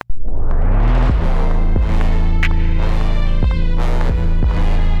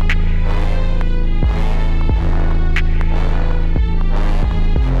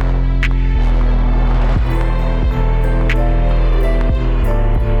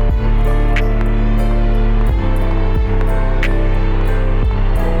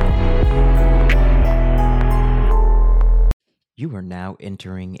now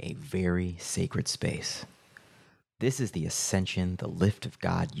entering a very sacred space. This is the Ascension, the Lift of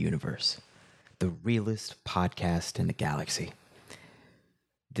God universe, the realest podcast in the galaxy.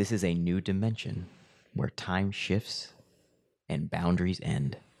 This is a new dimension where time shifts and boundaries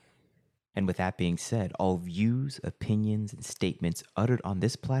end. And with that being said, all views, opinions, and statements uttered on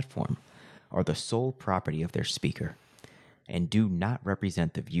this platform are the sole property of their speaker and do not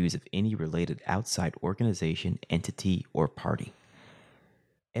represent the views of any related outside organization, entity, or party.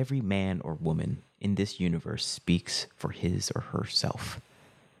 Every man or woman in this universe speaks for his or herself,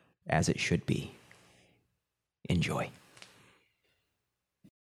 as it should be. Enjoy.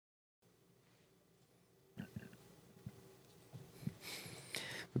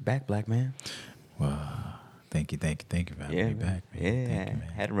 We're back, black man. Well, thank you for having me back, man. Yeah, Thank you, man.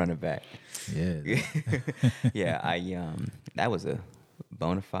 had to run it back. Yeah. Yeah, that was a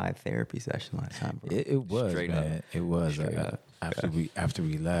bona fide therapy session last time, bro. It was, Straight man. up. It was. Straight up. After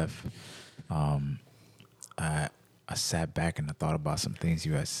we left, I sat back and I thought about some things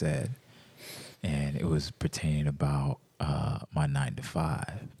you had said, and it was pertaining about my 9 to 5.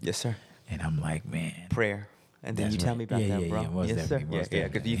 Yes, sir. And I'm like, man, Prayer. And then That's you tell right. me about Yeah, that, yeah, bro. yeah, most Yes, sir. definitely, most Yeah,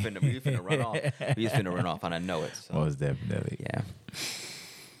 because you finna run off. You finna run off, and I know it. So. most definitely. Yeah.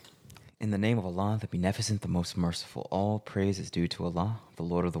 In the name of Allah, the Beneficent, the Most Merciful, all praise is due to Allah, the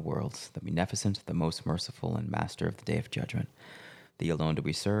Lord of the worlds, the Beneficent, the Most Merciful, and Master of the Day of Judgment. Thee alone do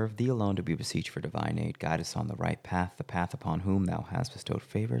we serve, thee alone do we beseech for divine aid. Guide us on the right path, the path upon whom thou hast bestowed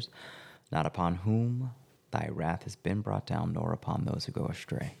favors, not upon whom thy wrath has been brought down, nor upon those who go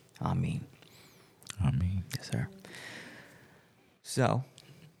astray. Ameen. Yes, sir. So,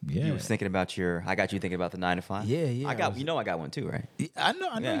 Yeah. you was thinking about I got you thinking about the 9 to 5? Yeah, I got one too, right? I know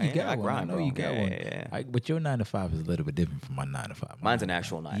Yeah, you yeah, got I one. grind, I know bro. you got Yeah, one. yeah. But your 9 to 5 is a little bit different from my 9 to 5. Mine's an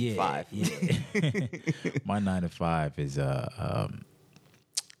actual 9 to 5. Yeah. My 9 to 5 is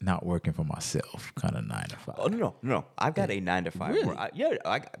not working for myself kind of 9 to 5. Oh no! I've got a 9 to 5. Really?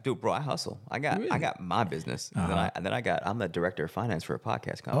 Bro, I hustle. I got my business, and then I'm the director of finance for a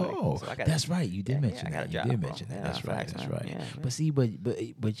podcast company. Oh, So I got that's right. You did mention I got that. a You job, did bro. mention that. Yeah, That's right. facts, That's man. right. Yeah, But see,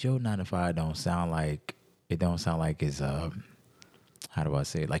 but your 9 to 5 don't sound like it's how do I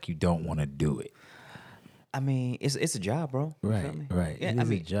say it? Like you don't want to do it. I mean, it's a job, bro. You feel Right, me? right. Yeah, It I is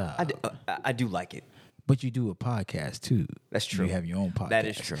a mean, job. I do like it. But you do a podcast too. That's true. You have your own podcast. That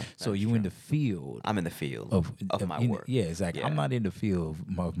is true. So That is you true. in the field. I'm in the field of my in- work. Yeah, exactly. Yeah. I'm not in the field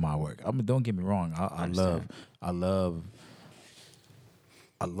of my work. Don't get me wrong.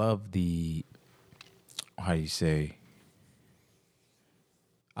 I love the how do you say?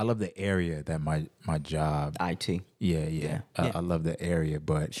 I love the area that my job. IT. Yeah. I love the area,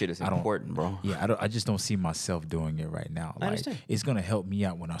 but Shit is I don't- important, bro. Yeah, I just don't see myself doing it right now. I understand. It's gonna help me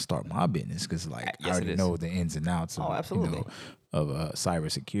out when I start my business because Yes, I it already is. know the ins and outs of absolutely. of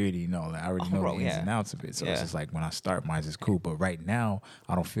cybersecurity. I already know bro, the ins yeah. and outs of it. So Yeah. it's just like when I start mine, it's cool. But right now,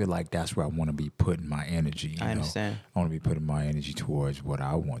 I don't feel like that's where I want to be putting my energy. You I know? understand. I want to be putting my energy towards what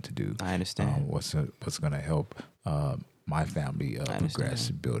I want to do. I understand. What's gonna help my family progress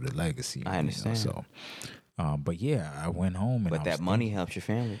and build a legacy. I understand. So. But yeah, I went home and But I that was money helps your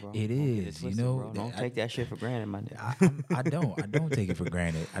family, bro. It Don't get is, twisted, you know, bro. Don't I- take that shit for granted, my nigga. I don't take it for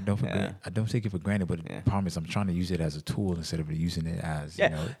granted. I don't take it for granted. But Yeah. the problem is, I'm trying to use it as a tool instead of using it as Yeah,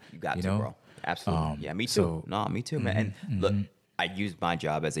 you know. you got you to, know? bro. Absolutely. Yeah, me too. so- No, me too, man. And look, I use my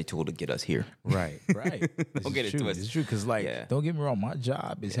job as a tool to get us here. Right. This Don't get is it true. twisted. It's true because, like, Yeah. don't get me wrong, my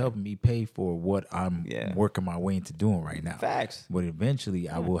job is helping me pay for what I'm Yeah. working my way into doing right now. Facts. But eventually,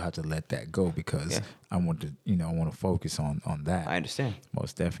 I will have to let that go because Yeah. I want to focus on that. I understand.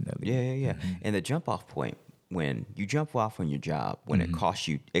 Most definitely. Yeah. And the jump off point, when you jump off on your job, when it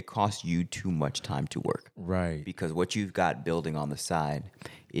costs you too much time to work. Right. Because what you've got building on the side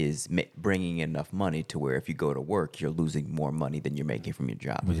is bringing in enough money to where if you go to work, you're losing more money than you're making from your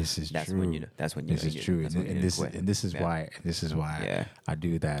job. But this is that's true. When you, that's when you. This is true, That's when you and need to quit. this is Yeah. why Yeah. I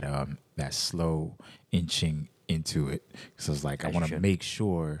do that slow inching into it. So it's like I As want you to should. make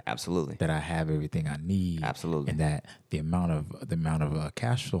sure Absolutely. that I have everything I need. Absolutely. And that the amount of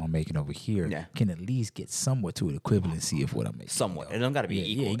cash flow I'm making over here Yeah. can at least get somewhat to an equivalency of what I'm making. Somewhat. It don't got to be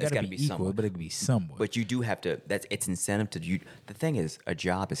equal. Yeah, It's gotta got to be equal, somewhat. but it can be somewhat. But you do have to. It's incentive to you. The thing is, a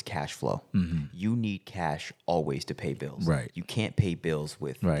job is cash flow. You need cash always to pay bills. Right. You can't pay bills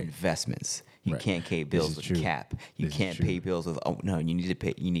with Right. investments. You Right. can't pay bills is with true. cap. You This is can't true. pay bills with. Oh no, you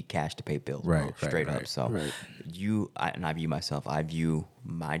need cash to pay bills. Right, bro, right, straight up. right, So right. I view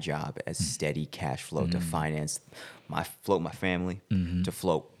my job as steady cash flow to finance float my family, to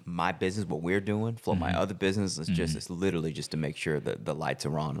float my business, what we're doing, float my other business. It's literally just to make sure that the lights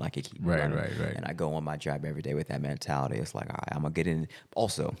are on and I can keep running. Right. And I go on my job every day with that mentality. It's like, all right, I'm gonna get in.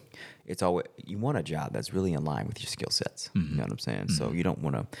 Also, it's always, you want a job that's really in line with your skill sets. You know what I'm saying? So you don't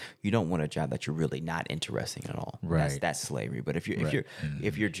want a job that you're really not interested in at all. Right. That's slavery. But if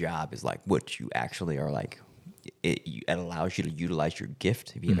your job is like what you actually are like, it allows you to utilize your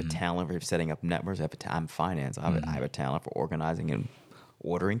gift. If you have a talent for setting up networks, I have a time finance. I have a talent for organizing and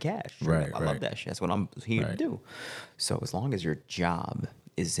ordering cash. Right, I love that shit. That's what I'm here to do. So as long as your job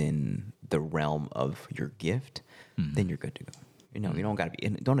is in the realm of your gift, then you're good to go. You don't got to be.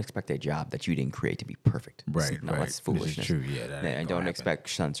 Don't expect a job that you didn't create to be perfect. Right. That's foolishness. This is true. Yeah, that ain't and gonna don't expect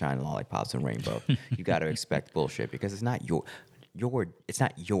sunshine, lollipops, and rainbow. You got to expect bullshit because it's not your. It's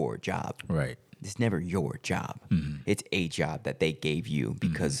not your job. Right. It's never your job. It's a job that they gave you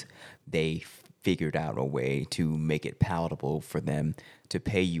because they figured out a way to make it palatable for them to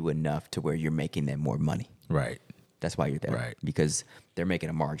pay you enough to where you're making them more money. Right. That's why you're there. Right. Because they're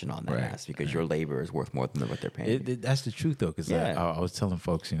making a margin on that ass because your labor is worth more than what they're paying. That's the truth, though, because I was telling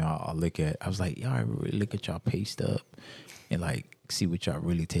folks, I was like, y'all really look at y'all pay stub and, like, see what y'all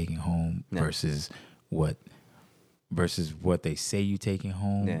really taking home versus what they say you taking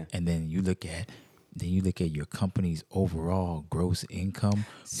home. Yeah. And then you look at your company's overall gross income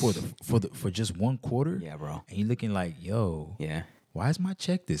for just one quarter. Yeah, bro. And you're looking like, yo, yeah, why is my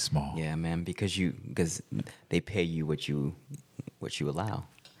check this small? Yeah, man, because they pay you what you allow.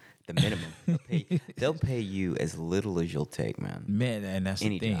 The minimum. They'll pay you as little as you'll take, man. Man, and that's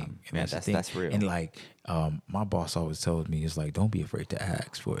Any the thing. job. Man, that's real. And like, my boss always told me, it's like, don't be afraid to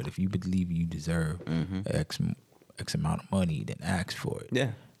ask for it. If you believe you deserve X amount of money, then ask for it.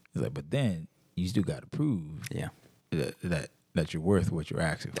 Yeah. It's like, but then you still got to prove that you're worth what you're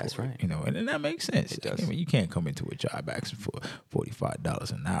asking for. That's right. And that makes sense. It does. I mean, you can't come into a job asking for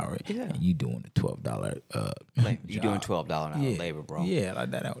 $45 an hour and you doing a $12 you're doing $12 an hour labor, bro. Yeah,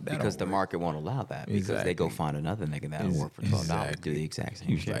 like that because the market won't allow that. Because they go find another nigga that'll work for $12 to do the exact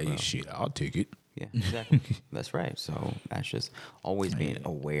same shit. He's like, shit, I'll take it. Yeah, exactly. That's right. So that's just always being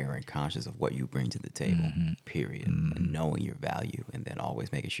aware and conscious of what you bring to the table, period. And knowing your value, and then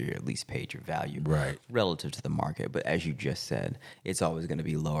always making sure you're at least paid your value relative to the market. But as you just said, it's always going to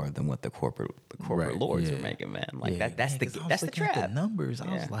be lower than what the corporate lords are making, man. Like that's the trap. The numbers,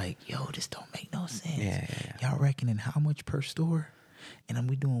 I was like, yo, this don't make no sense. Yeah. Y'all reckoning how much per store? And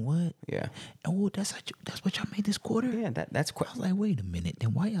we doing what? Yeah. And that's what y'all made this quarter? Yeah, that's I was like, wait a minute.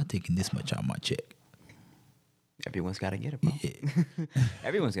 Then why y'all taking this much out of my check? Everyone's got to get it, bro. Yeah.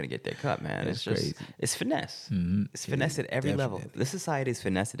 Everyone's going to get their cut, man. It's just crazy. It's finesse. It's finesse at every level. This society is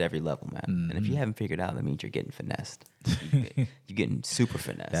finesse at every level, man. And if you haven't figured out, that means you're getting finessed. You're getting super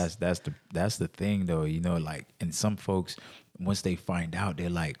finesse. That's the thing, though. Like, and some folks, once they find out, they're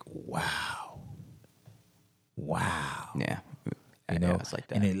like, wow. Yeah. It's like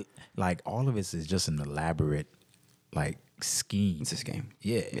that. And it, like, all of it is just an elaborate, like, scheme. It's a scheme.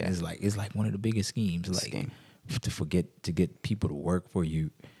 Yeah. It's like one of the biggest schemes. It's like, a scheme. To get people to work for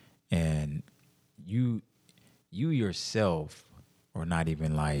you, and you yourself are not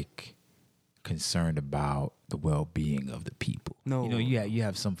even like concerned about the well-being of the people. No, you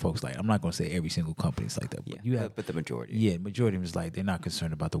have some folks, like, I'm not going to say every single company is like that, but but the majority. Yeah, the majority of them is like, they're not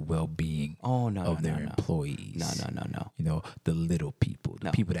concerned about the well-being of their employees. No. The little people,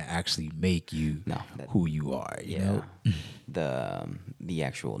 the people that actually make you who you are. You know, the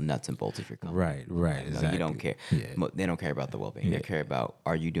actual nuts and bolts of your company. Right. Exactly. You don't care. Yeah. They don't care about the well-being. They care about,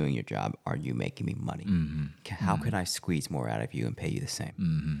 are you doing your job? Are you making me money? How can I squeeze more out of you and pay you the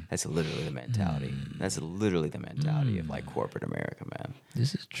same? That's literally the mentality. That's literally the mentality of like corporate America, man.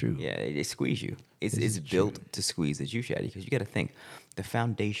 This is true. Yeah, they squeeze you. It's built to squeeze the juice out of you, because you got to think the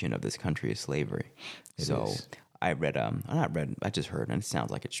foundation of this country is slavery. It so is. I just heard, and it sounds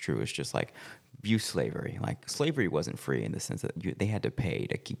like it's true. It's just like, view slavery. Like, slavery wasn't free in the sense that they had to pay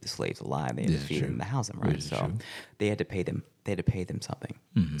to keep the slaves alive. They had to feed them, to house them, right? So they had to pay them. They had to pay them something.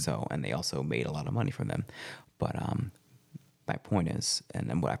 So, and they also made a lot of money from them. But my point is, and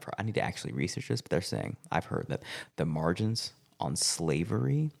then what I've heard, I need to actually research this, but they're saying, I've heard that the margins on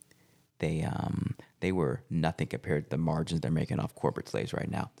slavery, they were nothing compared to the margins they're making off corporate slaves right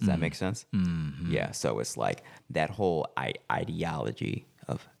now. Does that make sense? Yeah. So it's like that whole ideology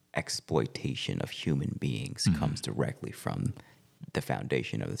of exploitation of human beings comes directly from the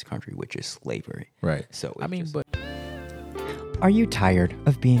foundation of this country, which is slavery. Right. So Are you tired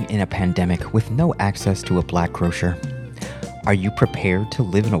of being in a pandemic with no access to a black grocer? Are you prepared to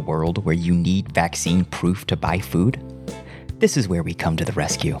live in a world where you need vaccine proof to buy food? This is where we come to the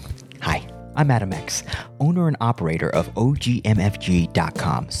rescue. Hi, I'm Adam X, owner and operator of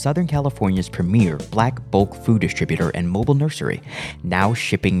OGMFG.com, Southern California's premier black bulk food distributor and mobile nursery, now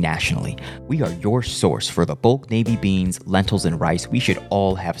shipping nationally. We are your source for the bulk navy beans, lentils, and rice we should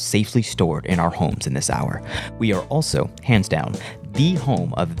all have safely stored in our homes in this hour. We are also, hands down, the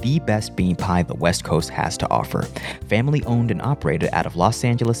home of the best bean pie the West Coast has to offer. Family owned and operated out of Los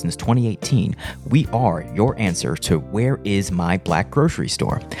Angeles since 2018, we are your answer to where is my black grocery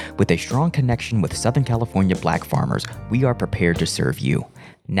store. With a strong connection with Southern California black farmers, we are prepared to serve you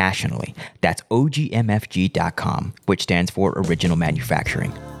nationally. That's OGMFG.com, which stands for Original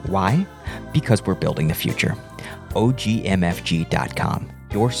Manufacturing. Why? Because we're building the future. OGMFG.com,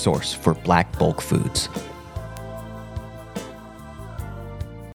 your source for black bulk foods.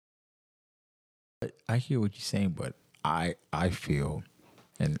 I hear what you're saying, but I feel,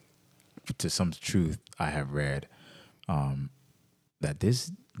 and to some truth, I have read that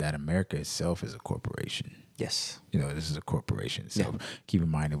America itself is a corporation. Yes. You know, this is a corporation. So keep in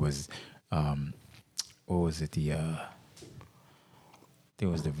mind, it was, what was it? There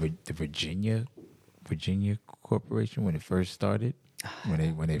was the Virginia Corporation when it first started,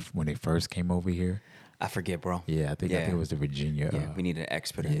 when they first came over here. I forget, bro. Yeah, I think it was the Virginia. Yeah, we need an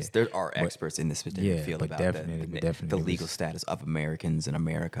expert in this. There are experts in this particular field about the legal status of Americans in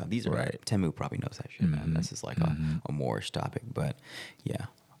America. These are Temu probably knows that shit, man. This is like a Moorish topic, but yeah.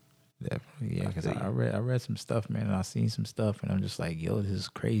 Definitely, yeah. Because I read some stuff, man, and I seen some stuff, and I'm just like, yo, this is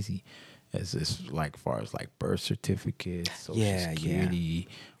crazy. It's like far as like birth certificates, Social Security,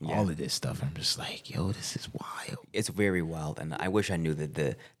 all of this stuff. I'm just like, yo, this is wild. It's very wild, and I wish I knew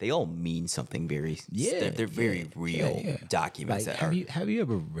that they all mean something very. They're very real documents. Like, have you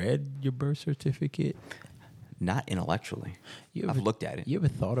ever read your birth certificate? Not intellectually. I've looked at it. You ever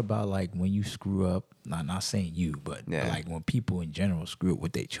thought about like when you screw up? Not saying you, but like when people in general screw up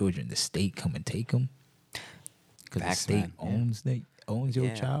with their children, the state come and take them because the state owns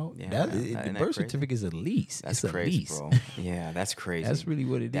your child. Yeah. The birth certificate is a lease. That's it's crazy, a lease. bro. Yeah, that's crazy. That's really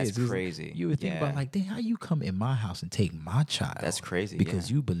what it is. That's crazy. You would think about like, dang, how you come in my house and take my child? That's crazy.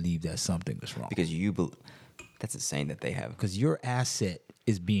 Because you believe that something is wrong. Because that's insane that they have. Because your asset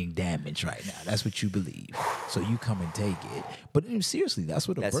is being damaged right now. That's what you believe. So you come and take it. But seriously, that's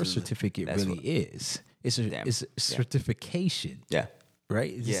what a birth certificate really is. It's a certification. Yeah.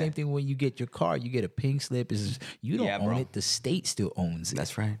 Right? It's the same thing when you get your car. You get a pink slip. You don't own it. The state still owns it.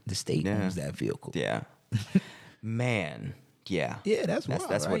 That's right. The state owns that vehicle. Yeah. Man. Yeah. Yeah, that's wild,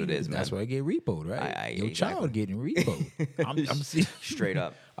 right? What it is, man. That's why I get repoed, right? Your child getting repoed. I'm seeing straight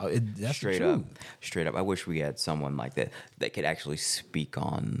up. That's straight up. Straight up. I wish we had someone like that could actually speak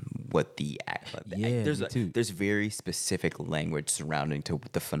on what there's very specific language surrounding to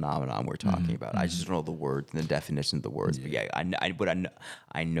the phenomenon we're talking about. I just don't know the words and the definition of the words. But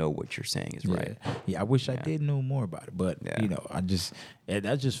I know what you're saying is right. Yeah, I wish I did know more about it, but you know,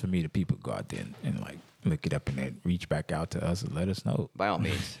 that's just for me. The people go out there and like look it up and then reach back out to us and let us know. By all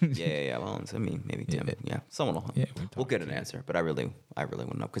means. Yeah. Well, I mean, maybe Tim. Yeah. Someone will. We'll get an answer. But I really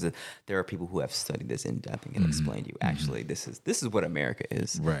want to know because there are people who have studied this in depth and can explain to you. Actually, this is what America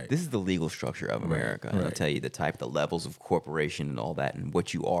is. Right. This is the legal structure of America. And I'll tell you the levels of corporation and all that, and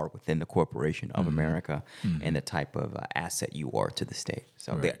what you are within the corporation of America, and the type of asset you are to the state.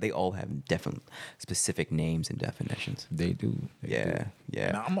 So they all have different specific names and definitions. They do. Yeah.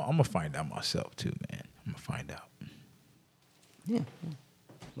 And I'm gonna find out myself too, man. I'm gonna find out. Yeah.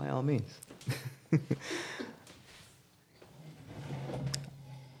 By all means.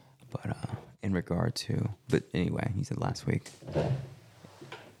 But in regard to, anyway, you said last week,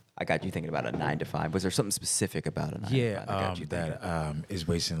 I got you thinking about a 9 to 5. Was there something specific about a 9 to 5 that is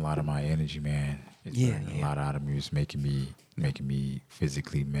wasting a lot of my energy, man. It's burning a lot out of me. It's making me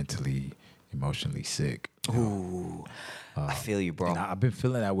physically, mentally, emotionally sick. Ooh, I feel you, bro. And I've been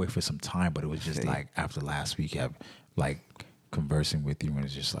feeling that way for some time, but it was just like after last week, I've like conversing with you, and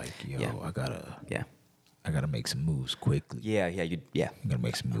it's just like, yo, I gotta make some moves quickly. Yeah. I gotta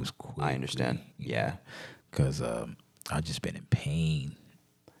make some moves quickly. I understand. Yeah, because I've just been in pain,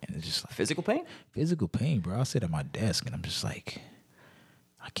 and it's just like physical pain, bro. I sit at my desk, and I'm just like,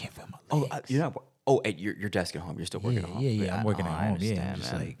 I can't feel my legs. You're not. Oh, at your desk at home. You're still working at home. Yeah. I'm working at home. Yeah, I'm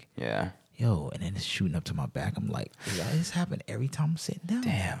just like, yo, and then it's shooting up to my back. I'm like, this happen every time I'm sitting down.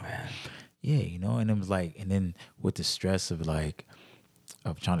 Damn, man. Yeah, you know, and it was like, and then with the stress of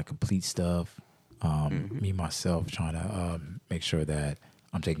trying to complete stuff, me myself trying to make sure that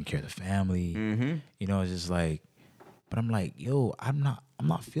I'm taking care of the family. You know, it's just like, but I'm like, yo, I'm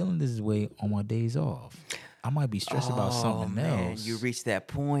not feeling this way on my days off. I might be stressed about something man, else. you reached that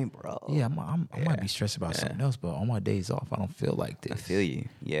point, bro. Yeah, I might be stressed about something else, but on my days off, I don't feel like this. I feel you.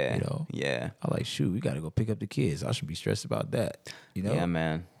 Yeah. You know? Yeah. I like, shoot, we got to go pick up the kids. I should be stressed about that. You know? Yeah,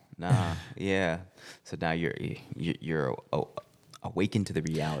 man. Nah. Yeah. So now you're awakened to the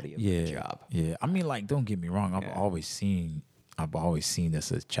reality of your job. Yeah. I mean, like, don't get me wrong. I've always seen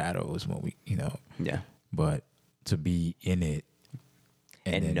this as shadows when we, you know. Yeah. But to be in it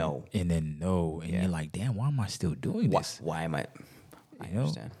And then know. you're like, damn, why am I still doing this? Why am I? I You know?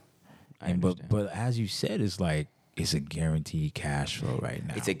 understand. I And understand. but as you said, it's like it's a guaranteed cash flow right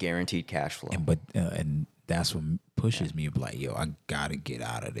now. It's a guaranteed cash flow. And that's what pushes me. Like, yo, I gotta get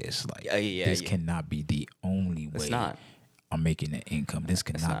out of this. Like, this cannot be the only way. It's not. I'm making an income. This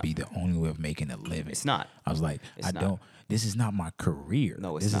cannot be the only way of making a living. It's not. I was like, this is not my career.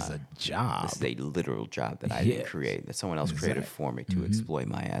 No, it's this not. is a job. This is a literal job that I didn't create, that someone else created for me to exploit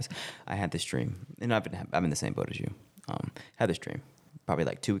my ass. I had this dream, and I'm in the same boat as you. Had this dream probably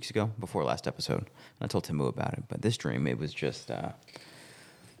like 2 weeks ago, before last episode, and I told Timu about it. But this dream, it was just I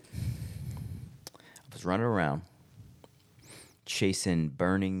was running around chasing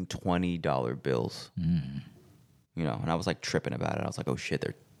burning $20 bills. You know, and I was like tripping about it. I was like, oh shit,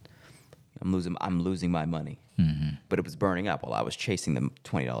 I'm losing my money. But it was burning up while I was chasing the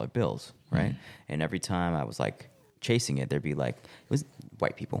 $20 bills, right? And every time I was like chasing it, there'd be like, it was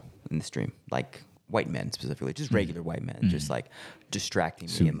white people in the stream, like white men specifically, just regular white men, just like distracting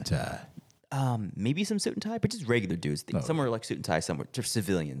me. Suit and tie. Maybe some suit and tie, but just regular dudes. Some were like suit and tie, some were just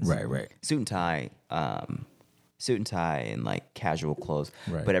civilians. Right. Suit and tie, and like casual clothes.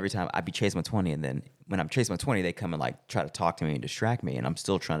 Right. But every time I'd be chasing my 20, and then when I'm chasing my 20, they come and like try to talk to me and distract me, and I'm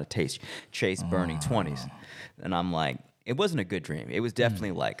still trying to chase burning 20s. And I'm like, it wasn't a good dream. It was definitely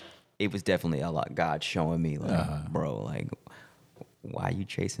a lot God showing me like, bro, like, why you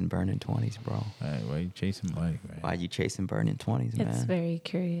chasing burning 20s, bro? Hey, why you chasing money? Right? Why you chasing burning 20s, man? It's very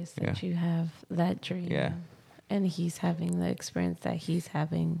curious that you have that dream. Yeah. And he's having the experience that he's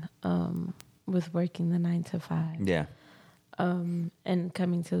having with working the 9 to 5. Yeah. And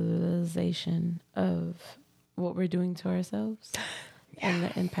coming to the realization of what we're doing to ourselves and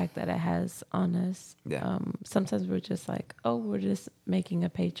the impact that it has on us. Yeah. Sometimes we're just like, oh, we're just making a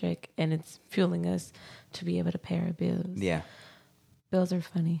paycheck and it's fueling us to be able to pay our bills. Yeah. Bills are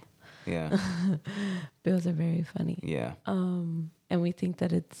funny. Yeah. Bills are very funny. Yeah. And we think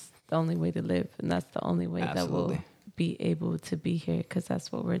that it's the only way to live, and that's the only way that we'll be able to be here, because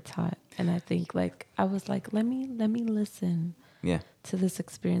that's what we're taught. And I think, like, I was like, let me listen to this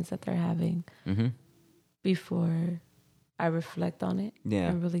experience that they're having before I reflect on it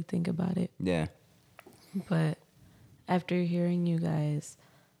and really think about it. Yeah. But after hearing you guys,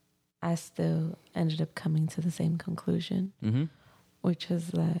 I still ended up coming to the same conclusion, which is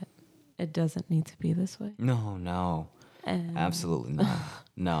that it doesn't need to be this way. No. And Absolutely not.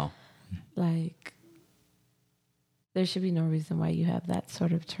 No. Like, there should be no reason why you have that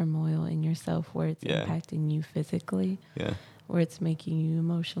sort of turmoil in yourself where it's impacting you physically, where it's making you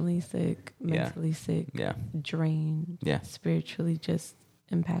emotionally sick, mentally sick, drained, spiritually just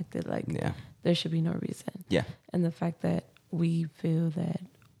impacted. Like, there should be no reason. Yeah. And the fact that we feel that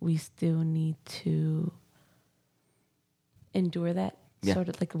we still need to endure that, sort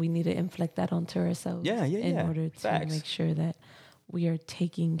of like we need to inflict that onto ourselves in order to make sure that we are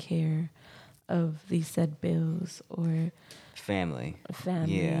taking care of these said bills or family.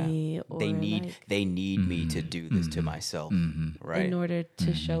 Or they need me to do this to myself, right? In order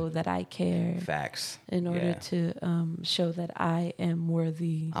to show that I care. Facts. In order to show that I am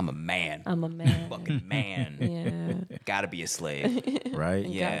worthy. I'm a man. Fucking man. Yeah. Gotta be a slave. Right?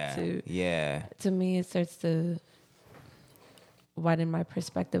 Yeah. To me, it starts to widen my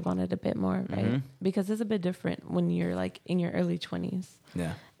perspective on it a bit more, right? Because it's a bit different when you're like in your early 20s.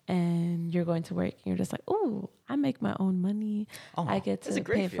 Yeah. And you're going to work and you're just like, oh, I make my own money. I get to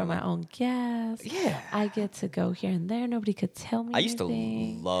pay for my own gas. Yeah. I get to go here and there. Nobody could tell me I used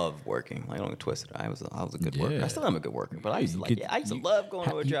anything. to love working. Like, don't get twisted. I was a good worker. I still am a good worker, but I used to love going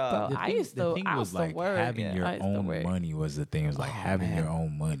to a job. Bro, I used to work. Having your own money was the thing. It was like having your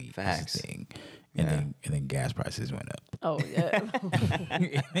own money was the thing. And then gas prices went up. Oh, yeah.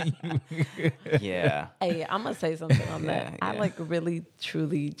 Yeah. Hey, I'm going to say something on that. I like really,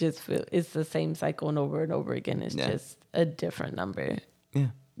 truly just feel it's the same cycle and over again. It's just a different number.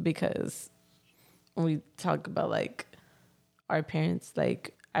 Yeah. Because when we talk about like our parents,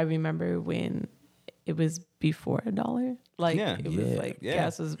 like I remember when it was before $1. Like it was like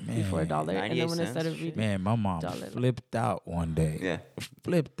gas was before $1. And then when it started reading, man, my mom flipped out one day. Yeah.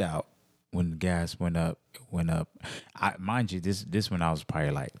 Flipped out when the gas went up. Mind you, this when I was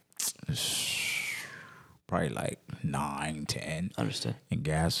probably like probably like 9, 10. Understood. And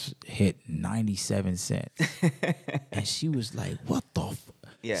gas hit 97 cents. And she was like, what the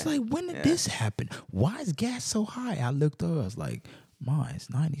Yeah. It's like, when did this happen? Why is gas so high? I looked up, I was like, Ma, it's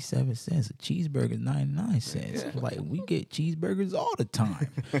 97 cents. A cheeseburger is 99 cents. Yeah. Like, we get cheeseburgers all the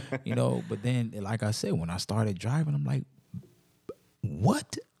time. But then, like I said, when I started driving, I'm like,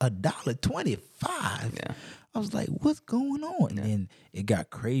 what? $1.25? Yeah. I was like, what's going on? Yeah. And then it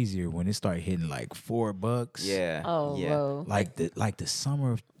got crazier when it started hitting like $4. Yeah. Oh, yeah. Whoa. Like the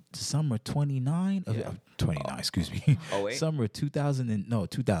summer of 29 of 29, excuse me. Oh, wait. Summer of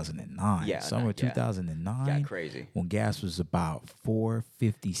 2009. Yeah. Summer of 2009. Got crazy. When gas was about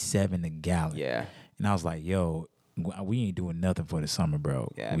 $4.57 a gallon. Yeah. And I was like, yo, we ain't doing nothing for the summer,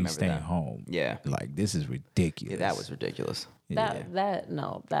 bro. Yeah, we staying home. Yeah. Like, this is ridiculous. Yeah, that was ridiculous. That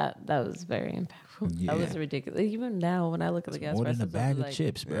was very impactful. Yeah. That was ridiculous. Even now, when I look at the gas prices, more than a bag of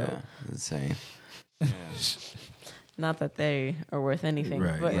chips, bro. Yeah, insane. Yeah. Not that they are worth anything,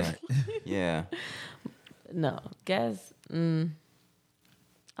 right, but right. Yeah. No, gas.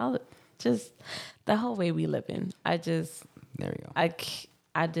 I'll just the whole way we live in. There we go.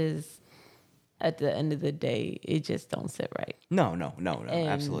 I just at the end of the day, it just don't sit right. No,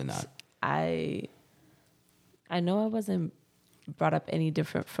 absolutely not. I know I wasn't brought up any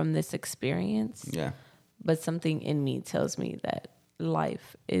different from this experience. Yeah. But something in me tells me that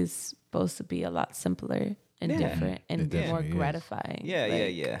life is supposed to be a lot simpler and different and more gratifying. Yeah,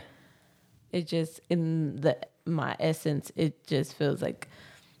 yeah. It just, in my essence, it just feels like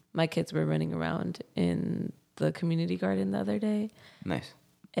my kids were running around in the community garden the other day. Nice.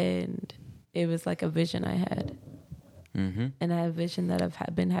 And it was like a vision I had. Mm-hmm. And I have a vision that I've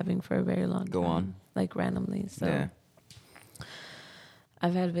been having for a very long time. Go on. Like randomly. So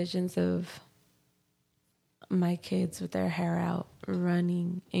I've had visions of my kids with their hair out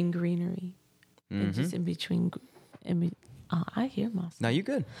running in greenery. Mm-hmm. And just in between. I hear myself. No, you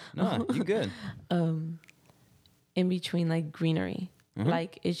good. No, you good. In between like greenery. Mm-hmm.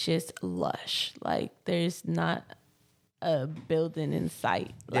 Like it's just lush. Like there's not a building in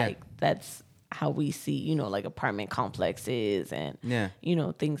sight. Like that's how we see, like apartment complexes and,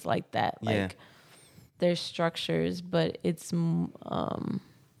 things like that. Like there's structures, but it's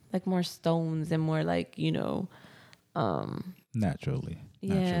like more stones and more like, naturally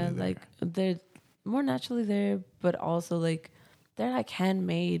like they're more naturally there, but also like they're like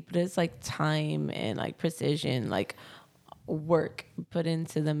handmade, but it's like time and like precision, like work put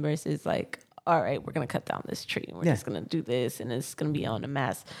into them versus like, all right, we're going to cut down this tree. We're just going to do this. And it's going to be on a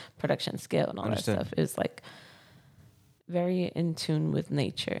mass production scale and all that stuff. It's like very in tune with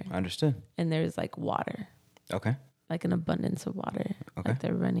nature. Understood. And there's like water. Okay. Like an abundance of water. Okay. Like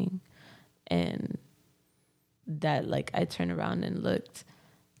they're running. And that like I turned around and looked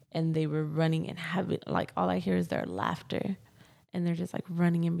and they were running and having like all I hear is their laughter. And they're just like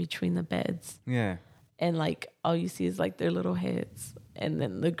running in between the beds. Yeah. And like all you see is like their little heads and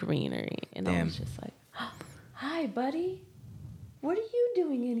then the greenery. And I was just like, oh, hi, buddy. What are you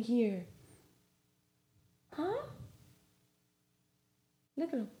doing in here? Huh? Look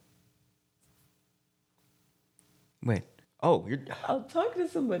at him. Wait. Oh, you're... I'm talking to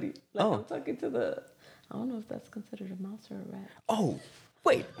somebody. Like I'm talking to I don't know if that's considered a mouse or a rat. Oh,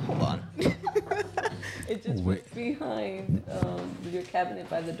 wait. Hold on. It just was behind your cabinet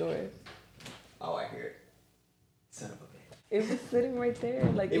by the door. Oh, I hear it. Son of a bitch. It was sitting right there.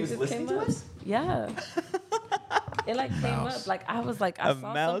 Like it was just listening came to up. us? Yeah. It like came up. Like I was like, I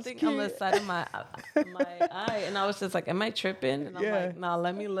saw something on the side of my eye, and I was just like, "Am I tripping?" And I'm like, "Nah,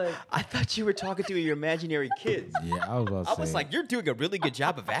 let me look." I thought you were talking to your imaginary kids. Yeah, I was about to say. I was like, "You're doing a really good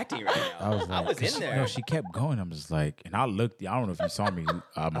job of acting right now." I was in there. No, she kept going. I'm just like, and I looked. I don't know if you saw me.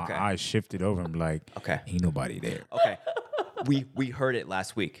 My eyes shifted over. I'm like, ain't nobody there. Okay. We heard it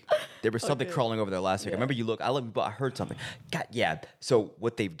last week. There was something crawling over there last week. I remember you look. I heard something. God, yeah. So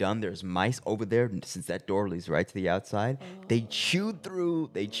what they've done? There's mice over there. Since that door leads right to the outside, they chewed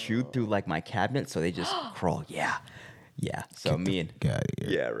through. Like my cabinet. So they just crawl. Yeah. So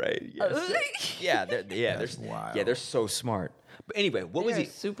yeah, right. Yeah. They're so smart. But anyway, what was he?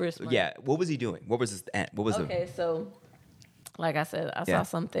 Super smart. Yeah. What was he doing? What was his? What was so. Like I said, I saw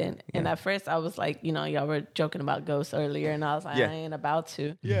something. And at first I was like, y'all were joking about ghosts earlier. And I was like, I ain't about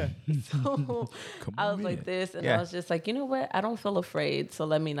to. Yeah. So I was like this. And I was just like, you know what? I don't feel afraid. So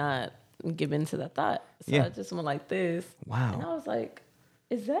let me not give into that thought. So I just went like this. Wow. And I was like,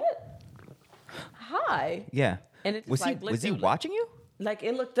 is that? Hi. Yeah. And it just was he watching you? Like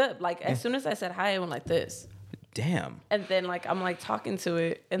it looked up. Like as soon as I said hi, it went like this. Damn. And then like I'm like talking to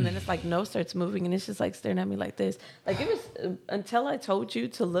it, and then it's like nose starts moving, and it's just like staring at me like this. Like it was until I told you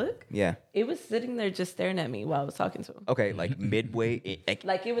to look. Yeah. It was sitting there just staring at me while I was talking to him. Okay, like midway.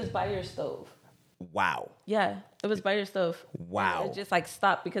 Like it was by your stove. Wow. Yeah, it was by your stove. Wow. And it just like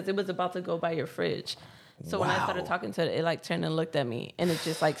stopped because it was about to go by your fridge. So when I started talking to it, it like turned and looked at me, and it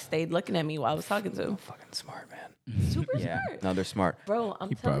just like stayed looking at me while I was talking to him. Fucking smart, man. Super smart. No, they're smart. Bro, I'm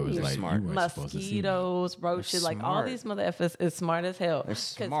telling you, like, smart. Mosquitoes, roaches, like all these mother effers is smart as hell. They're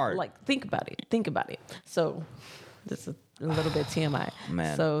smart. Like, think about it. So, this is a little bit TMI.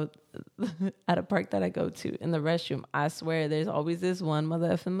 Man. So, at a park that I go to, in the restroom, I swear there's always this one mother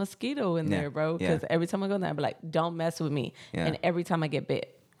effing mosquito in there, bro. Because every time I go in there, I be like, don't mess with me. Yeah. And every time I get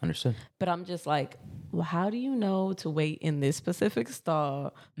bit. Understood. But I'm just like, well, how do you know to wait in this specific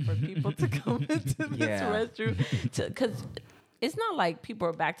stall for people to come into this restroom? Because it's not like people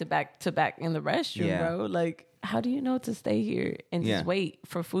are back to back in the restroom, bro. Like, how do you know to stay here and just wait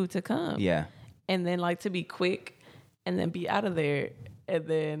for food to come? Yeah. And then like to be quick and then be out of there. And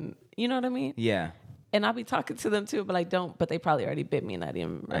then, you know what I mean? Yeah. And I'll be talking to them too, but like, but they probably already bit me and I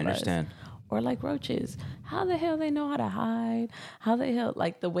didn't realize. I understand. Or like roaches. How the hell they know how to hide? How the hell,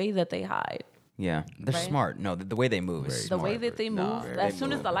 like the way that they hide. Yeah. They're smart. No, the way they move is The smart. way that they move, as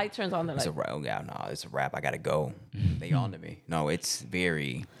soon as the light turns on, they're It's like, it's a wrap. I gotta go. They on to me. No, it's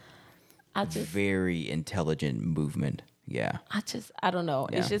very very intelligent movement. Yeah. I don't know.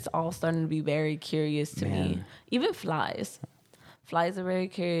 Yeah. It's just all starting to be very curious to me. Even flies. Flies are very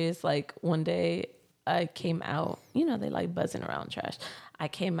curious. Like one day I came out, you know, they like buzzing around trash. I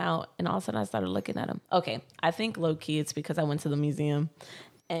came out and all of a sudden I started looking at them. Okay. I think low key it's because I went to the museum.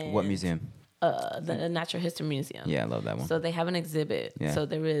 And What museum? The Natural History Museum. Yeah, I love that one. So they have an exhibit. Yeah. So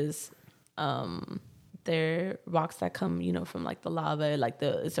there is there are rocks that come, you know, from like the lava. Like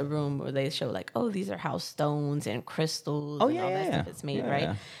it's a room where they show like, oh, these are how stones and crystals and all that stuff is made, right?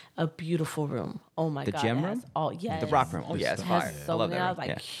 Yeah. A beautiful room. Oh my God. The gem room? Oh yeah. The rock room. Oh yeah, it's fire. So I love many, that.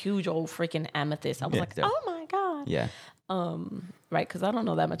 like huge old freaking amethyst. I was like, so- oh my God. Yeah. Right, because I don't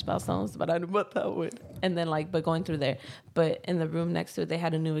know that much about stones, but I knew what that would. And then but going through there, but in the room next to it, they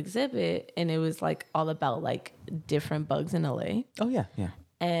had a new exhibit, and it was like all about like different bugs in LA. Oh yeah, yeah.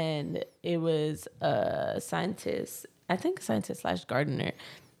 And it was a scientist, I think scientist / gardener,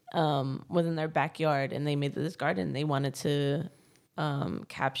 was in their backyard, and they made this garden. They wanted to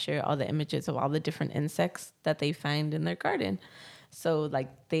capture all the images of all the different insects that they find in their garden. So like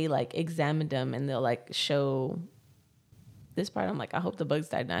they like examined them, and they'll like show this part. I'm like, I hope the bugs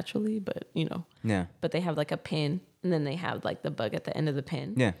died naturally, but you know. Yeah. But they have like a pin, and then they have like the bug at the end of the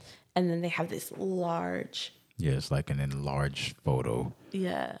pin. Yeah. And then they have this large. Yeah, it's like an enlarged photo.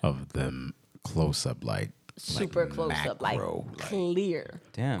 Yeah. Of them close up, like super like close macro, up, like clear.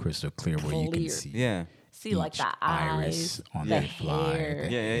 Damn. crystal clear, where you can see. Yeah. See like the eyes, on the the fly, hair.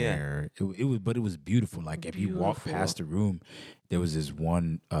 the hair. It was, but it was beautiful. Like if you walk past the room, there was this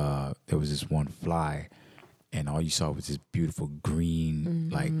one fly, and all you saw was this beautiful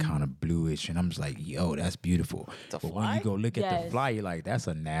green, like kind of bluish, and I'm just like, yo, that's beautiful. But when you go look at the fly, you're like, that's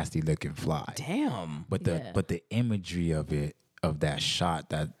a nasty looking fly. Damn. But the imagery of it, of that shot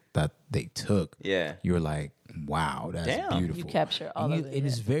that they took, you're like, wow, that's beautiful. You capture all of it. It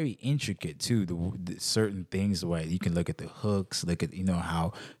is very intricate too. The certain things, the way you can look at the hooks, look at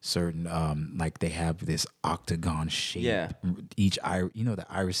how certain like they have this octagon shape. Yeah. Each the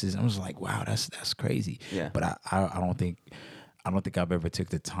irises. I was like, wow, that's crazy. Yeah. But I don't think I've ever took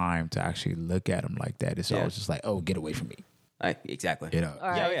the time to actually look at them like that. It's always just like, oh, get away from me. Exactly. You know. All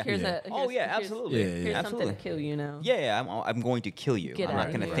right, Here's absolutely. Here's absolutely. something to kill you now. Yeah, I'm going to kill you. Get I'm not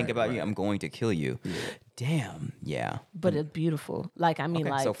out going to here. think about you. I'm going to kill you. Yeah. Damn. Yeah. But it's beautiful. Like I mean,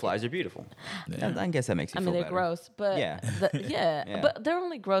 like so flies are beautiful. I guess that makes you I feel mean, they're better. gross, but Yeah. but they're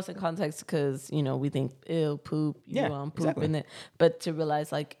only gross in context because we think ew, poop, you poop, exactly. in it. But to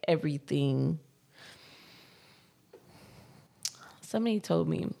realize like everything. Somebody told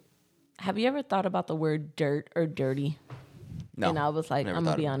me, have you ever thought about the word dirt or dirty? No. And I was like, I'm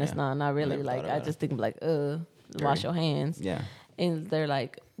gonna be honest, no, not really. Never Like thought I about just think like, wash your hands. Yeah. And they're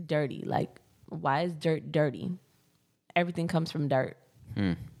like dirty. Like, why is dirt dirty? Everything comes from dirt.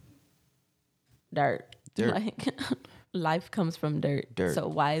 Dirt. Like life comes from dirt. So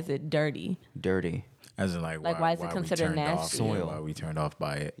why is it dirty? Dirty. As in, like why is it considered nasty? Soil. Why we turned off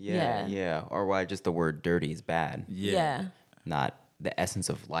by it? Yeah. Or why just the word dirty is bad. Yeah. Not the essence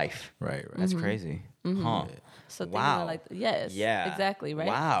of life. Right. That's crazy. Huh. So Wow. like yes. Yeah. Exactly, right?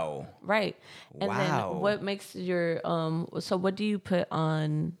 Wow. Right. And Wow. then what makes your so what do you put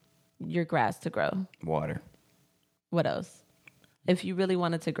on your grass to grow? Water. What else? If you really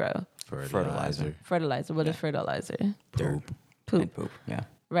want it to grow. Fertilizer. Fertilizer. What is fertilizer? Poop. Poop. And poop. Yeah.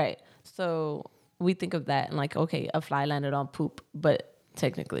 Right. So we think of that and like, okay, a fly landed on poop, but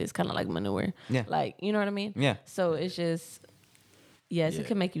technically it's kind of like manure. Yeah. Like, you know what I mean? Yeah. So it's just, yes, it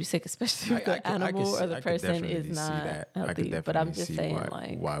can make you sick, especially if the animal or the person is not healthy. But I'm just saying,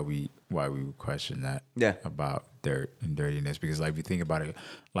 why we would question that. Yeah. About dirt and dirtiness, because like if you think about it,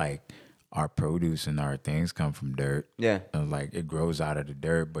 like our produce and our things come from dirt. Yeah. And like it grows out of the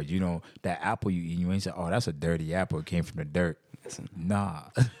dirt, but you know that apple you eat, you ain't say, oh, that's a dirty apple. It came from the dirt. Nah,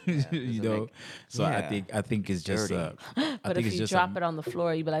 you know. So I think it's just. But if you drop it on the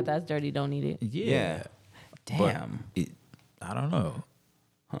floor, you be like, "That's dirty. Don't eat it." Yeah. Damn. I don't know.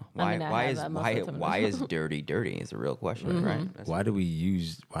 Huh. Why is dirty dirty? Is a real question, right? Why do we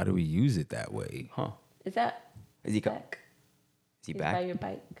use it that way? Huh? Is he back? Is he back? By your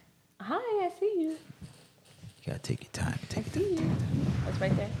bike. Hi, I see you. You gotta take your time. Take your time. That's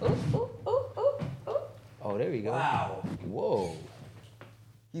right there. Ooh, ooh, ooh, ooh, ooh. Oh, there we go. Wow. Whoa.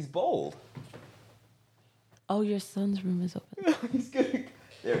 He's bold. Oh, your son's room is open. He's good.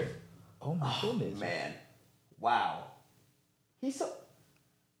 There. Oh my goodness. Man. Wow. He's so.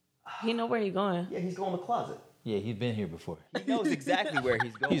 He know where he's going. Yeah, he's going to the closet. Yeah, he's been here before. He knows exactly where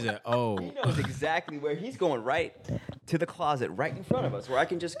he's going. He's like, oh. He knows exactly where he's going, right to the closet, right in front of us, where I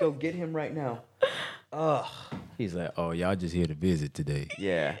can just go get him right now. Ugh. He's like, oh, y'all just here to visit today.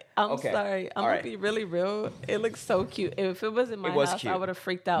 Yeah. I'm sorry. I'm going to be really real. It looks so cute. If it was in my house, cute. I would have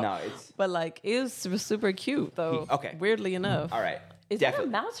freaked out. No, it's... But, like, it was super cute, though. Weirdly enough. All right. Is that a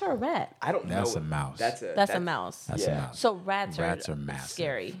mouse or a rat? I don't know. That's a mouse. That's a mouse. That's a mouse. So rats are massive.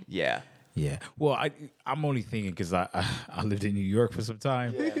 scary. Yeah. Yeah. Well, I'm only thinking because I lived in New York for some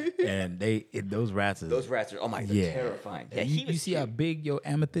time, and those rats are oh my, they're terrifying. Yeah, you see how big your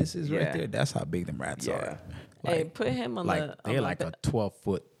amethyst is right there? That's how big them rats are. Like, hey, put him on they're like a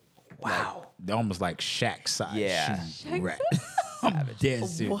 12-foot. Wow. Like, they're almost like Shaq size. Yeah. Rat. I'm dead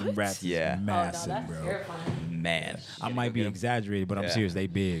serious. Them rats is massive, that's bro. terrifying. Man. I might be exaggerating, but I'm serious. They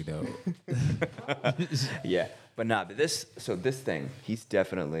big though. Yeah. But this thing, he's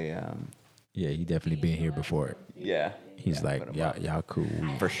definitely yeah, he definitely been here before. Yeah. He's like, y'all cool.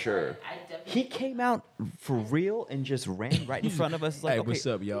 For sure. He came out for real and just ran right in front of us. Like, hey, what's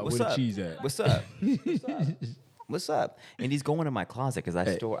up, y'all? Where the cheese at? What's up? What's up? And he's going in my closet because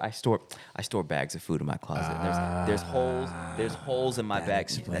I store bags of food in my closet. There's holes in my bag.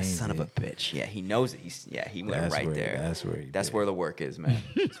 That son of a bitch. Yeah, he knows it. He went right there. That's where the work is, man.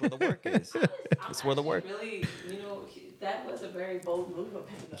 That's where the work is. That's where the work. Really, that was a very bold move of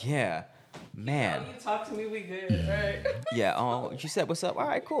him. Yeah. Man. You talk to me, we good, right? Yeah. Oh, you said what's up? All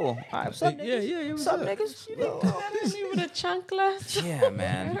right, cool. All right, what's up, niggas? Yeah. What's up, niggas? You didn't come at me with a chancla. Yeah,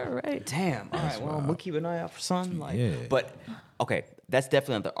 man. All right. Damn. All right. Well, we'll keep an eye out for son. Like, yeah. But okay, that's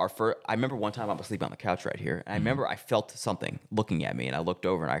definitely our first. I remember one time I was sleeping on the couch right here, and I remember I felt something looking at me, and I looked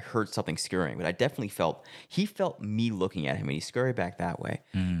over and I heard something scurrying. But I definitely he felt me looking at him, and he scurried back that way.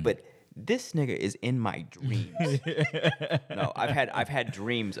 But this nigga is in my dreams. No, I've had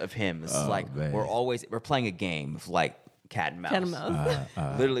dreams of him. It's man. We're playing a game of like cat and mouse.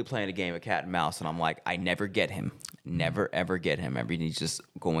 Literally playing a game of cat and mouse, and I'm like, I never get him. Never ever get him. Everything's just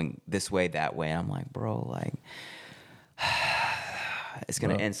going this way, that way. And I'm like, bro, like it's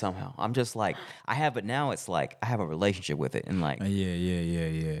gonna end somehow. I'm just like, but now it's like I have a relationship with it, and like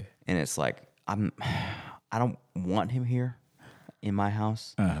yeah. And it's like I don't want him here in my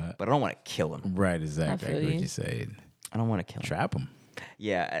house, but I don't want to kill him. Right, exactly. I what you're saying. I don't want to kill him. Trap him.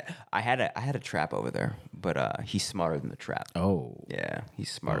 Yeah, I had a trap over there, but he's smarter than the trap. Oh. Yeah,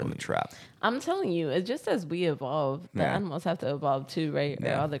 he's smarter than the trap. I'm telling you, it's just as we evolve, the animals have to evolve too, right?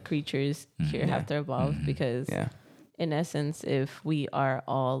 Yeah. Or all the creatures here have to evolve because, in essence, if we are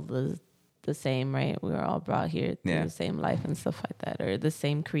all the same, right? We are all brought here through the same life and stuff like that, or the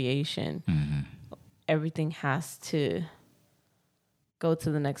same creation. Everything has to go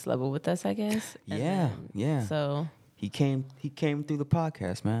to the next level with us, I guess. Yeah. So he came through the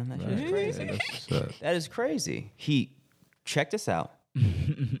podcast, man. That's crazy. That is crazy. He checked us out,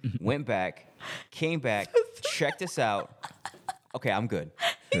 went back, came back, checked us out. Okay, I'm good.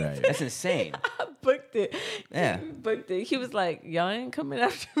 Right. That's insane. I booked it. Yeah. He booked it. He was like, y'all ain't coming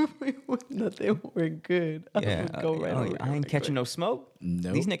after me with nothing. We're good. Yeah. I ain't catching no smoke.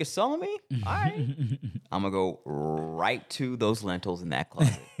 Nope. These niggas selling me? All right. I'm going to go right to those lentils in that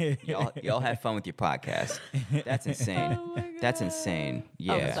closet. y'all have fun with your podcast. That's insane. Oh That's insane.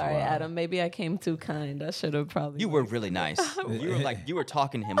 Yeah. I'm sorry, Adam. Maybe I came too kind. I should have probably. You were really nice. You were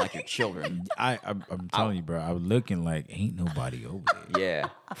talking to him like your children. I'm telling you, bro. I was looking like ain't nobody over there. Yeah.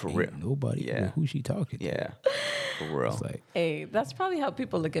 For real. Nobody. Yeah. Who's she talking to? Yeah. For real. It's like, Hey, that's probably how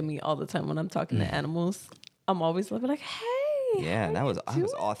people look at me all the time when I'm talking to animals. I'm always like, hey. Yeah, that was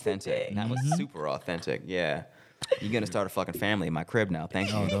authentic. Today? That was super authentic. Yeah. You're gonna start a fucking family in my crib now.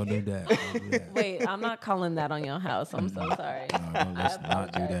 Thank no, you. don't do that. Don't do that. Wait, I'm not calling that on your house. I'm so sorry. No, let's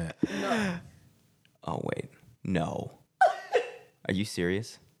not do that. No. Oh wait. No. Are you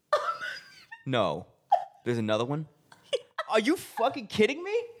serious? No. There's another one? Are you fucking kidding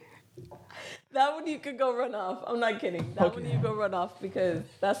me? That one you could go run off. I'm not kidding. That one you go run off because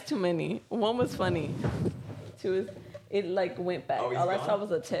that's too many. One was funny. Two is it like went back. All I saw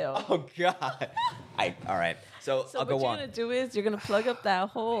was a tail. Oh god. All right. So I'll what go you're on. gonna do is you're gonna plug up that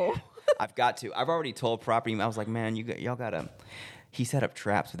hole. I've got to. I've already told property. I was like, man, y'all gotta. He set up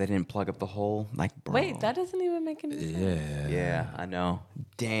traps, but they didn't plug up the hole. Like, bro. Wait, that doesn't even make any sense. Yeah. Yeah, I know.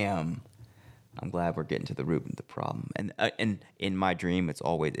 Damn. I'm glad we're getting to the root of the problem. And in my dream,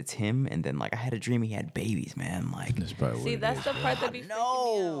 it's him. And then like I had a dream he had babies, man. Like, That's probably See, what that's it the part that be freaking me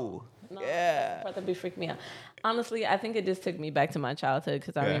out. No, yeah. that's the part that be freaking me out. Honestly, I think it just took me back to my childhood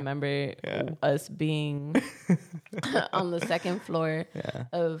because I remember us being on the second floor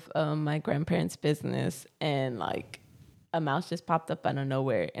of my grandparents' business, and like a mouse just popped up out of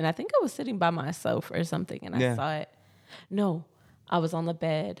nowhere, and I think I was sitting by myself or something, and I saw it. No, I was on the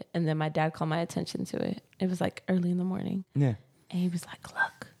bed, and then my dad called my attention to it. It was like early in the morning, Yeah. and he was like,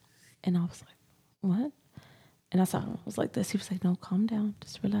 "Look," and I was like, "What?" And I was like this. He was like, "No, calm down,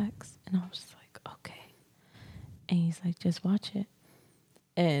 just relax." And I was just like, "Okay." And he's like, "Just watch it."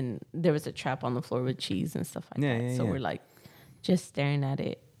 And there was a trap on the floor with cheese and stuff like that. So we're like just staring at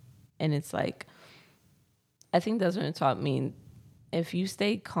it. And it's like, I think that's when it taught me, if you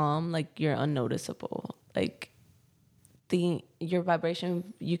stay calm, like you're unnoticeable. Like your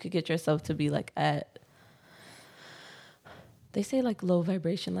vibration, you could get yourself to be like at, they say like low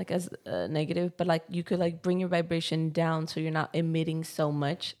vibration, like as negative, but like you could like bring your vibration down so you're not emitting so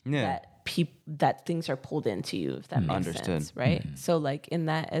much that things are pulled into you, if that makes sense, right? So like in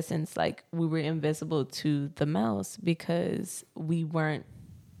that essence, like we were invisible to the mouse because we weren't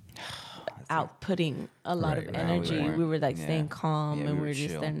outputting a lot of energy. We were like staying calm, and we were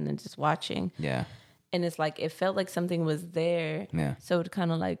just standing and just watching. Yeah. And it's like, it felt like something was there. Yeah. So it would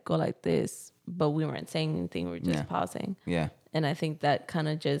kind of like go like this, but we weren't saying anything. We were just pausing. Yeah. And I think that kind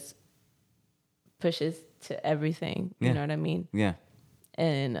of just pushes to everything. You know what I mean? Yeah.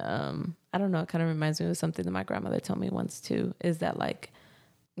 And I don't know, it kind of reminds me of something that my grandmother told me once too, is that like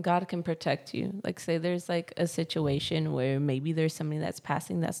God can protect you. Like say there's like a situation where maybe there's somebody that's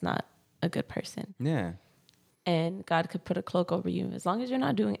passing that's not a good person. Yeah. And God could put a cloak over you. As long as you're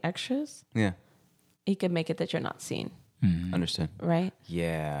not doing extras, Yeah. he could make it that you're not seen. Understood. Right?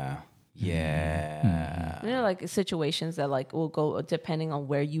 Yeah. Yeah. You know, like situations that like will go depending on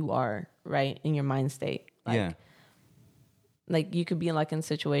where you are, right, in your mind state. Like, yeah. Like you could be like in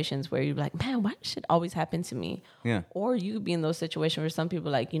situations where you're like, man, why does shit always happen to me? Yeah. Or you could be in those situations where some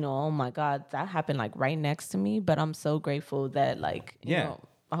people like, you know, oh my God, that happened like right next to me, but I'm so grateful that like, you know,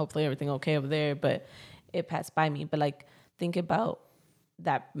 hopefully everything okay over there, but it passed by me. But like think about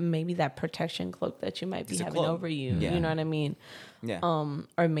that, maybe that protection cloak that you might be having over you. You know what I mean? Yeah.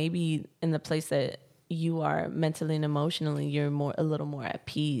 Or maybe in the place that you are mentally and emotionally, you're a little more at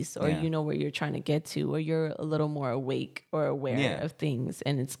peace, or you know where you're trying to get to, or you're a little more awake or aware of things,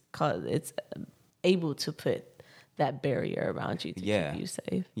 and it's able to put that barrier around you to keep you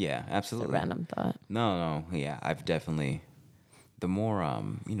safe. Yeah, absolutely. It's a random thought. No, yeah, I've definitely, the more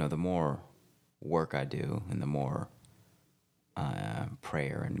the more work I do, and the more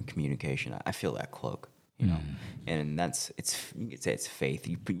prayer and communication, I feel that cloak, you know, and you could say it's faith.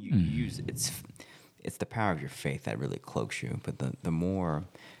 You use it's the power of your faith that really cloaks you. But the more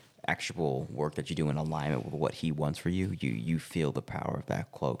actual work that you do in alignment with what he wants for you, you feel the power of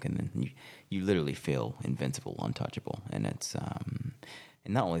that cloak, and then you literally feel invincible, untouchable. And it's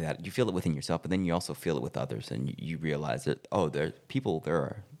and not only that, you feel it within yourself, but then you also feel it with others, and you realize that there are people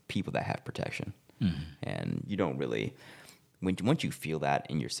that have protection, and you don't really. Once you feel that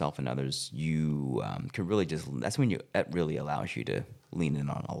in yourself and others, you can really that's when that really allows you to lean in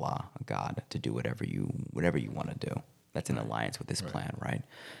on Allah, God, to do whatever you want to do. That's in alliance with this plan, right?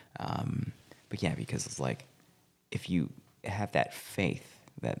 But yeah, because it's like, if you have that faith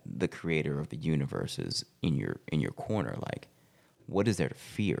that the creator of the universe is in your corner, like, what is there to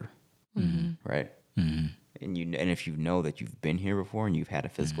fear, right? And if you know that you've been here before and you've had a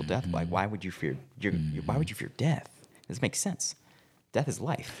physical death, like, why would you fear? Why would you fear death? This makes sense. Death is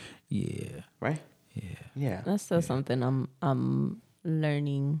life. Yeah. Right? Yeah. That's still something I'm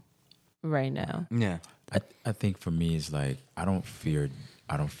learning right now. Yeah. I think for me it's like I don't fear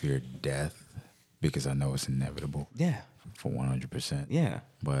death because I know it's inevitable. Yeah. For 100%. Yeah.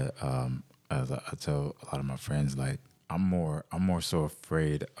 But as I tell a lot of my friends, like I'm more so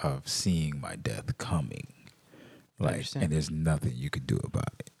afraid of seeing my death coming. Like, and there's nothing you could do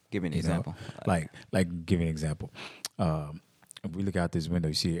about it. Give me an example. Like give me an example. If we look out this window,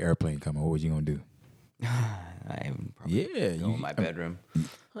 you see an airplane coming. What are you gonna do? I am probably go in my bedroom.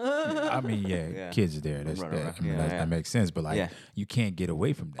 I mean, kids are there. That makes sense. But like, you can't get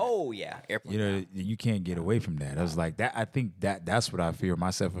away from that. Oh yeah, airplane. You know, you can't get away from that. I was like that. I think that's what I fear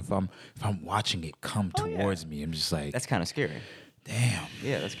myself. If I'm watching it come towards me, I'm just like, that's kind of scary. Damn.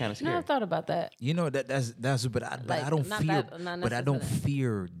 Yeah, that's kind of scary. No, I've thought about that. You know that's but I don't fear. But I don't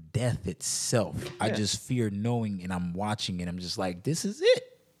fear death itself. I just fear knowing, and I'm watching it. I'm just like, this is it.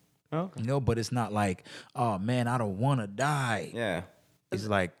 Okay. You know, but it's not like, oh man, I don't want to die. Yeah. It's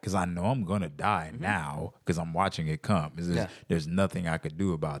like, because I know I'm gonna die now because I'm watching it come. There's nothing I could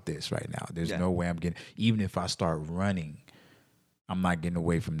do about this right now. There's no way I'm getting. Even if I start running, I'm not getting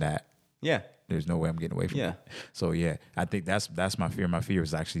away from that. Yeah. There's no way I'm getting away from it. So yeah, I think that's my fear. My fear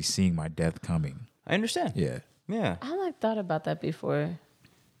is actually seeing my death coming. I understand. Yeah. Yeah. I thought about that before.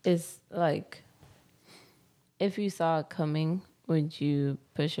 It's like, if you saw it coming, would you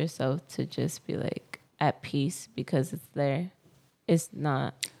push yourself to just be like at peace because it's there? It's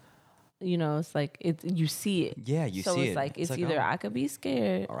not, it's like you see it. Yeah, you see it. So it's like it's either I could be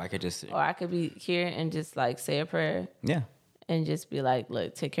scared, or I could just, or I could be here and just like say a prayer. Yeah. And just be like,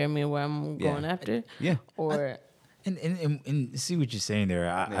 look, take care of me where I'm going after. Yeah. Or and see what you're saying there.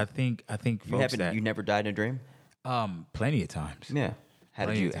 I think folks you never died in a dream? Plenty of times. Yeah. How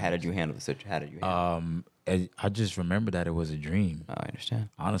did you handle the situation? How did you handle it? I just remember that it was a dream. Oh, I understand.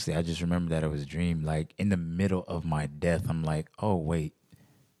 Honestly, I just remember that it was a dream. Like in the middle of my death, I'm like, oh wait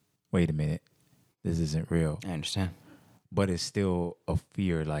a minute, this isn't real. I understand. But it's still a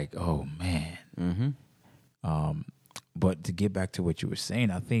fear, like, oh man. Mm-hmm. But to get back to what you were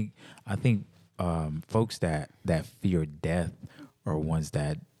saying, I think folks that fear death are ones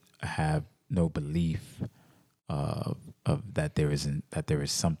that have no belief of that there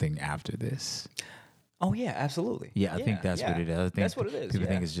is something after this. Oh yeah, absolutely. Yeah, I think that's what it is. I think that's what it is. People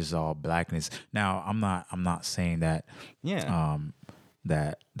think it's just all blackness. Now, I'm not saying that. Yeah.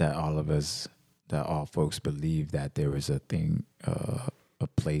 That all folks believe that there is a thing, a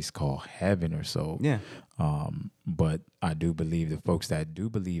place called heaven or so. Yeah. But I do believe the folks that do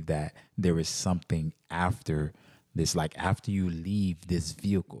believe that there is something after this, like after you leave this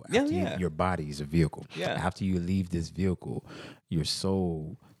vehicle. Your body is a vehicle. Yeah. After you leave this vehicle, your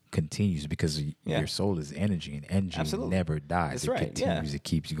soul continues because your soul is energy, and energy never dies. It continues. It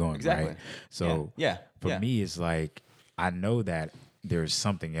keeps you going. Exactly. Right. So for me, it's like I know that there's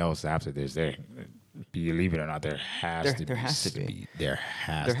something else after this. Believe it or not, there has to be something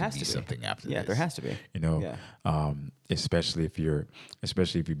after this. Yeah, there has to be. You know, especially if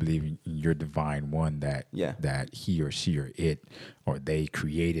you believe in your divine one that he or she or it or they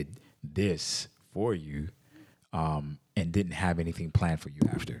created this for you, and didn't have anything planned for you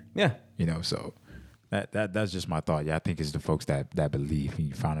after. Yeah, you know, so that's just my thought. Yeah, I think it's the folks that believe.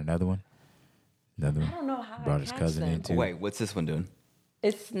 You found another one. I don't know how brought his cousin into. Wait, what's this one doing?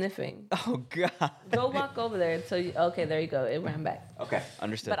 It's sniffing. Oh God! Go walk over there until you. Okay, there you go. It ran back. Okay,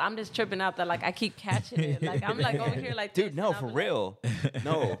 understood. But I'm just tripping out that like I keep catching it. Like I'm like over here like. Dude, no, for real.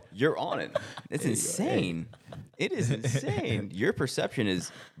 No, you're on it. It's insane. It is insane. Your perception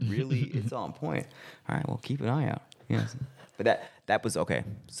is really it's on point. All right, well, keep an eye out. Yes. But that was okay.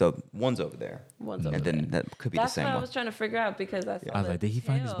 So one's over there. And then that could be the same one. That's what I was trying to figure out because I was like, did he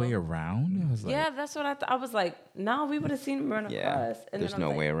find his way around? I was like, yeah, that's what I thought. I was like, no, we would have seen him run across. And there's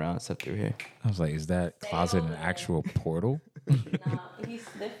no way around except through here. I was like, is that closet an actual portal? Nah, he's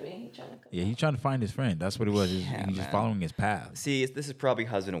sniffing. He's trying to find his friend. That's what it was. He's just following his path. See, this is probably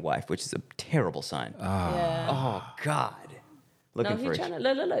husband and wife, which is a terrible sign. Yeah. Oh God. Looking for he's trying to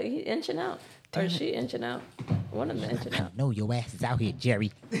look. He's inching out. Or she inching out. One of them inching out. No, your ass is out here,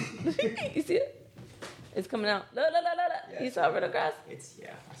 Jerry. You see it? It's coming out. Look. You saw it across? I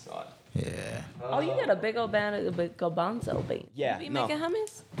saw it. Yeah. Oh, you got a big old band of garbanzo beans. Yeah. You be making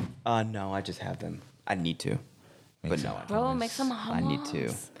hummus? No, I just have them. I need to. But no, I don't. Bro, make some hummus. I need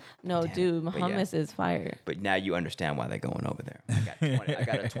to. No, dude, hummus is fire. But now you understand why they're going over there. I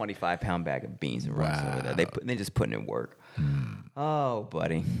got a 25-pound bag of beans and rice over there. They just putting in work. Oh,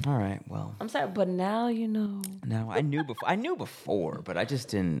 buddy. All right. Well, I'm sorry, but now you know. No, I knew before, but I just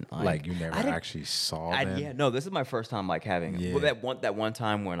didn't like. You never actually saw them. Yeah, no. This is my first time like having. Well, that one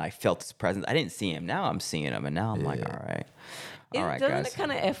time when I felt his presence, I didn't see him. Now I'm seeing him, and now I'm like, all right. Doesn't it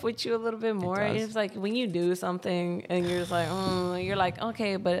kind of F with you a little bit more? It's like when you do something and you're just like, you're like,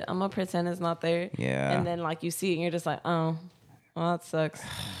 okay, but I'm gonna pretend it's not there. Yeah. And then like you see it and you're just like, oh, well, that sucks.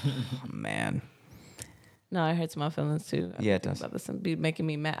 Man. No, it hurts my feelings too. It does. About this and be making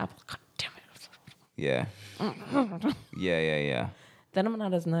me mad. God damn it. Yeah. Yeah. Then I'm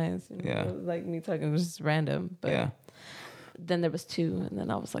not as nice. You know? Yeah. It was like me talking was just random. But then there was 2, and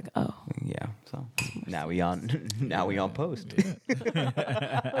then I was like, oh. Yeah. So now we on post.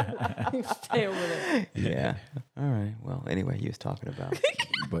 Stay over there. Yeah. All right. Well, anyway, you was talking about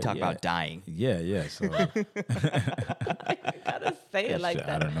about dying. Yeah. So I gotta say it like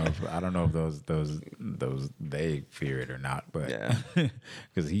that. I don't know if those they fear it or not, but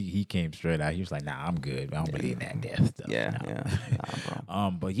because he came straight out. He was like, "Nah, I'm good. I don't believe in that death stuff." Yeah. Nah,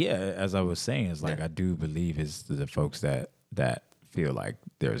 but as I was saying, it's like I do believe it's the folks that feel like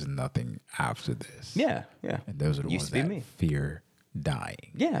there's nothing after this. Yeah. And those are the ones that fear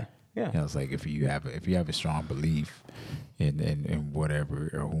dying. Yeah. It's like if you have a strong belief in whatever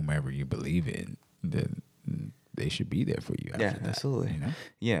or whomever you believe in, then they should be there for you after that. Absolutely. You know?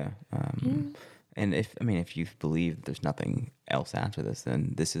 Yeah. And if you believe there's nothing else after this,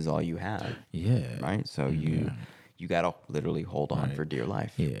 then this is all you have. Yeah. Right. So you gotta literally hold on for dear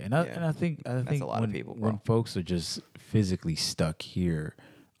life. Yeah. And I think that's a lot of people, bro. When folks are just physically stuck here,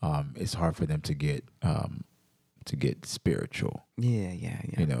 it's hard for them to get spiritual. Yeah.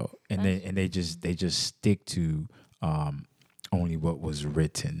 You know, and they just stick to only what was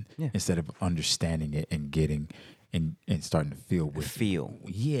written instead of understanding it and getting and starting to feel with feel.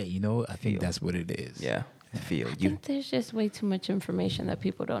 Yeah, you know, I think that's what it is. Yeah. Feel. I think there's just way too much information that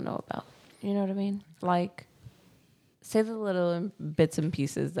people don't know about. You know what I mean? Like, say the little bits and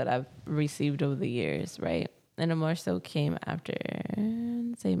pieces that I've received over the years, right? And it more so came after,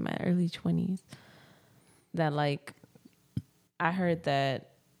 say, my early 20s. That, like, I heard that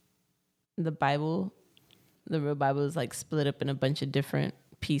the real Bible is, like, split up in a bunch of different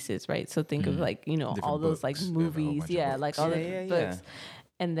pieces, right? So think of, like, you know, different all those, books. Like, movies. Yeah, like, all the books.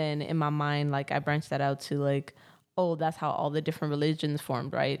 And then in my mind, like, I branched that out to, like, oh, that's how all the different religions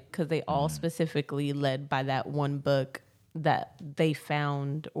formed, right? Because they all specifically led by that one book that they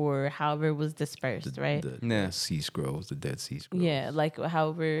found or however it was dispersed, right? The Sea Scrolls, the Dead Sea Scrolls. Yeah, like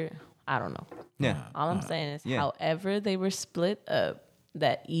however, I don't know. Yeah. All I'm saying is however they were split up,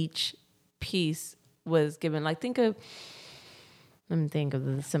 that each piece was given, like let me think of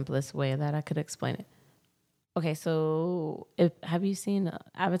the simplest way that I could explain it. Okay, so have you seen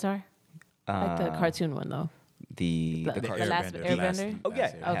Avatar? Like the cartoon one though. The Last Airbender?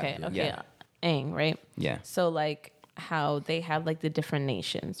 Okay. Yeah. Aang, right? Yeah. So like how they have like the different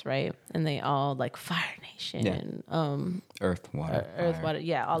nations, right? And they all like Fire Nation, Earth, Water,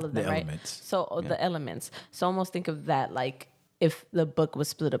 yeah, all of them, right? Elements. So the elements. So almost think of that like if the book was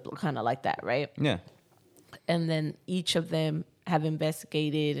split up kind of like that, right? Yeah. And then each of them have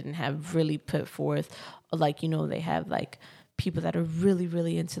investigated and have really put forth, like, you know, they have like people that are really,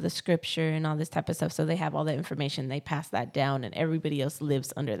 really into the scripture and all this type of stuff. So they have all that information. They pass that down and everybody else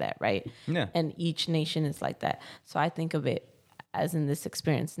lives under that, right? Yeah. And each nation is like that. So I think of it as in this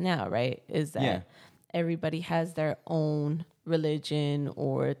experience now, right? Is that everybody has their own religion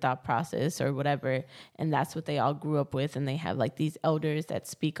or thought process or whatever. And that's what they all grew up with. And they have like these elders that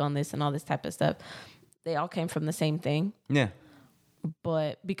speak on this and all this type of stuff. They all came from the same thing. Yeah.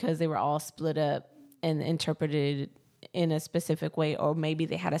 But because they were all split up and interpreted in a specific way, or maybe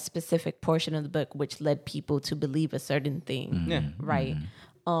they had a specific portion of the book which led people to believe a certain thing, right?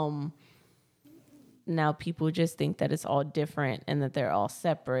 Now people just think that it's all different and that they're all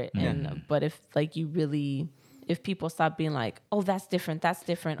separate. And but if like if people stop being like, oh, that's different,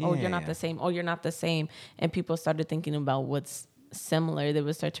 oh, you're not the same, oh, you're not the same, and people started thinking about what's similar, they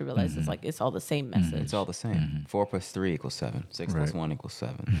would start to realize it's like it's all the same message. It's all the same. 4 + 3 = 7. 6 + 1 =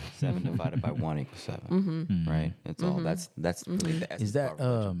 7. 7 divided by 1 = 7. Right? It's all that's really the essence. Is that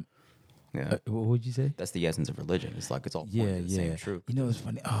what would you say? That's the essence of religion. It's like it's all the same truth. You know, it's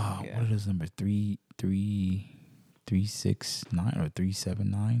funny. What are those numbers? 369 or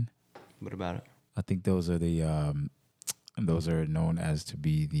 379? What about it? I think those are those are known as to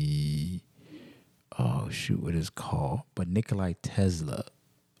be the what is it called? But Nikola Tesla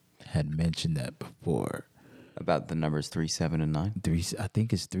had mentioned that before. About the numbers 3, 7, and 9? I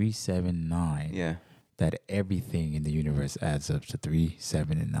think it's 3, 7, 9. Yeah. That everything in the universe adds up to 3,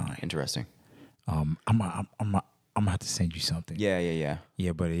 7, and 9. Interesting. I'm gonna have to send you something. Yeah.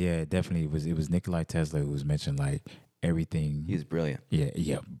 Yeah, but definitely it was Nikola Tesla who was mentioned like everything. He's brilliant.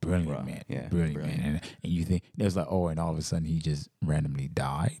 Yeah, brilliant, man. Yeah, brilliant, man. And you think there's like, and all of a sudden he just randomly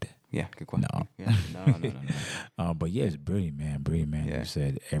died. Yeah, good question. No. Yeah. No. But yeah, it's brilliant, man. Brilliant, man. Yeah. You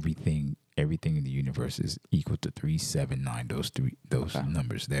said everything in the universe is equal to 379. Those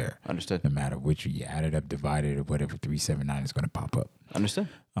numbers there. Understood. No matter which you add it up, divide it, or whatever, 379 is going to pop up. Understood.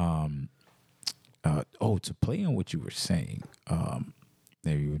 To play on what you were saying,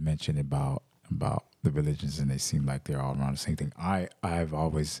 there you mentioned about the religions, and they seem like they're all around the same thing. I've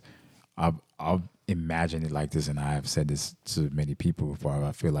imagined it like this, and I have said this to many people before.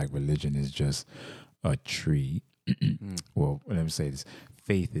 I feel like religion is just a tree. Well, let me say this: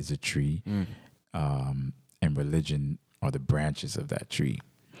 faith is a tree, and religion are the branches of that tree.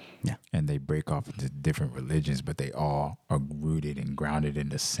 Yeah, and they break off into different religions, but they all are rooted and grounded in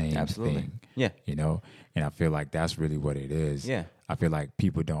the same thing. Yeah, and I feel like that's really what it is. Yeah, I feel like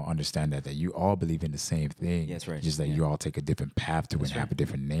people don't understand that you all believe in the same thing. Yeah, that's right. Just that you all take a different path to it and have a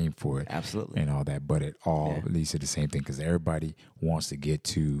different name for it. Absolutely, and all that, but it all leads to the same thing because everybody wants to get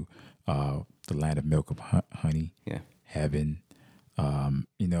to the land of milk of honey. Yeah, heaven.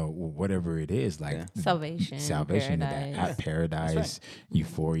 Whatever it is, like salvation, paradise, right.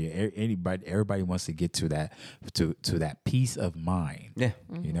 Euphoria. Everybody wants to get to that, to that peace of mind. Yeah,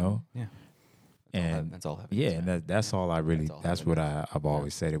 Yeah. And that's all. Yeah, and that's all I really. That's what I've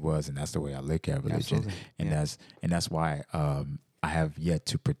always said it was, and that's the way I look at religion. Absolutely. And that's why I have yet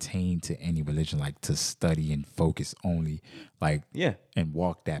to pertain to any religion, like to study and focus only, and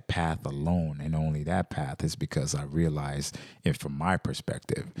walk that path alone, and only that path is because I realize, if from my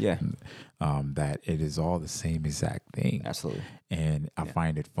perspective, that it is all the same exact thing. Absolutely. And I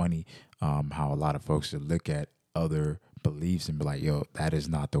find it funny how a lot of folks would look at other beliefs and be like, "Yo, that is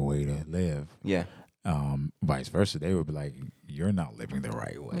not the way to live." Yeah. Vice versa, they would be like, "You're not living the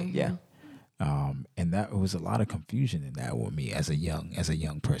right way." Mm-hmm. Yeah. And that was a lot of confusion in that with me as a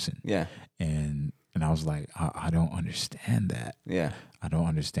young person. Yeah. And I was like, I don't understand that. Yeah. I don't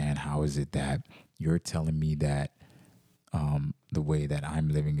understand how is it that you're telling me that the way that I'm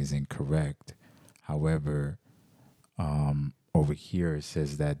living is incorrect. However, over here it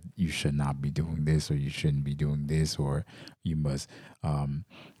says that you should not be doing this, or you shouldn't be doing this, or you must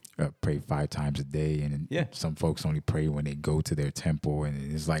pray 5 times a day. And some folks only pray when they go to their temple. And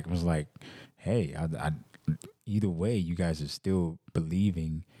it was like, hey, either way, you guys are still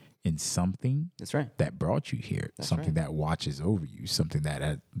believing in something. That's right. That brought you here. That's something that watches over you. Something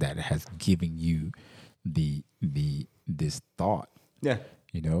that has given you this thought. Yeah.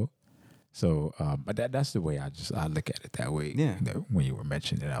 So, but that's the way I look at it that way. Yeah. When you were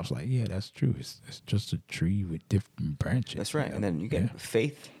mentioning it, I was like, yeah, that's true. It's just a tree with different branches. That's right. And then you get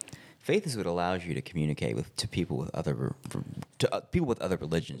faith. Faith is what allows you to communicate to people with other people with other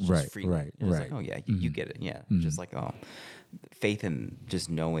religions. Just freely. Right. Like, oh yeah, you get it. Yeah. Mm-hmm. Just like faith in just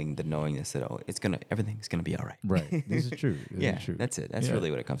knowing the knowingness that everything's gonna be all right. Right. This is true. This is true. That's it. That's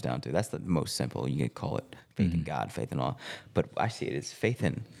really what it comes down to. That's the most simple. You could call it faith in God, faith in all. But I see it as faith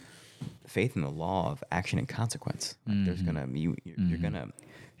in the law of action and consequence. Like there's gonna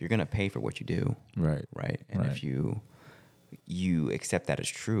you're gonna pay for what you do. Right. Right. And if you accept that as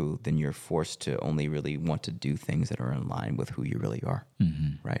true, then you're forced to only really want to do things that are in line with who you really are.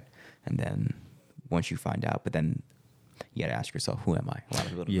 Mm-hmm. Right. And then once you find out, but then you got to ask yourself, who am I? A lot of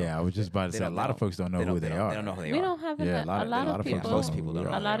people don't know. I was just about to say, a lot of folks don't know who they are. They don't know who they are. We don't have a lot of people. Most people don't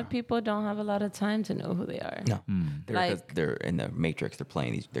know. A lot of people don't have a lot of time to know who they are. No, they're in the matrix. They're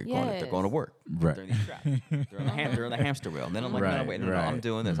playing these. They're going to work. Right. They're in these traps. They're in the hamster wheel. And then I'm like, no, I'm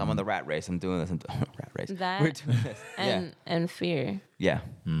doing this. I'm on the rat race. I'm doing this. Rat race. We're doing this. And fear. Yeah.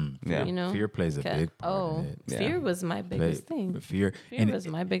 Yeah. Fear plays a big part in it. Fear was my biggest thing. Fear was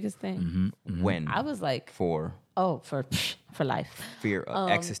my biggest thing. When I was like, for life. Fear,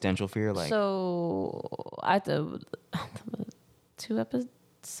 existential fear, like. So I had 2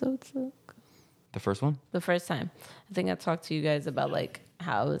 episodes ago. The first one? The first time. I think I talked to you guys about like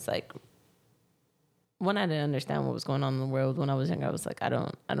how it was like, when I didn't understand what was going on in the world when I was younger, I was like, I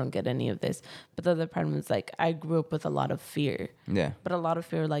don't get any of this. But the other part was like, I grew up with a lot of fear. Yeah. But a lot of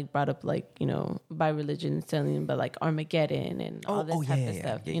fear like brought up like, by religion, telling about like Armageddon and all this type of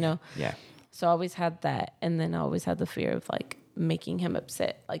stuff, Yeah. So I always had that. And then I always had the fear of like making him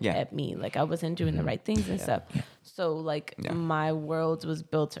upset, like at me. Like I wasn't doing the right things and stuff. Yeah. So like my world was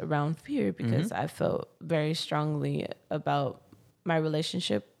built around fear because I felt very strongly about my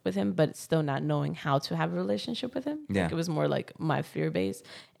relationship with him, but still not knowing how to have a relationship with him. Yeah. Like it was more like my fear base.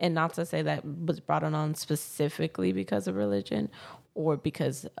 And not to say that was brought on specifically because of religion or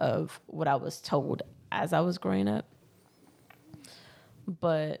because of what I was told as I was growing up.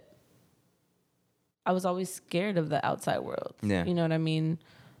 But I was always scared of the outside world. Yeah. You know what I mean?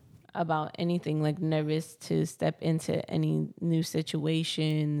 about anything, like nervous to step into any new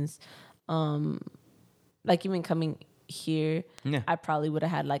situations. Like even coming here, I probably would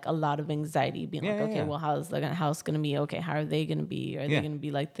have had like a lot of anxiety being like, okay, well, how's the house going to be? Okay, how are they going to be? Are they going to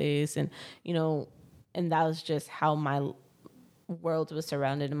be like this? And, you know, and that was just how my world was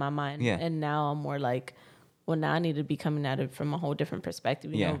surrounded in my mind. And now I'm more like, well, now I need to be coming at it from a whole different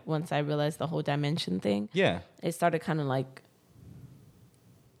perspective. You know, once I realized the whole dimension thing, it started kind of like,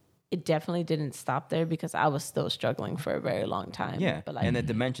 it definitely didn't stop there because I was still struggling for a very long time. Yeah, but like, and the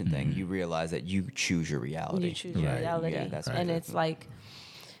dimension thing, you realize that you choose your reality. You choose your reality. Yeah, that's and it's like,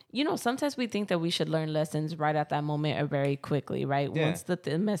 you know, sometimes we think that we should learn lessons right at that moment or very quickly, right? Yeah. Once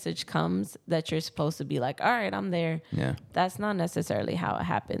the message comes that you're supposed to be like, all right, I'm there. Yeah. That's not necessarily how it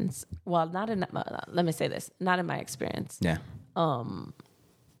happens. Well, let me say this, not in my experience. Yeah.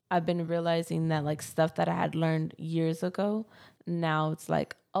 I've been realizing that like stuff that I had learned years ago, now it's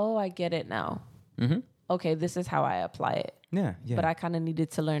like, oh, I get it now. Mm-hmm. Okay, this is how I apply it. Yeah. But I kind of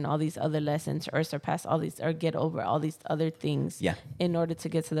needed to learn all these other lessons or surpass all these or get over all these other things in order to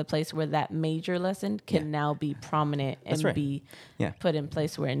get to the place where that major lesson can now be prominent and be put in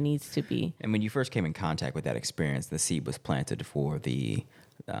place where it needs to be. And when you first came in contact with that experience, the seed was planted for the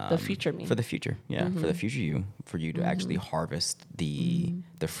future me. For the future, for the future you, for you to actually harvest the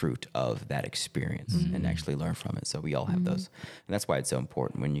fruit of that experience and actually learn from it. So we all have those, and that's why it's so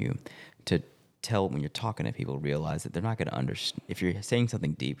important when you're talking to people, realize that they're not going to understand. If you're saying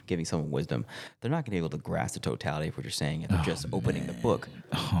something deep, giving someone wisdom, they're not going to be able to grasp the totality of what you're saying, and they're just opening the book.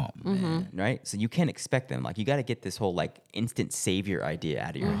 Oh man, right? So you can't expect them. Like you got to get this whole like instant savior idea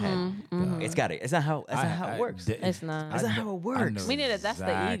out of your head. It's got to. It's not how it works. It's not. That's not how it works. We need it. That's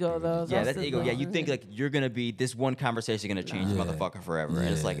the ego, though. Yeah, that's the ego. Yeah, you think like you're gonna be this one conversation gonna change the motherfucker forever, and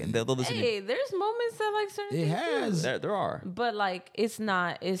it's like and they'll listen. Hey, there's moments that like certain it things has. There are, but like it's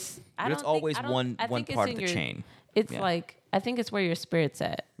not. It's always one part of the chain. It's like I think it's where your spirit's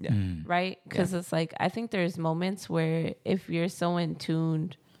at. Yeah. Right? Because it's like I think there's moments where if you're so in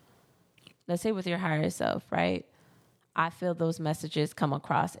tuned, let's say with your higher self, right? I feel those messages come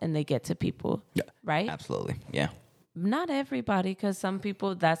across and they get to people. Yeah. Right? Absolutely. Yeah. Not everybody, because some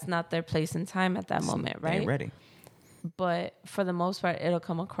people that's not their place and time at that moment, right? They ain't ready. But for the most part, it'll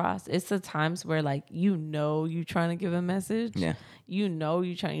come across. It's the times where like you trying to give a message. Yeah. You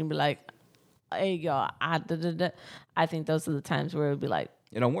trying to be like, hey y'all, I think those are the times where it'll be like,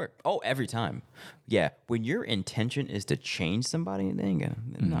 it don't work. Oh, every time. Yeah. When your intention is to change somebody, they ain't gonna.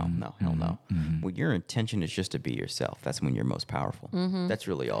 No, hell no. When your intention is just to be yourself, that's when you're most powerful. That's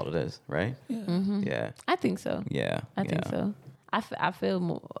really all it is, right? Yeah. I think so. Yeah. I think so. I feel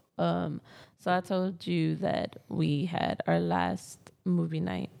more. So I told you that we had our last movie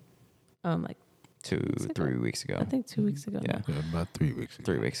night, like 3 weeks ago. I think 2 weeks ago. Yeah, about 3 weeks ago.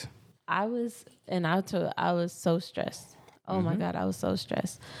 3 weeks. I was so stressed. Oh my God, I was so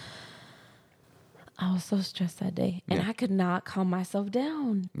stressed. I was so stressed that day. And I could not calm myself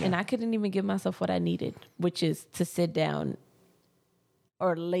down. Yeah. And I couldn't even give myself what I needed, which is to sit down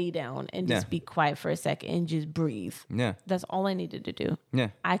or lay down and just be quiet for a second and just breathe. Yeah. That's all I needed to do. Yeah.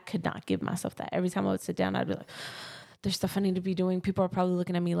 I could not give myself that. Every time I would sit down, I'd be like, there's stuff I need to be doing. People are probably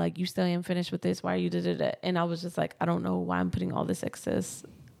looking at me like, you still ain't finished with this. Why are you da-da-da? And I was just like, I don't know why I'm putting all this excess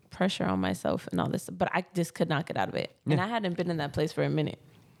pressure on myself and all this, but I just could not get out of it. Yeah. And I hadn't been in that place for a minute.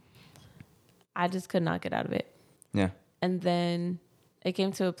 I just could not get out of it. Yeah. And then it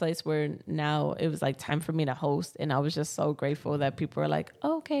came to a place where now it was like time for me to host. And I was just so grateful that people were like,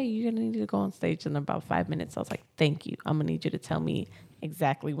 oh, okay, you're going to need to go on stage in about 5 minutes. I was like, thank you. I'm going to need you to tell me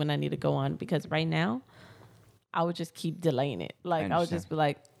exactly when I need to go on, because right now I would just keep delaying it. Like I would just be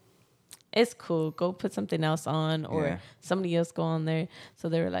like, it's cool. Go put something else on, or somebody else go on there. So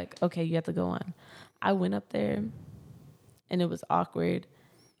they were like, okay, you have to go on. I went up there and it was awkward.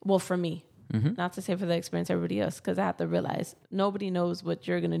 Well, for me, not to say for the experience everybody else, because I have to realize nobody knows what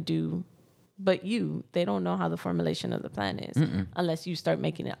you're going to do but you. They don't know how the formulation of the plan is unless you start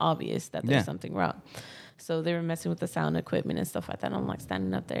making it obvious that there's something wrong. So they were messing with the sound equipment and stuff like that. And I'm like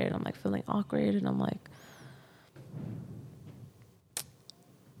standing up there and I'm like feeling awkward, and I'm like,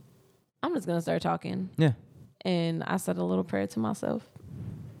 I'm just going to start talking. Yeah. And I said a little prayer to myself.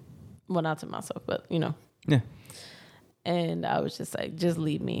 Well, not to myself, but, you know. Yeah. And I was just like, just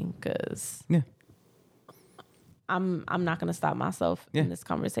leave me, because I'm not going to stop myself in this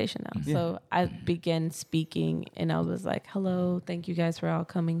conversation now. Yeah. So I began speaking, and I was like, hello, thank you guys for all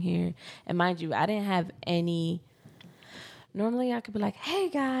coming here. And mind you, I didn't have any normally I could be like, hey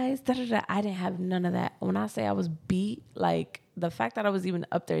guys, da da da. I didn't have none of that. When I say I was beat, like the fact that I was even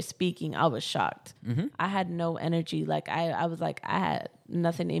up there speaking, I was shocked. Mm-hmm. I had no energy. Like I was like, I had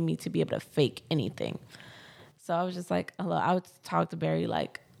nothing in me to be able to fake anything. So I was just like, hello. I would talk to Barry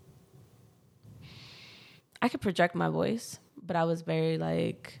like, I could project my voice, but I was very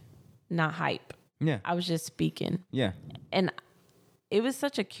like not hype. Yeah. I was just speaking. Yeah. And it was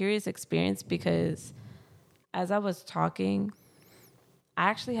such a curious experience because as I was talking, I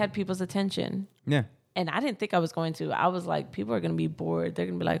actually had people's attention. Yeah. And I didn't think I was going to. I was like, people are going to be bored. They're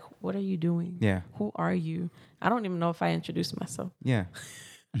going to be like, what are you doing? Yeah. Who are you? I don't even know if I introduced myself. Yeah.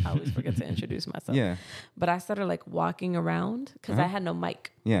 I always forget to introduce myself. Yeah. But I started like walking around because I had no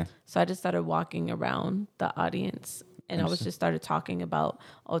mic. Yeah. So I just started walking around the audience. And I was just started talking about,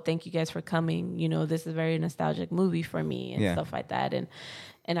 oh, thank you guys for coming. You know, this is a very nostalgic movie for me and stuff like that.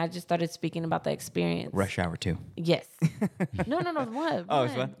 And I just started speaking about the experience. Rush Hour 2. Yes. No. What? Oh,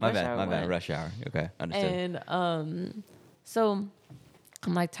 it's what? My bad. Rush Hour. Okay. Understood. And so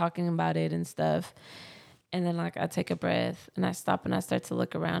I'm like talking about it and stuff. And then like I take a breath and I stop and I start to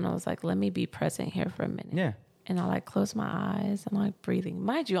look around. I was like, let me be present here for a minute. Yeah. And I like close my eyes and like breathing.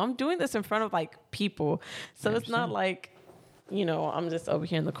 Mind you, I'm doing this in front of like people. So it's not like, you know, I'm just over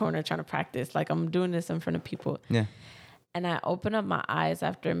here in the corner trying to practice. Like I'm doing this in front of people. Yeah. And I open up my eyes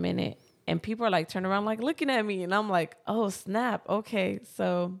after a minute and people are like turning around like looking at me. And I'm like, oh, snap. Okay.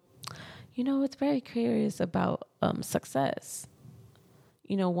 So, you know, it's very curious about success.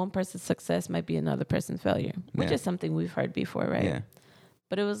 You know, one person's success might be another person's failure, which is something we've heard before, right? Yeah.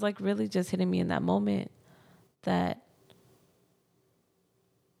 But it was like really just hitting me in that moment that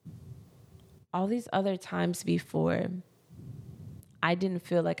all these other times before, I didn't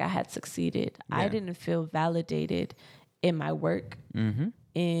feel like I had succeeded. Yeah. I didn't feel validated in my work,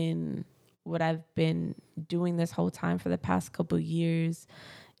 in what I've been doing this whole time for the past couple of years.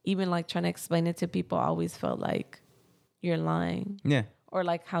 Even like trying to explain it to people, I always felt like you're lying. Yeah. Or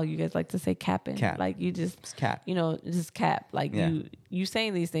like how you guys like to say capping. Cap. Like you just cap. You know, just cap. Like you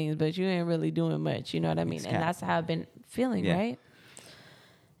saying these things, but you ain't really doing much. You know what I mean? It's and cap. that's how I've been feeling, right?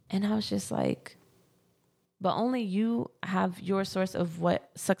 And I was just like, but only you have your source of what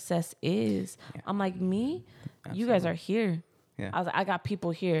success is. Yeah. I'm like, me? Absolutely. You guys are here. Yeah. I was like, I got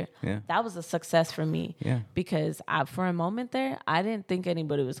people here. Yeah. That was a success for me. Yeah. Because for a moment there, I didn't think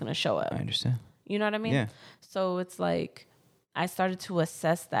anybody was going to show up. I understand. You know what I mean? Yeah. So it's like, I started to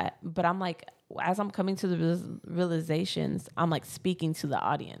assess that, but I'm like, as I'm coming to the realizations, I'm like speaking to the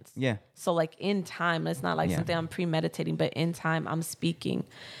audience. Yeah. So like in time, it's not like something I'm premeditating, but in time I'm speaking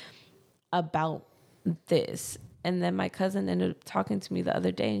about this. And then my cousin ended up talking to me the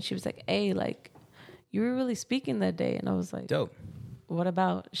other day and she was like, hey, like you were really speaking that day. And I was like, dope. What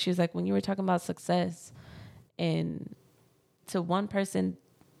about? She was like, when you were talking about success and to one person,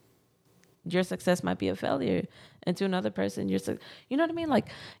 your success might be a failure. And to another person, you know what I mean? Like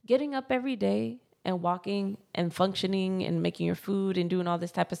getting up every day and walking and functioning and making your food and doing all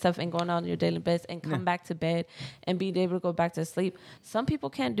this type of stuff and going on your daily best and come back to bed and being able to go back to sleep. Some people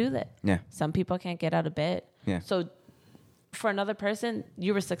can't do that. Yeah. Some people can't get out of bed. Yeah. So for another person,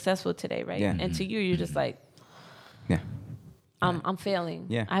 you were successful today, right? Yeah. And to you, you're just like, I'm failing.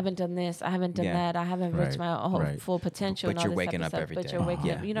 Yeah. I haven't done this. I haven't done that. I haven't reached my full potential. But and all you're this waking type up of every stuff. day. But you're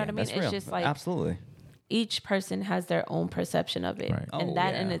waking up. You know what I mean? It's real. just like absolutely. Each person has their own perception of it. Right. And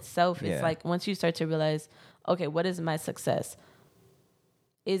that in itself, it's like once you start to realize, okay, what is my success?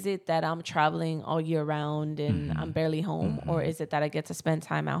 Is it that I'm traveling all year round and I'm barely home? Or is it that I get to spend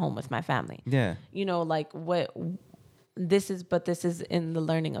time at home with my family? Yeah. You know, like this is in the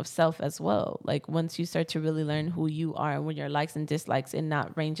learning of self as well. Like once you start to really learn who you are and what your likes and dislikes and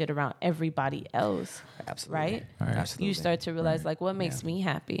not range it around everybody else. Absolutely. Right? Absolutely. You start to realize like what makes me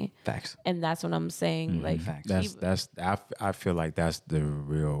happy. Facts. And that's what I'm saying. Like facts. I feel like that's the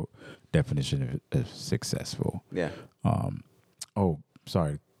real definition of successful. Yeah.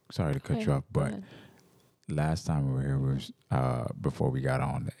 Sorry to cut you off, but last time we were here was before we got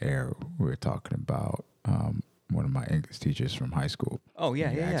on the air, we were talking about one of my English teachers from high school. Oh, yeah,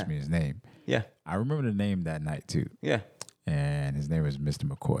 he asked me his name. Yeah. I remember the name that night, too. Yeah. And his name was Mr.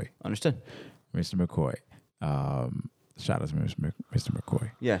 McCoy. Understood. Mr. McCoy. Shout out to Mr.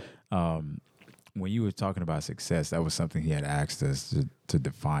 McCoy. Yeah. When you were talking about success, that was something he had asked us to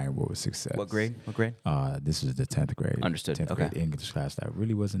define what was success. What grade? This was the 10th grade. Understood. 10th grade English class. That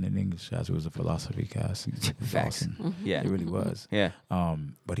really wasn't an English class. It was a philosophy class. Facts. Awesome. Yeah. It really was. Yeah.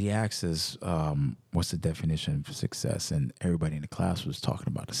 But he asked us, what's the definition of success? And everybody in the class was talking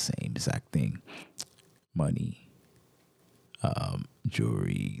about the same exact thing. Money,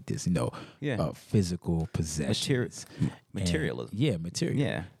 jewelry, this, physical possessions. Materialism. Material.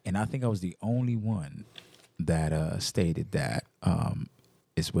 Yeah. And I think I was the only one that stated that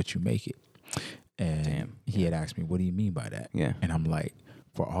it's what you make it. And he had asked me, what do you mean by that? Yeah. And I'm like,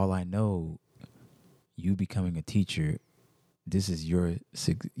 for all I know, you becoming a teacher, this is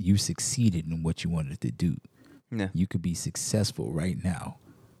you succeeded in what you wanted to do. Yeah. You could be successful right now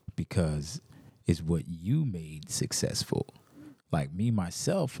because it's what you made successful. Like me,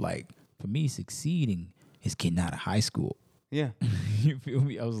 myself, like for me, succeeding is getting out of high school. Yeah. You feel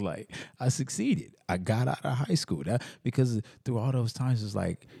me? I was like, I succeeded. I got out of high school. Because through all those times, it's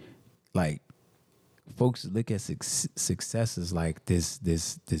like folks look at success as like this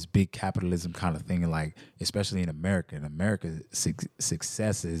big capitalism kind of thing, and like especially in America. In America,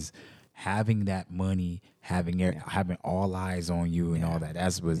 success is having that money, having all eyes on you, and all that.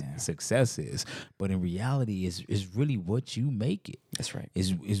 That's what success is. But in reality, is really what you make it. That's right.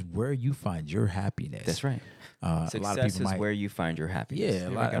 Is where you find your happiness. That's right. Success a lot of people is where you find your happiness. Yeah,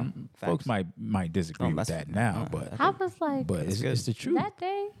 a lot of folks might disagree with that now, but I was like, but it's the truth. That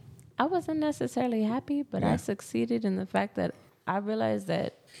day, I wasn't necessarily happy, but I succeeded in the fact that I realized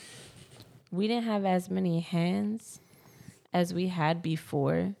that we didn't have as many hands as we had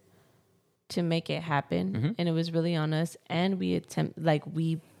before to make it happen, and it was really on us. And we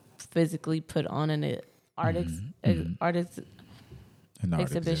we physically put on an art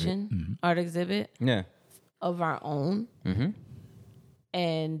exhibition, art exhibit, of our own,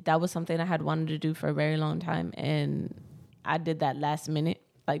 and that was something I had wanted to do for a very long time, and I did that last minute,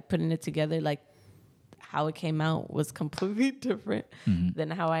 like putting it together. Like how it came out was completely different than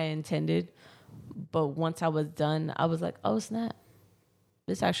how I intended. But once I was done, I was like, oh snap,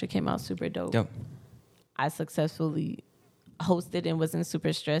 this actually came out super dope. I successfully hosted and wasn't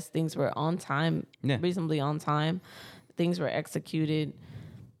super stressed. Things were on time, reasonably on time. Things were executed.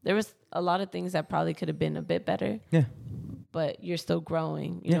 There was a lot of things that probably could have been a bit better. Yeah. But you're still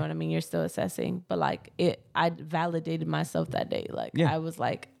growing. You know what I mean? You're still assessing. But like I validated myself that day. Like I was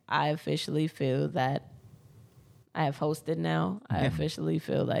like, I officially feel that I have hosted now. I officially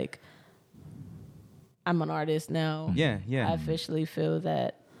feel like I'm an artist now. I officially feel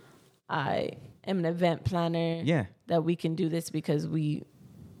that I am an event planner. That we can do this because we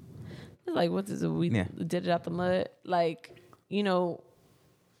did it out the mud. Like,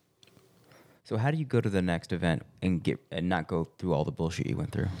 So how do you go to the next event and not go through all the bullshit you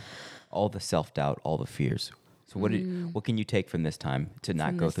went through, all the self-doubt, all the fears? So what can you take from this time to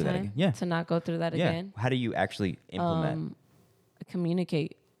not go through that again? Yeah, to not go through that again. How do you actually implement?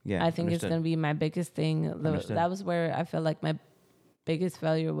 Communicate. Yeah, I think it's going to be my biggest thing. That was where I felt like my biggest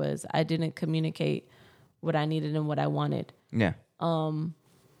failure was. I didn't communicate what I needed and what I wanted. Yeah.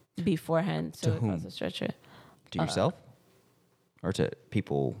 Beforehand, so it was a stretcher. To yourself, or to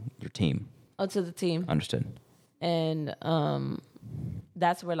people, your team? Oh, to the team. Understood. And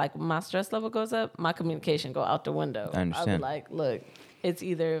that's where like my stress level goes up. My communication go out the window. I understand. I would like, look, it's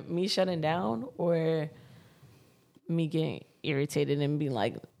either me shutting down or me getting irritated and being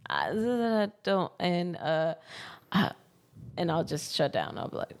like, don't, and I'll just shut down. I'll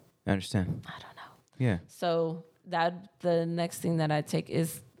be like, I understand. I don't know. Yeah. So the next thing that I take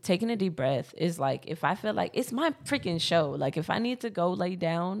is taking a deep breath. Is like, if I feel like it's my freaking show, like if I need to go lay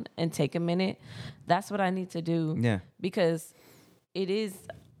down and take a minute, that's what I need to do. Yeah. Because it is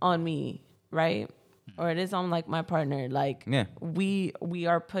on me, right? Or it is on like my partner. Like we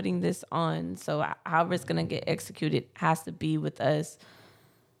are putting this on. So however it's gonna get executed has to be with us.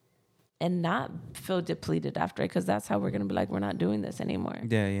 And not feel depleted after it, because that's how we're gonna be like, we're not doing this anymore.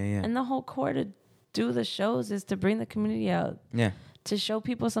 Yeah. And the whole core to do the shows is to bring the community out. Yeah. To show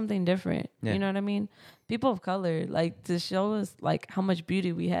people something different. Yeah. You know what I mean? People of color, like to show us like how much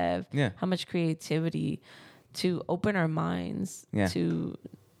beauty we have, how much creativity, to open our minds, to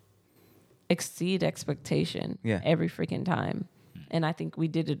exceed expectation every freaking time. And I think we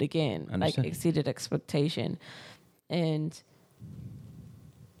did it again. Like exceeded expectation. And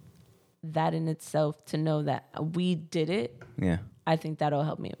that in itself, to know that we did it, I think that'll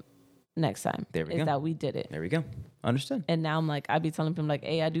help me next time. There we go. Is that we did it. There we go. Understood. And now I'm like, I be telling people like,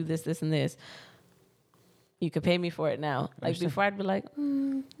 hey, I do this, this, and this. You could pay me for it now. Like before I'd be like,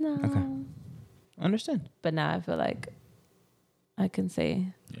 no. Okay. Understand. But now I feel like I can say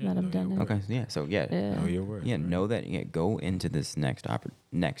that I'm done. Okay. Yeah. So know your word. Yeah. Right. Know that. Yeah. Go into this next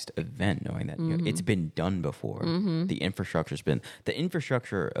event knowing that it's been done before. The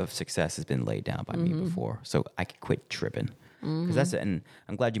infrastructure of success has been laid down by me before. So I can quit tripping. Because that's it. And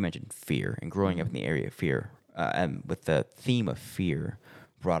I'm glad you mentioned fear and growing up in the area of fear. And with the theme of fear,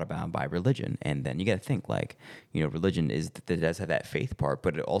 brought about by religion. And then you got to think like, religion it does have that faith part,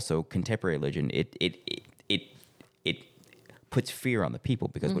 but it also contemporary religion, it puts fear on the people,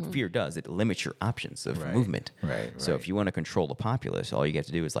 because what fear does, it limits your options of movement. Right. So if you want to control the populace, all you have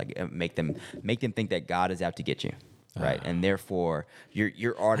to do is like make them think that God is out to get you. Right. And therefore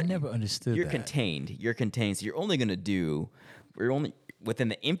you're I never understood you're that. contained. You're contained. So you're only within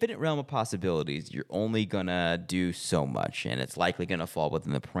the infinite realm of possibilities, you're only gonna do so much, and it's likely gonna fall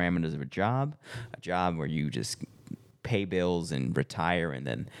within the parameters of a job where you just pay bills and retire, and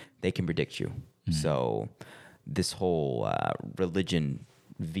then they can predict you. So this whole religion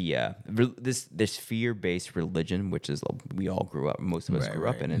this fear-based religion, which is we all grew up, most of us grew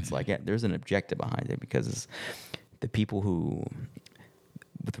up in, it's like there's an objective behind it, because it's the people who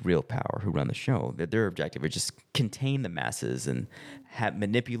with real power who run the show, that their objective is just contain the masses and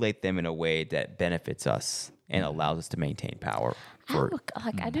manipulate them in a way that benefits us and allows us to maintain power.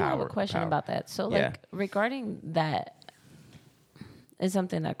 I do have a question about that. So regarding that is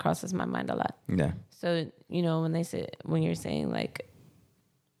something that crosses my mind a lot. Yeah. So, when you're saying like,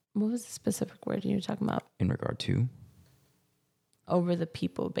 what was the specific word you were talking about? In regard to? Over the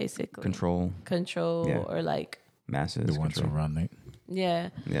people, basically. Control, or like. Masses. The ones who run it. Yeah.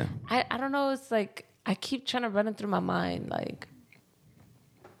 Yeah. I don't know. It's like, I keep trying to run it through my mind. Like,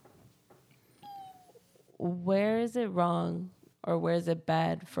 where is it wrong or where is it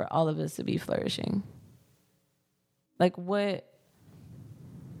bad for all of us to be flourishing? Like, what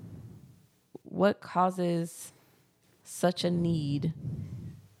causes such a need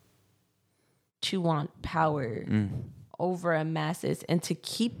to want power over a masses and to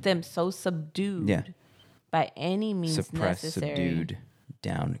keep them so subdued by any means necessary? Subdued,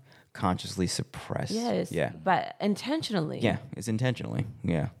 down, consciously suppressed. Yes. Yeah. But intentionally. Yeah, it's intentionally.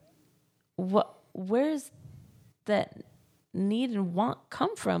 Yeah. Where's that need and want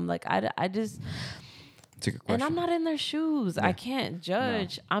come from? Like, I just... It's a good question. And I'm not in their shoes. I can't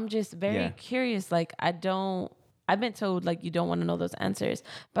judge. No. I'm just very curious. Like, I've been told, like, you don't want to know those answers.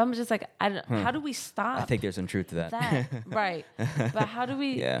 But I'm just like, how do we stop? I think there's some truth to that. Right. But how do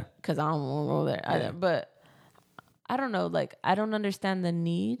we... Yeah. Because I don't want to go there either. But I don't know. Like, I don't understand the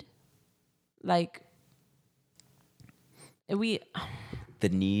need. Like, the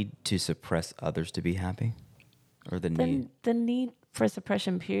need to suppress others to be happy? Or the need for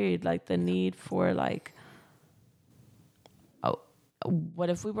suppression, period. Like, the need for, like... what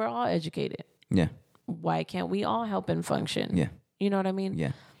if we were all educated? Yeah. Why can't we all help and function? Yeah. You know what I mean?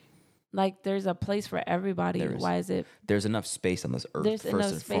 Yeah. Like, there's a place for everybody. Why is it? There's enough space on this earth. There's enough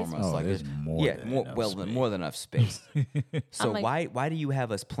space. Foremost. Like, there's more. Yeah, more than enough space. So like, why do you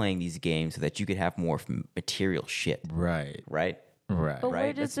have us playing these games so that you could have more material shit? Right. But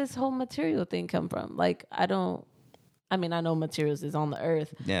where does this whole material thing come from? Like, I know materials is on the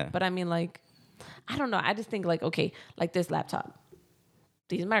earth. Yeah. But I mean, like, I don't know. I just think like, okay, like this laptop,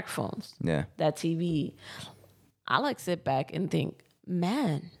 these microphones, that TV. I like sit back and think,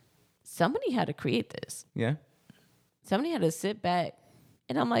 man, somebody had to create this. Yeah. Somebody had to sit back,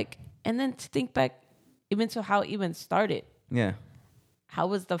 and I'm like, and then to think back even to how it even started. Yeah. How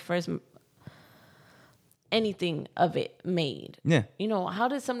was the first anything of it made? Yeah. How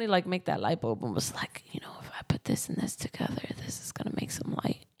did somebody like make that light bulb and was like, if I put this and this together, this is gonna make some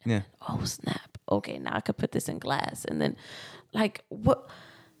light. Yeah. Oh snap. Okay, now I could put this in glass. And then like what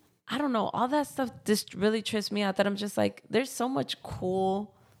I don't know, all that stuff just really trips me out, that I'm just like, there's so much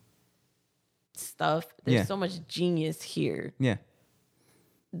cool stuff. There's so much genius here. Yeah.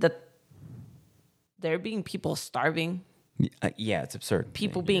 That there being people starving. Yeah, it's absurd.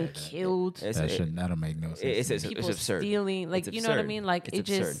 People being killed. That'll make no sense. It's absurd. Stealing, like, you know what I mean? Like, it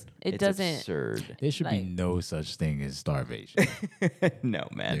doesn't. Absurd. There should be no such thing as starvation. No,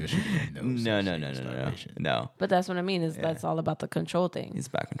 man. There should be no. But that's what I mean. That's all about the control thing. It's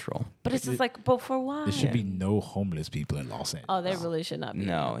about control. But it's just like, but for why? There should be no homeless people in Los Angeles. Oh, there really should not be.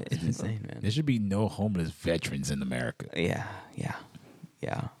 No, it's insane, man. There should be no homeless veterans in America. Yeah.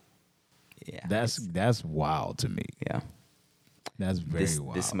 That's wild to me. Yeah. That's very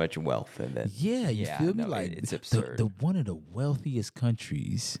wild. This much wealth, and then you feel me? Like, it's absurd. The one of the wealthiest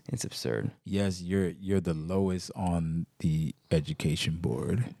countries. It's absurd. Yes, you're the lowest on the education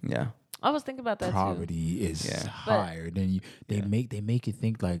board. Yeah. I was thinking about that. Poverty is higher than you. They make you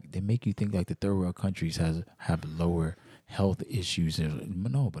think like the third world countries have lower health issues.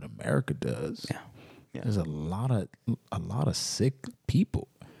 No, but America does. Yeah. There's a lot of sick people.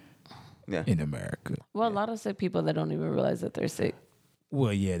 In America. Well, a lot of sick people that don't even realize that they're sick.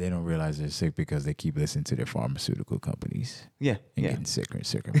 Well, yeah, they don't realize they're sick because they keep listening to their pharmaceutical companies. Yeah. And getting sicker and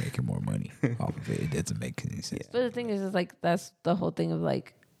sicker, making more money off of it. It doesn't make any sense. But the thing is like, that's the whole thing of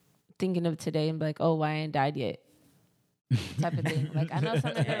like thinking of today and be like, oh, why I ain't died yet? Type of thing. Like, I know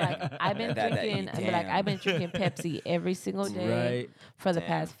something like, I've been drinking, I've been drinking Pepsi every single day for the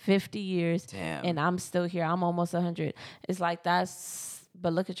past 50 years. And I'm still here. I'm almost 100. It's like,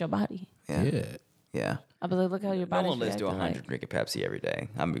 but look at your body. Yeah. I was like, look how your body. No one lives to 100 like. drinking Pepsi every day.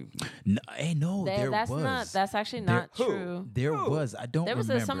 I mean, that's actually not true. There was. I don't. There was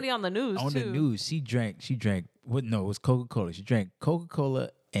remember. Somebody on the news. On the news, she drank. What? No, it was Coca-Cola. She drank Coca-Cola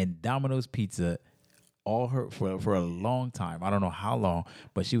and Domino's Pizza. All her for a long time. I don't know how long,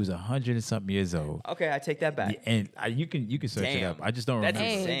 but she was 100 and something years old. Okay, I take that back. And you can search it up. I just don't remember.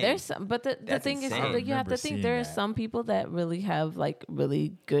 Hey, there's some, but the thing is, like, you have to think there are some people that really have like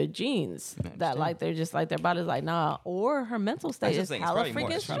really good genes that like they're just like their body's like nah, or her mental state is hella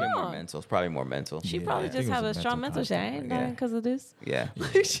freaking strong. It's probably more mental. She probably just have a strong mental state. I ain't dying because of this. Yeah,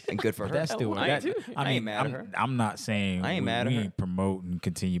 and good for her. That's still. I ain't mad at her. I'm not saying I ain't mad at her. We ain't promote and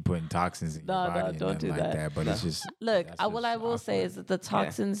continue putting toxins in your body. Don't do that. But it's just look. What I will say is that the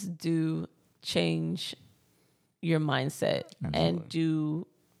toxins do change your mindset and do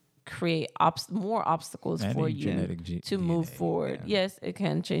create more obstacles for you to move forward. Yes, it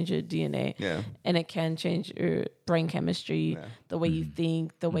can change your DNA. And it can change your brain chemistry, the way you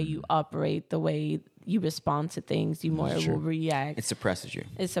think, the way you operate, the way you respond to things. You more will react. It suppresses you.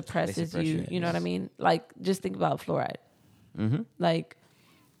 It suppresses you. You know what I mean? Like, just think about fluoride. Like,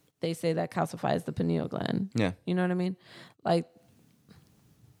 they say that calcifies the pineal gland. Yeah. You know what I mean? Like,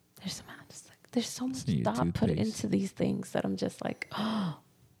 there's so much thought put into these things that I'm just like, oh,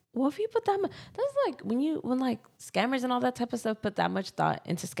 well, if you put that much, that's like when like scammers and all that type of stuff put that much thought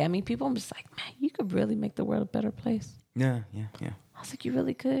into scamming people, I'm just like, man, you could really make the world a better place. Yeah. I was like, you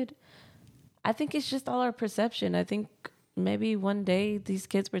really could. I think it's just all our perception. I think maybe one day these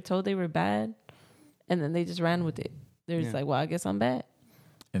kids were told they were bad and then they just ran with it. They're just like, well, I guess I'm bad.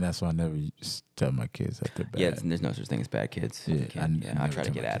 And that's why I never tell my kids that they're bad. Yeah, there's no such thing as bad kids. I try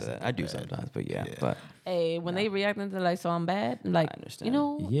to get out of that. I do sometimes, but but hey, when they react into like, so I'm bad, like, I understand. You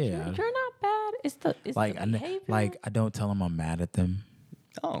know, you're not bad. It's the behavior. Like, I don't tell them I'm mad at them.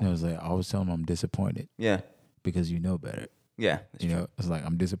 Oh, I was like, I always tell them I'm disappointed. Yeah, because you know better. Yeah, you know, it's like,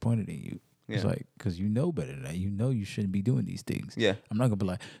 I'm disappointed in you. Yeah. It's like, because you know better than that. You know you shouldn't be doing these things. Yeah, I'm not gonna be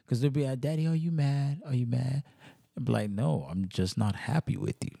like, because they'll be like, Daddy, are you mad? Are you mad? I'd be like, no, I'm just not happy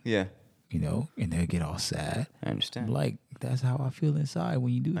with you. Yeah. You know, and they'll get all sad. I understand. I'm like, that's how I feel inside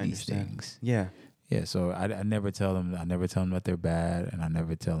when you do these things. Yeah. Yeah. So I never tell them. I never tell them that they're bad, and I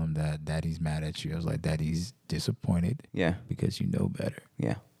never tell them that Daddy's mad at you. I was like, Daddy's disappointed. Yeah. Because you know better.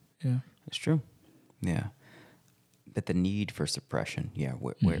 Yeah. Yeah. It's true. Yeah. But the need for suppression. Yeah.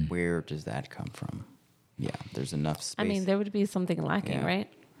 Where does that come from? Yeah. There's enough space. I mean, there would be something lacking, right?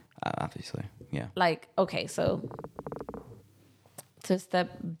 Obviously, yeah. Like, okay, so to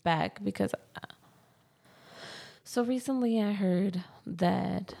step back, because so recently I heard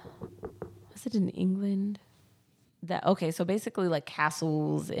that, was it in England? That, okay, so basically like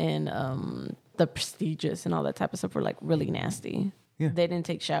castles and the prestigious and all that type of stuff were like really nasty. Yeah. They didn't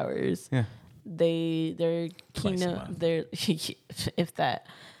take showers. Yeah. Their kingdom, if that.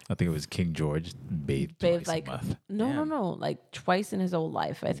 I think it was King George bathed twice like a month. No, like twice in his whole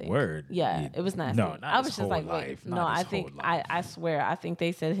life, I think. Word. Yeah, it was nasty. No, not I was his just like, whole wait, life. no, Not I his think whole life. I swear, I think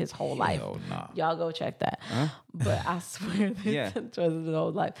they said his whole life. Nah. Y'all go check that. Huh? But I swear they said twice in his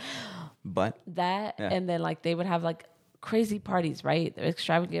whole life. But that, and then like they would have like crazy parties, right? They're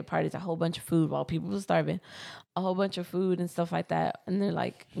extravagant parties, a whole bunch of food while people were starving, a whole bunch of food and stuff like that. And they're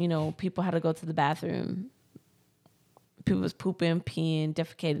like, you know, people had to go to the bathroom. People was pooping, peeing,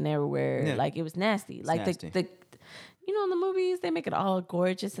 defecating everywhere. Yeah. Like, it was nasty. It's like nasty. The you know, in the movies they make it all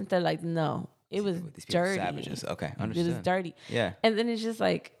gorgeous, and they're like, no, it was dirty. Savages. Okay, understood. It was dirty. Yeah. And then it's just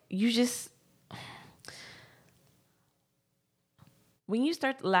like, when you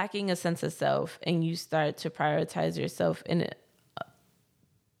start lacking a sense of self and you start to prioritize yourself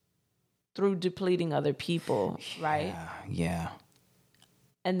through depleting other people, right? Yeah.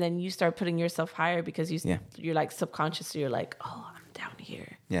 And then you start putting yourself higher because you're like subconsciously, you're like, oh, I'm down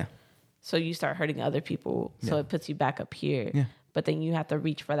here. Yeah. So you start hurting other people. So it puts you back up here. Yeah. But then you have to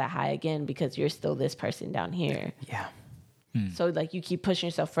reach for that high again because you're still this person down here. Yeah. So like you keep pushing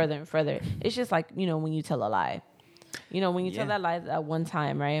yourself further and further. It's just like, you know, when you tell a lie. You know, when you tell that lie that one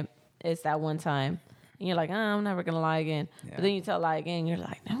time, right? It's that one time. And you're like, I'm never going to lie again. Yeah. But then you tell a lie again, you're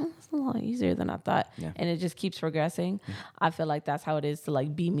like, no, it's a lot easier than I thought. Yeah. And it just keeps progressing. Yeah. I feel like that's how it is to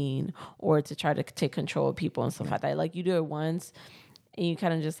like be mean or to try to take control of people and stuff like that. Like you do it once and you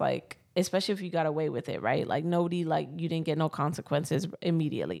kind of just like, especially if you got away with it, right? Like nobody, like you didn't get no consequences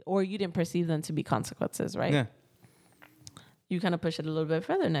immediately, or you didn't perceive them to be consequences, right? Yeah. You kind of push it a little bit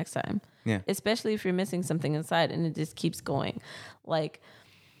further next time. Yeah. Especially if you're missing something inside and it just keeps going. Like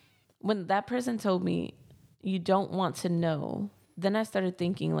when that person told me you don't want to know, then I started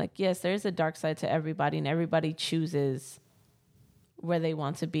thinking like, yes, there's a dark side to everybody, and everybody chooses where they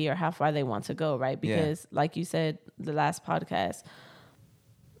want to be or how far they want to go, right? Because like you said, the last podcast,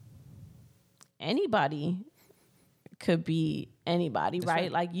 anybody could be anybody. That's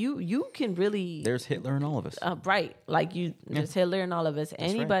right? Like you can really, there's Hitler in all of us, right? Like you just Hitler in all of us. That's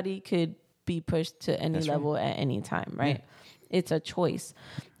anybody could be pushed to any level at any time, right? It's a choice.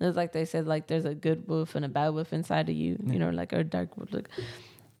 It's like they said, like there's a good wolf and a bad wolf inside of you, you know, like a dark wolf, like,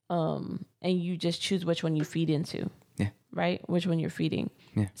 and you just choose which one you feed into. Yeah. Right? Which one you're feeding.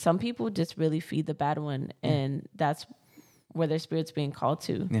 Yeah. Some people just really feed the bad one, and that's where their spirit's being called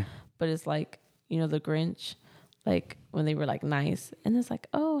to. Yeah. But it's like, you know, the Grinch, like when they were like nice, and it's like,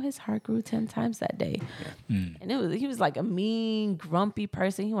 oh, his heart grew 10 times that day. Yeah. And he was like a mean, grumpy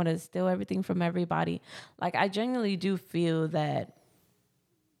person. He wanted to steal everything from everybody. Like I genuinely do feel that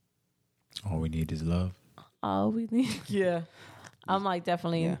all we need is love. All we need. Yeah. I'm like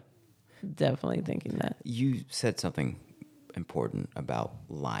definitely thinking that. You said something important about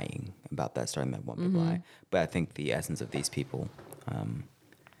lying, about that starting that one big lie. But I think the essence of these people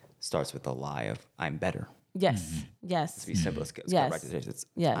starts with the lie of I'm better. Yes. Yes. To be simple, it's yes.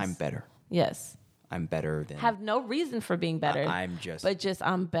 I'm better. Yes. I'm better than. Have no reason for being better. I'm better.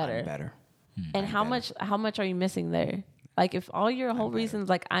 I'm better. And how much are you missing there? Like if all your whole reasons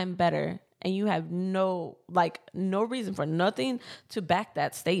like I'm better, and you have no reason for nothing to back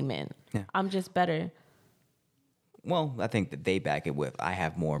that statement. Yeah. I'm just better. Well, I think that they back it with I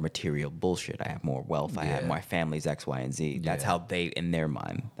have more material bullshit. I have more wealth. I have my family's X, Y, and Z. That's how they, in their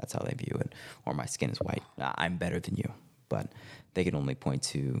mind, that's how they view it. Or my skin is white. I'm better than you. But they can only point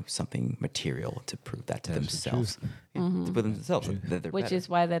to something material to prove that to themselves. To prove themselves that they're Which better. Is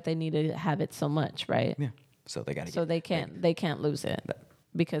why that they need to have it so much, right? Yeah. So they got to. So they can't lose it.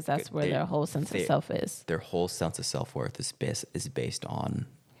 Because that's where their whole sense of self is. Their whole sense of self-worth is based on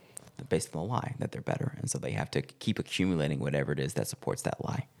the lie that they're better. And so they have to keep accumulating whatever it is that supports that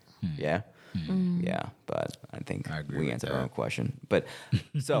lie. Yeah? Yeah. But I think we answered our own question. But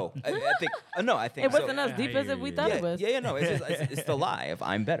so I think, I think. It wasn't as deep as we thought it was. Yeah, no. It's the lie of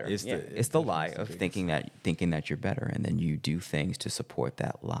I'm better. It's the lie of thinking that you're better. And then you do things to support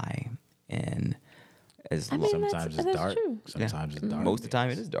that lie. And sometimes it's dark. True. Sometimes it's dark. Most of the time,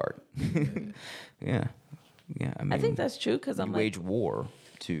 it is dark. Yeah. I mean, I think that's true because I'm wage war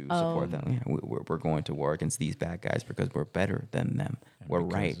to support them. Yeah, we're going to war against these bad guys because we're better than them. We're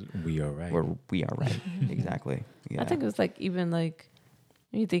right. We are right. We are right. Exactly. Yeah. I think it was like even like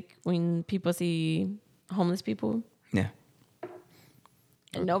you think when people see homeless people. Yeah.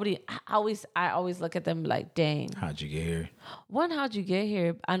 And nobody, I always look at them like, dang. How'd you get here? One, how'd you get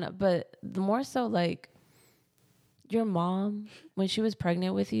here? But the more so like your mom, when she was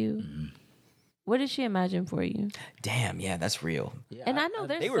pregnant with you, what did she imagine for you? Damn, yeah, that's real. Yeah, and I know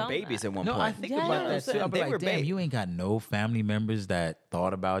they were babies at one point. I think about that too. They were damn, you ain't got no family members that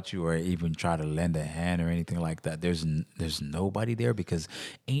thought about you or even try to lend a hand or anything like that. There's nobody there because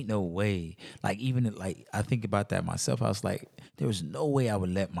ain't no way. Like even like I think about that myself. I was like, there was no way I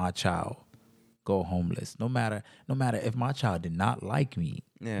would let my child go homeless. No matter if my child did not like me,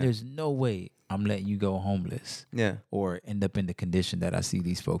 there's no way I'm letting you go homeless. Yeah. Or end up in the condition that I see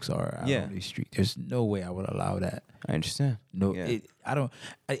these folks are out on the street. There's no way I would allow that. I understand. No,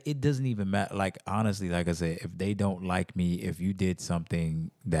 it doesn't even matter. Like, honestly, like I said, if they don't like me, if you did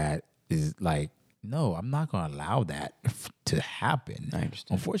something that is like, no, I'm not going to allow that to happen. I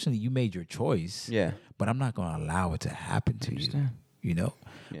understand. Unfortunately, you made your choice. Yeah. But I'm not going to allow it to happen to you. You know?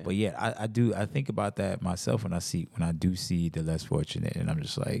 Yeah. But yeah, I think about that myself when I do see the less fortunate, and I'm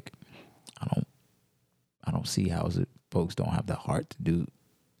just like, I don't see how folks don't have the heart to do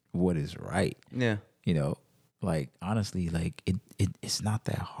what is right. Yeah. You know, like honestly, like it's not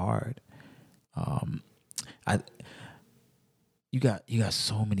that hard. You got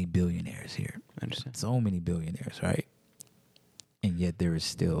so many billionaires here. I understand. So many billionaires, right? And yet there is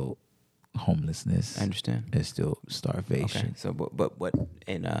still homelessness. I understand. There's still starvation. Okay. So, but what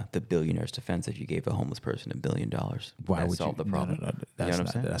in the billionaire's defense, if you gave a homeless person $1 billion, why would solve the problem? No,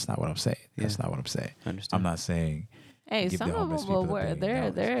 that's not what I'm saying. Yeah. That's not what I'm saying. I understand. I'm not saying. Hey, some of them will work.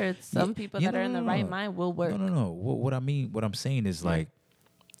 There are some people that are in the right mind will work. No. What I'm saying is like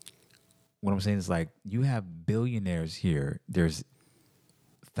you have billionaires here. There's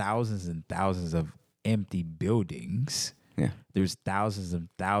thousands and thousands of empty buildings. Yeah. There's thousands and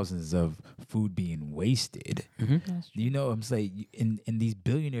thousands of food being wasted. You know what I'm saying? And these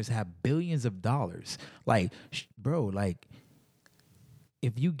billionaires have billions of dollars. Like, bro, like,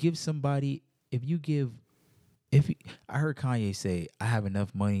 if you give somebody, I heard Kanye say, I have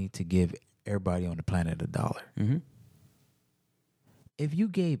enough money to give everybody on the planet $1. If you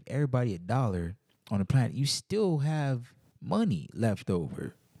gave everybody $1 on the planet, you still have money left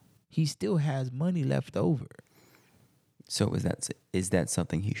over. He still has money left over. So is that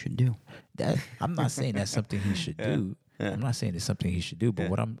something he should do? I'm not saying that's something he should do. I'm not saying it's something he should do. But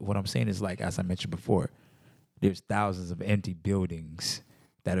what I'm saying is, like, as I mentioned before, there's thousands of empty buildings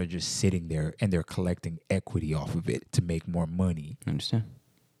that are just sitting there, and they're collecting equity off of it to make more money. I understand.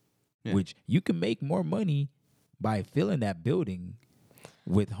 Yeah. Which you can make more money by filling that building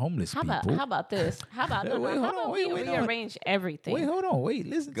with homeless people. How about this? How about we rearrange everything? Wait, hold on. Wait,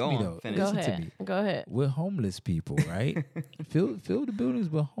 listen to me though. Go ahead. With homeless people, right? fill the buildings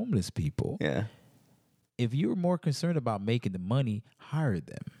with homeless people. Yeah. If you're more concerned about making the money, hire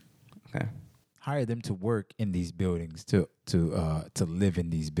them. Okay. Hire them to work in these buildings, to live in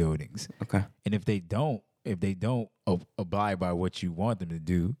these buildings. Okay. And if they don't abide by what you want them to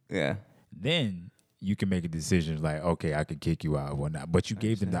do, then you can make a decision like, okay, I can kick you out or whatnot. But you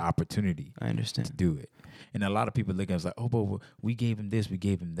gave them the opportunity. I understand. To do it. And a lot of people look at us like, oh, but we gave him this, we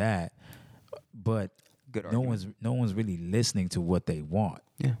gave him that. But no one's really listening to what they want.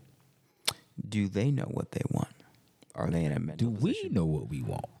 Yeah. Do they know what they want? Are they in a mental position? We know what we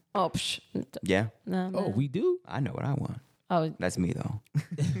want? Oh, yeah. No. Oh, we do? I know what I want. Oh, that's me though.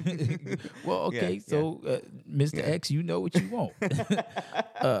 Well, okay, Mr. X, you know what you want,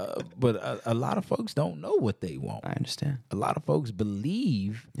 but a lot of folks don't know what they want. I understand. A lot of folks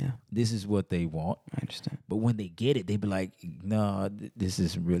believe this is what they want. I understand. But when they get it, they be like, "No, this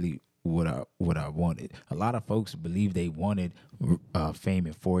isn't really what I wanted." A lot of folks believe they wanted fame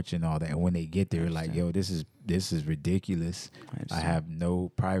and fortune, all that, and when they get there, like, "Yo, this is ridiculous. I have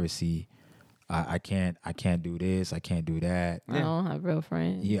no privacy. I can't do this. I can't do that. I don't have real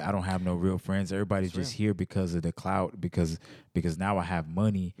friends. Yeah, I don't have no real friends. Everybody's just here because of the clout, because now I have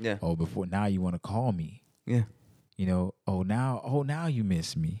money. Yeah. Oh, before now you want to call me. Yeah. You know, now you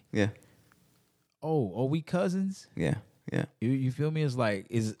miss me. Yeah. Oh, we cousins? Yeah. Yeah. You feel me?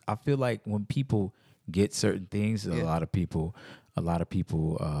 I feel like when people get certain things, a lot of people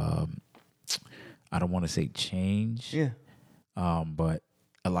I don't want to say change. Yeah. But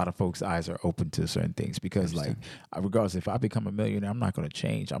a lot of folks' eyes are open to certain things because, like, regardless, if I become a millionaire, I'm not going to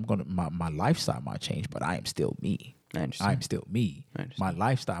change. My lifestyle might change, but I am still me. I understand. I'm still me. My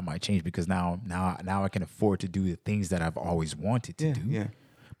lifestyle might change because now I can afford to do the things that I've always wanted to do. Yeah.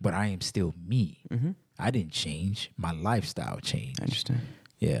 But I am still me. Mm-hmm. I didn't change. My lifestyle changed. I understand.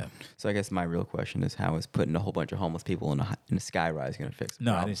 Yeah. So I guess my real question is, how is putting a whole bunch of homeless people in a sky rise going to fix it?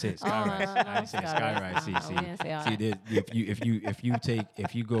 No, I didn't say sky rise. I didn't say sky rise. See,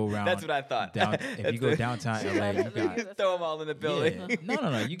 if you go around, that's what I thought. If you go downtown LA, you got throw them all in the building. Yeah.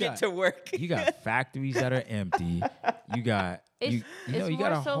 No. You get to work. You got factories that are empty. You got you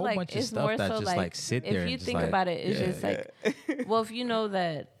got a whole bunch of stuff that just like sit there. If you think about it, it's just like, well, if you know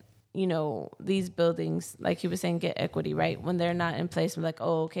that, you know, these buildings, like he was saying, get equity, right? When they're not in place, we're like,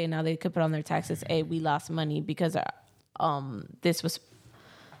 oh, okay, now they could put on their taxes, hey, we lost money because this was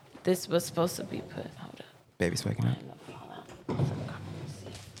supposed to be put. Hold up. Baby's waking up.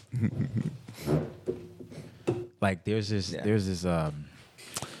 Like there's this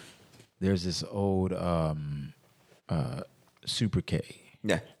old Super K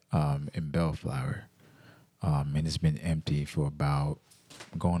in Bellflower, and it's been empty for about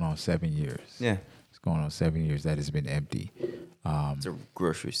going on 7 years. Yeah. It's going on 7 years that it's been empty. It's a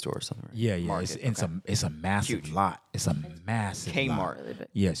grocery store or something, right? Yeah. It's a massive lot. It's a massive Kmart. Lot.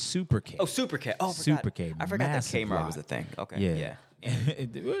 Yeah, Super K. Oh, Super K. Oh, Super K. I forgot that Kmart was a thing. Okay. Yeah.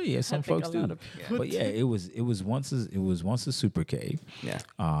 Yeah, some folks do. But yeah, it was once a Super K. Yeah.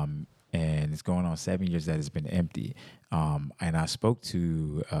 And it's going on 7 years that it's been empty. And I spoke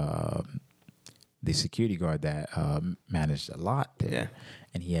to the security guard that managed a lot there. Yeah.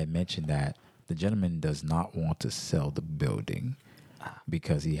 And he had mentioned that the gentleman does not want to sell the building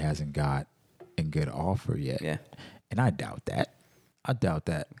because he hasn't got a good offer yet. Yeah. And I doubt that.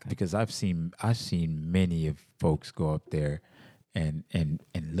 Because I've seen many of folks go up there and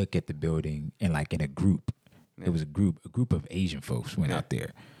look at the building and like in a group. Yeah. It was a group of Asian folks went out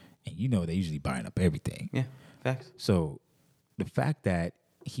there. And you know they usually buying up everything. Yeah. Facts. So the fact that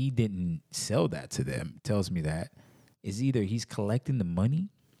he didn't sell that to them tells me that is either he's collecting the money,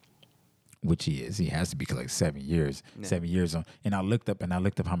 which he is. He has to be collecting 7 years. Yeah. 7 years on. And I looked up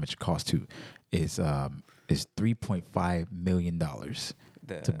how much it costs too. It's is $3.5 million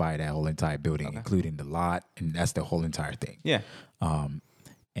to buy that whole entire building, including the lot, and that's the whole entire thing. Yeah.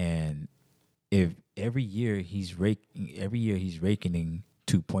 And if every year he's raking in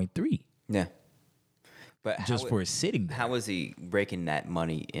 2.3. Yeah. But just for sitting there. How is he raking that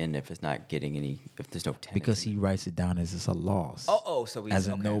money in if it's not getting any? If there's no tenants? Because he writes it down as it's a loss. So he's, as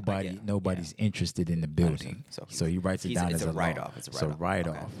a nobody's interested in the building. So he writes it down as a write-off. It's a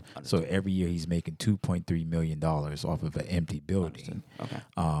write-off. So every year he's making $2.3 million off of an empty building. Okay.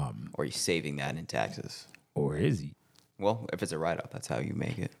 Or he's saving that in taxes. Or is he? Well, if it's a write-off, that's how you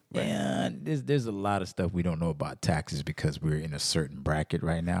make it. Right? Yeah, there's a lot of stuff we don't know about taxes because we're in a certain bracket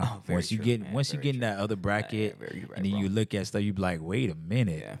right now. Once you get in that other bracket, and then you look at stuff, you be like, wait a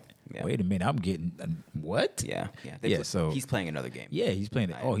minute. Yeah. Wait a minute, I'm getting what? Yeah. So he's playing another game. Yeah, he's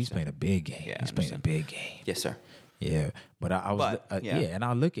playing. He's playing a big game. Yeah, he's playing a big game. Yes, sir. Yeah, but I was and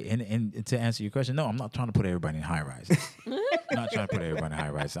I look at and to answer your question, no, I'm not trying to put everybody in high rises. I'm not trying to put everybody in high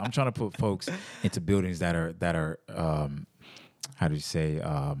rises. I'm trying to put folks into buildings that are how do you say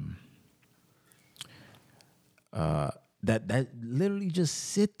that literally just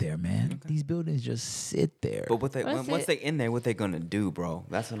sit there, man. Okay. These buildings just sit there. But once they in there, what they gonna do, bro?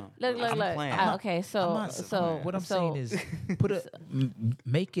 That's what I'm playing. Okay, so what I'm saying is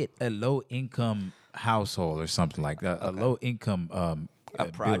make it a low income household or something like that. A low income a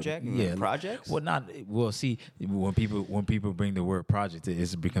project, projects. Well, see, when people bring the word project,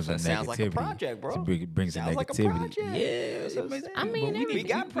 it becomes a negativity. Sounds like a project, bro. It brings a negativity. Like I mean, we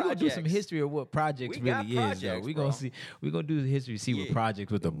got projects. We're gonna do some history of what projects really is. Though. We're gonna do the history, see what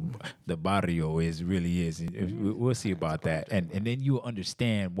projects with the barrio really is. We'll see about that, and then you'll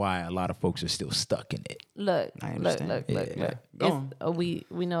understand why a lot of folks are still stuck in it. Look.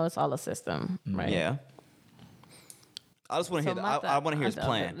 We know it's all a system, right? Yeah. I just want to hear. I want to hear his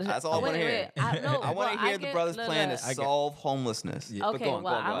plan. That's all I want to hear. I want to hear the brother's plan to solve homelessness. Yeah. Okay, go on.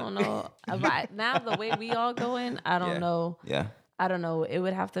 I don't know. Right now, the way we all going, I don't know. Yeah. I don't know. It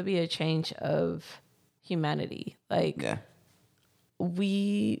would have to be a change of humanity. Like,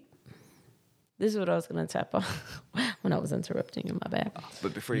 this is what I was going to tap on when I was interrupting you. My bad.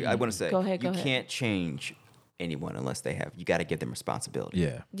 But before I want to say, go ahead. You can't change anyone unless you got to give them responsibility.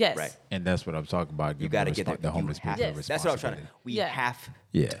 Yeah. Yes. Right. And that's what I'm talking about. You got to get the homeless people responsibility. That's what I'm trying to. We have.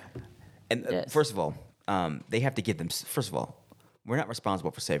 Yeah. And first of all, they have to get them. First of all, we're not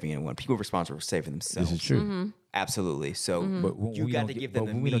responsible for saving anyone. People are responsible for saving themselves. This is true. Mm-hmm. Absolutely. So you got to give them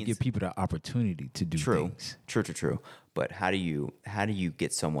the means. We don't give people the opportunity to do things. True. But how do you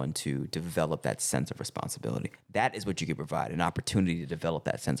get someone to develop that sense of responsibility? That is what you can provide, an opportunity to develop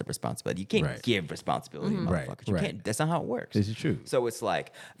that sense of responsibility. You can't give responsibility, motherfuckers. You can't. That's not how it works. This is true. So it's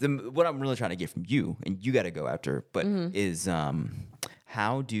like what I'm really trying to get from you, and you got to go after, but is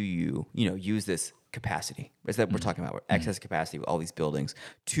how do you use this capacity? Is that we're talking about excess capacity with all these buildings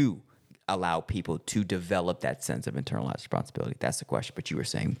to allow people to develop that sense of internalized responsibility? That's the question. But you were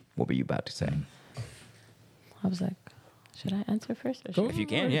saying, what were you about to say? I was like, should I answer first? Or if you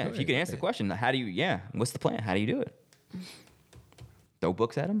can, if you can answer the question, how do you? What's the plan? How do you do it? Throw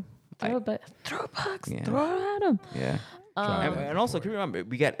books at them. Throw books. Throw at them. Yeah. And also, can you remember,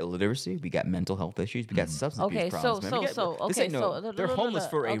 we got illiteracy, we got mental health issues, we got substance abuse problems. They're homeless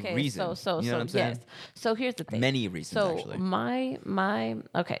for a reason. So, you know what I'm saying? Yes. So here's the thing. Many reasons, actually.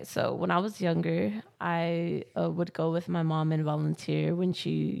 So when I was younger, I would go with my mom and volunteer when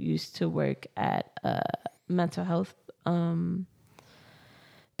she used to work at mental health.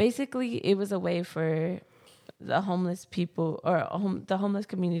 Basically, it was a way for the homeless people or the homeless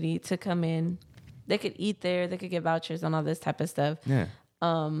community to come in. They could eat there. They could get vouchers and all this type of stuff. Yeah.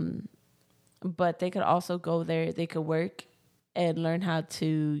 But they could also go there. They could work and learn how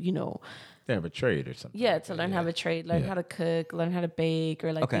to, They have a trade or something. Yeah, to learn how to trade, learn how to cook, learn how to bake,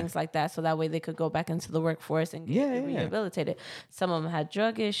 or things like that. So that way they could go back into the workforce and get rehabilitated. Some of them had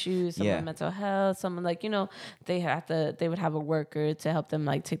drug issues, some had mental health. Some they would have a worker to help them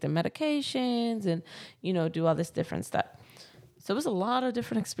take their medications and do all this different stuff. So it was a lot of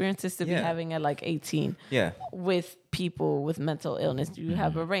different experiences to be having at 18. Yeah. With people with mental illness. You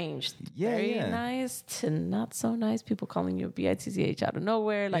have a range. Very nice to not so nice. People calling you a BITCH out of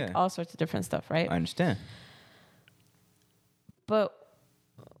nowhere. All sorts of different stuff, right? I understand. But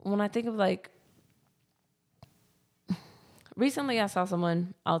when I think of recently I saw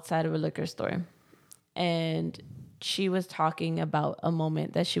someone outside of a liquor store and she was talking about a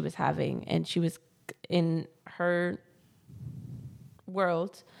moment that she was having, and she was in her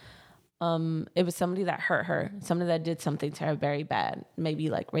world, it was somebody that hurt her, somebody that did something to her very bad, maybe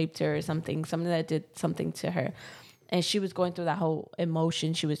raped her or something, somebody that did something to her. And she was going through that whole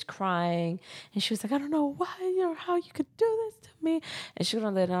emotion. She was crying. And she was like, I don't know why or how you could do this to me. And she was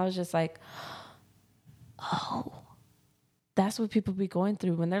on there, and I was just like, oh, that's what people be going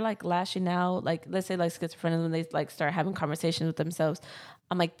through when they're like lashing out. Like, let's say like schizophrenia, when they like start having conversations with themselves.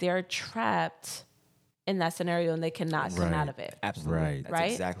 I'm like, they're trapped in that scenario and they cannot come out of it. Absolutely.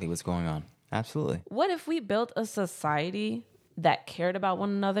 That's exactly what's going on. Absolutely. What if we built a society that cared about one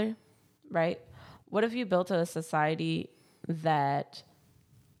another, right? What if you built a society that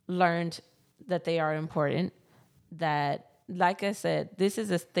learned that they are important, that, like I said, this is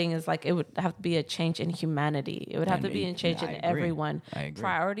a thing, is like, it would have to be a change in humanity. It would have to be a change in everyone.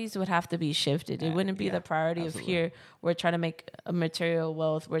 Priorities would have to be shifted. It wouldn't be the priority of here, we're trying to make a material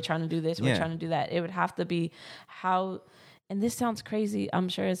wealth, we're trying to do this, we're trying to do that. It would have to be how, and this sounds crazy, I'm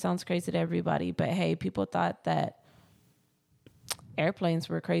sure it sounds crazy to everybody, but hey, people thought that airplanes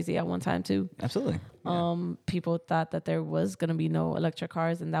were crazy at one time too. Absolutely. People thought that there was going to be no electric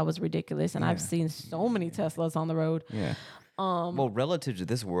cars, and that was ridiculous. And I've seen so many Teslas on the road. Yeah. Well, relative to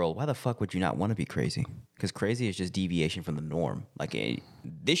this world, why the fuck would you not want to be crazy? Because crazy is just deviation from the norm. Like,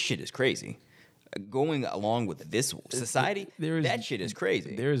 this shit is crazy. Going along with this society, that shit is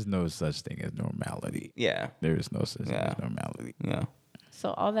crazy. There is no such thing as normality. Yeah. There is no such thing as normality. Yeah.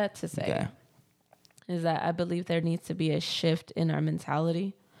 So all that to say is that I believe there needs to be a shift in our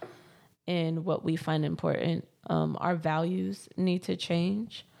mentality in what we find important. Our values need to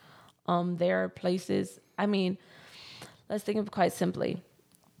change. There are places, I mean, let's think of it quite simply.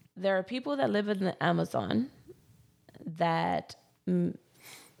 There are people that live in the Amazon that can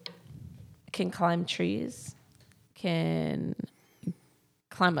climb trees, can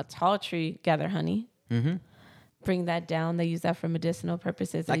climb a tall tree, gather honey, bring that down. They use that for medicinal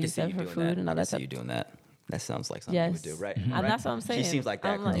purposes. They use that for food and all that stuff. You doing that? That sounds like something you would do, right? And that's what I'm saying. She seems like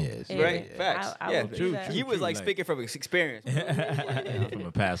that. Right? Facts. True. You was like speaking from experience. From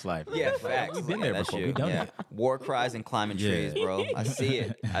a past life. Yeah, facts. We've been there before. We've done it. War cries and climbing trees, bro. I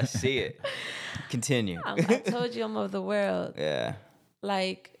see it. Continue. I told you I'm of the world. Yeah.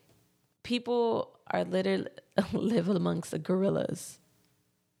 Like, people are literally live amongst the gorillas.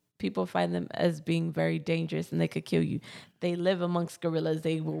 People find them as being very dangerous and they could kill you. They live amongst gorillas.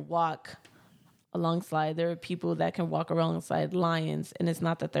 They will walk alongside. There are people that can walk alongside lions, and it's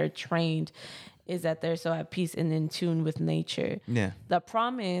not that they're trained, is that they're so at peace and in tune with nature. Yeah. The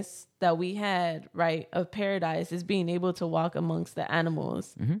promise that we had, right, of paradise is being able to walk amongst the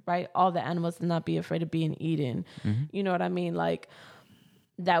animals, right? All the animals and not be afraid of being eaten. You know what I mean? Like,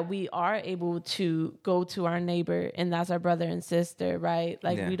 that we are able to go to our neighbor and that's our brother and sister, right?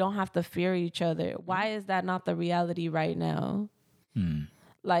 Like, we don't have to fear each other. Why is that not the reality right now?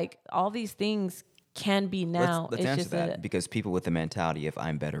 Like, all these things can be now. Let's answer that, because people with the mentality of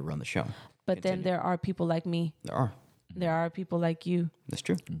I'm better run the show. But then there are people like me. There are people like you. That's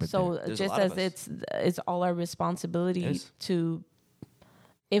true. But so just as it's all our responsibility to,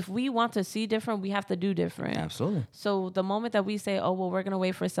 if we want to see different, we have to do different. Absolutely. So the moment that we say, oh, well, we're going to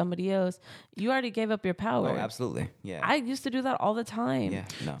wait for somebody else, you already gave up your power. Oh, absolutely. Yeah. I used to do that all the time. Yeah.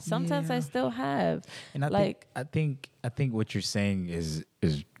 No. Sometimes I still have. And I think what you're saying is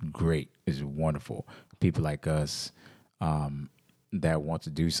great, is wonderful. People like us that want to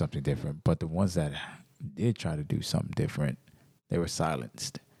do something different, but the ones that did try to do something different, they were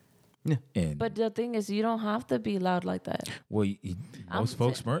silenced. Yeah. But the thing is, you don't have to be loud like that. Well, most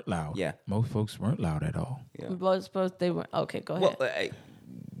folks weren't loud. Yeah. Most folks weren't loud at all. Yeah. Well, suppose they were. Okay, go ahead. Well,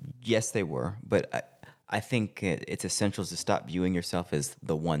 yes, they were. But I think it's essential to stop viewing yourself as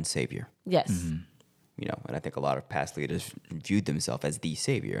the one savior. Yes. You know, and I think a lot of past leaders viewed themselves as the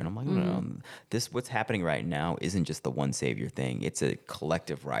savior. And I'm like, no, what's happening right now isn't just the one savior thing. It's a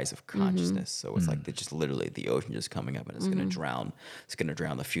collective rise of consciousness. So it's like just literally the ocean just coming up and it's going to drown. It's going to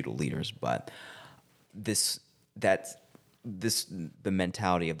drown the feudal leaders. But the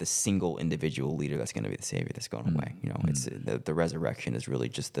mentality of the single individual leader that's going to be the savior that's going away. You know, it's the resurrection is really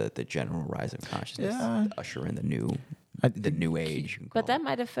just the general rise of consciousness to usher in the new age. But that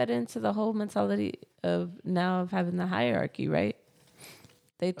might have fed into the whole mentality of having the hierarchy, right?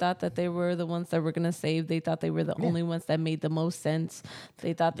 They thought that they were the ones that were going to save. They thought they were the only ones that made the most sense.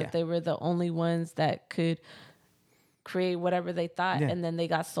 They thought that they were the only ones that could create whatever they thought. And then they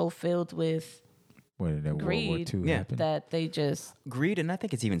got so filled with greed that they just... Greed, and I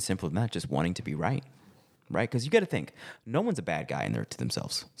think it's even simpler than that, just wanting to be right. Right? Because you got to think, no one's a bad guy in there to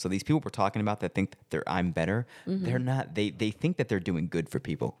themselves. So these people we're talking about that think that I'm better, they're not. They think that they're doing good for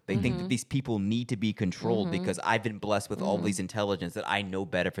people. They think that these people need to be controlled because I've been blessed with all these intelligence that I know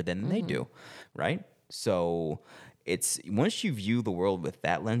better for them than they do. Right? So it's once you view the world with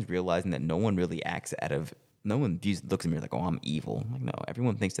that lens, realizing that no one really acts out of looks at me like, oh, I'm evil. I'm like, no,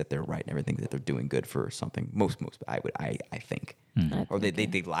 everyone thinks that they're right and everything that they're doing good for something. Most I think, or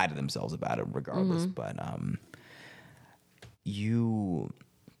they lie to themselves about it regardless. But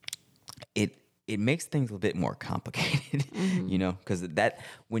it makes things a bit more complicated, you know, because that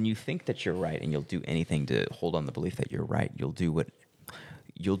when you think that you're right and you'll do anything to hold on the belief that you're right, you'll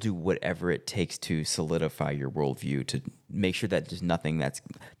do whatever it takes to solidify your worldview, to make sure that there's nothing that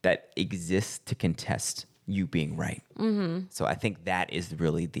exists to contest you being right. So I think that is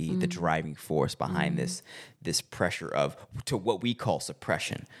really the driving force behind this pressure to what we call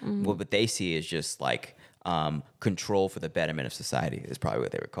suppression. What they see is just like control for the betterment of society is probably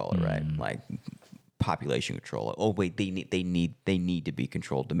what they would call it, right? Like population control. Oh wait, they need to be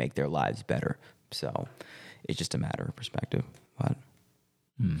controlled to make their lives better. So it's just a matter of perspective. But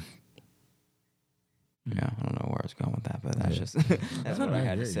yeah, I don't know where I was going with that, but that's just that's what I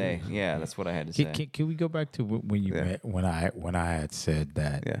had to say. Yeah, that's what I had to say. Can we go back to when you met, when I had said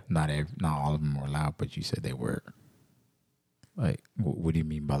that not all of them were loud, but you said they were. Like, what do you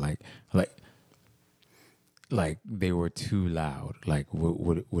mean by like they were too loud? Like,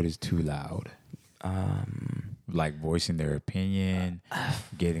 what is too loud? Like voicing their opinion,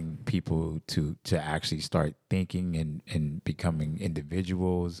 getting people to actually start thinking and becoming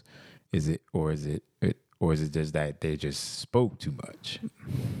individuals. Is it just that they just spoke too much?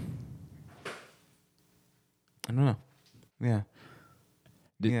 I don't know. Yeah.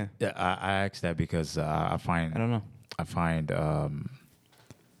 I asked that because I find, I don't know. I find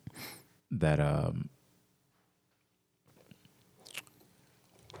that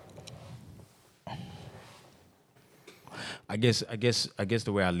I guess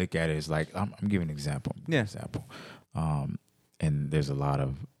the way I look at it is like I'm giving an example. And there's a lot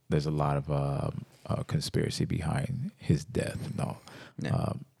of conspiracy behind his death. No.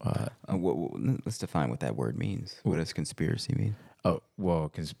 Yeah. Let's define what that word means. What does conspiracy mean? Oh,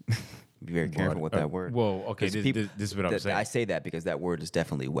 well, be very careful with that word. Well, okay, this is what I'm saying. I say that because that word is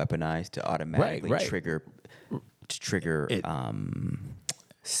definitely weaponized to automatically trigger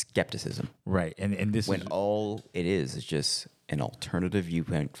skepticism. Right, and this when all it is just an alternative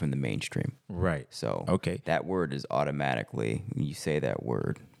viewpoint from the mainstream. Right. So okay, that word is automatically, when you say that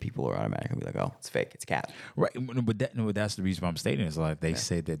word, people are automatically be like, oh, it's fake, it's cat. Right, but that's the reason why I'm stating is like they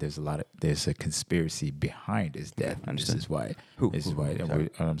say that there's a conspiracy behind his death. I understand. This is why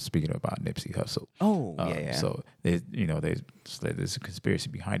I'm speaking about Nipsey Hussle. Oh, yeah. So there's a conspiracy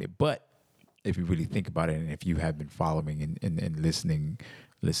behind it, but if you really think about it, and if you have been following and listening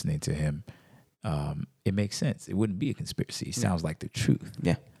to him, it makes sense. It wouldn't be a conspiracy. It sounds like the truth.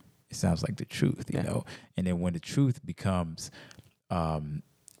 Yeah. It sounds like the truth, you know. And then when the truth becomes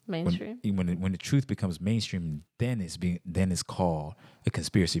mainstream, when the truth becomes mainstream, then it's called a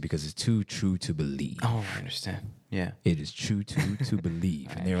conspiracy because it's too true to believe. Oh, I understand. Yeah. It is true to believe.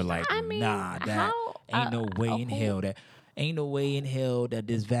 And they were like, nah, that ain't no way in hell that ain't no way in hell that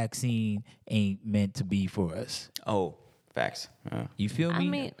this vaccine ain't meant to be for us. Oh, facts. You feel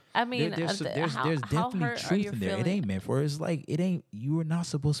me? I mean, there's definitely truth in there. It ain't meant for us. Like it ain't. You are not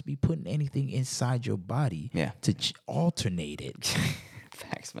supposed to be putting anything inside your body to alternate it.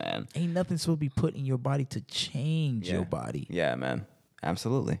 Facts, man. Ain't nothing supposed to be put in your body to change your body. Yeah, man.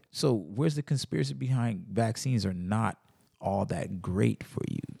 Absolutely. So where's the conspiracy behind vaccines are not all that great for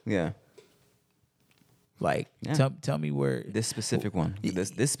you? Yeah. Like, tell me where this specific one.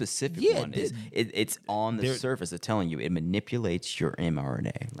 This specific one is it's on the surface of telling you it manipulates your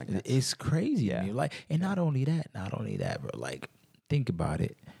mRNA. Like it's crazy. Yeah. Like, and not only that, bro. Like, think about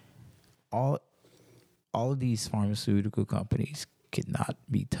it. All of these pharmaceutical companies cannot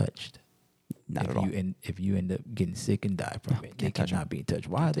be touched. Not at all. If you end up getting sick and die from it, they cannot be touched.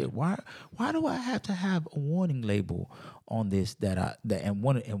 Why do I have to have a warning label on this and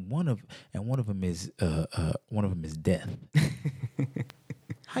one of them is death?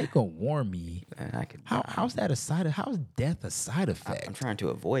 How you gonna warn me? How's that a side? How's death a side effect? I'm trying to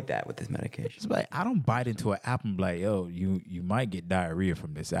avoid that with this medication. It's like I don't bite into an apple and be like, yo, you might get diarrhea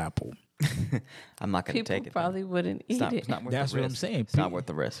from this apple. I'm not going to take it. People probably wouldn't eat it. It's not worth That's the risk. what I'm saying. It's not worth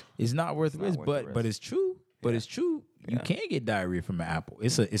the risk. It's not worth the risk, but it's true. But it's true. You can get diarrhea from an apple.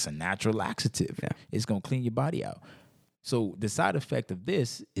 It's a natural laxative. Yeah. It's gonna clean your body out. So the side effect of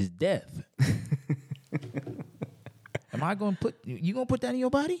this is death. Am I gonna put that in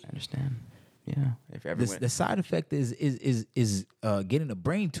your body? I understand. Yeah. If everyone, the side effect is getting a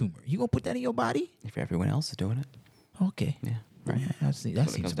brain tumor. You gonna put that in your body? If everyone else is doing it. Okay. Yeah. Right. Yeah, that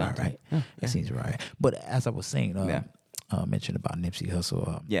seems about right. That seems right. But as I was saying, mentioned about Nipsey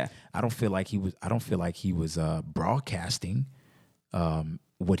Hussle. I don't feel like he was broadcasting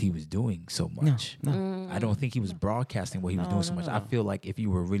what he was doing so much. No. I don't think he was broadcasting what he was doing so much. I feel like if you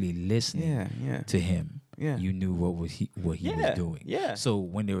were really listening to him, you knew what he was doing. Yeah. So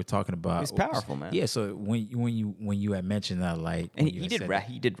when they were talking about, it's powerful, man. Yeah. So when you had mentioned that, like, and he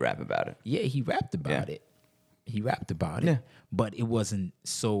did rap about it. Yeah, he rapped about it. He rapped about it. But it wasn't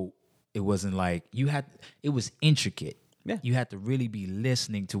so. It wasn't like it was intricate. Yeah. You had to really be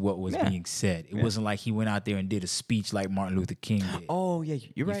listening to what was being said. It wasn't like he went out there and did a speech like Martin Luther King did. Oh yeah,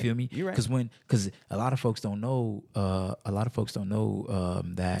 you're right. You feel me? You're right. Because a lot of folks don't know.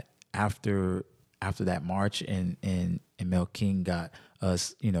 That after that march and Mel King got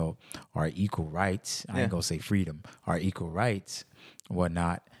us, our equal rights. I ain't gonna say freedom, our equal rights,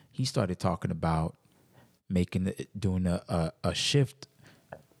 whatnot. He started talking about doing a shift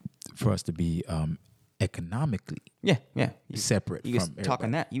for us to be economically separate he was from talking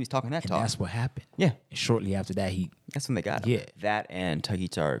everybody. that he was talking that And talk. that's what happened. Yeah. And shortly after that, That's when they got him. Yeah. That and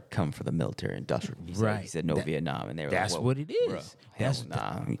Tahitar come for the military industrial. He said no Vietnam, and they were that's like, what it is. Bro, That's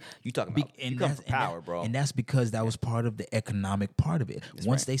nah. You talking about you come for power, bro. And that's because that was part of the economic part of it.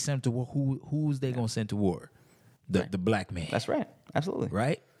 Once they sent to war, who's they gonna send to war? The black man. That's right. Absolutely.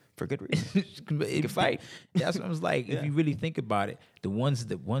 Right? For good reason. You can fight. That's what I was like. If you really think about it, the ones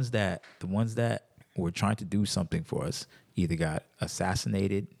that were trying to do something for us either got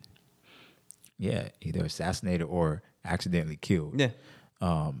assassinated. Yeah, either assassinated or accidentally killed. Yeah.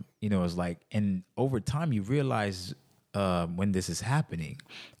 It's like, and over time you realize when this is happening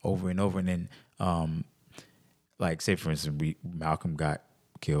over and over, and then like say for instance, Malcolm got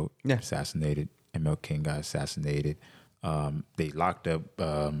killed, assassinated, and Mel King got assassinated. They locked up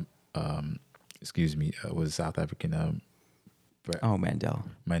was a South African Mandela.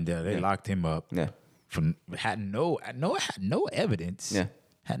 They locked him up. Yeah. Had no evidence. Yeah.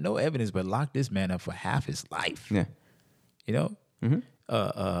 Had no evidence, but locked this man up for half his life. Yeah. And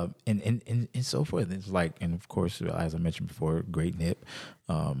so forth. It's like, and of course, as I mentioned before, Great Nip.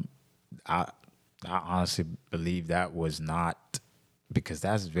 I honestly believe that was not, because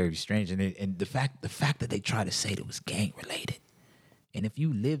that's very strange. And the fact that they try to say that it was gang related. And if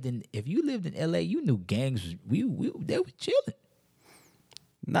you lived in LA, you knew gangs. They were chilling.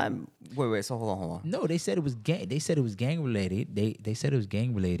 Wait. So hold on. No, they said it was gang. They said it was gang related. They said it was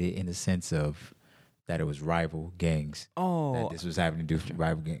gang related in the sense of that it was rival gangs. Oh, that this was having to do with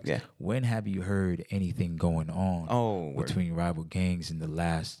rival gangs. Yeah. When have you heard anything going on between rival gangs in the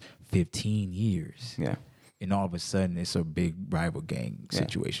last 15 years? Yeah. And all of a sudden, it's a big rival gang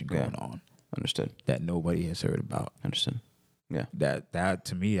situation going on. Understood. That nobody has heard about. Understood. Yeah. That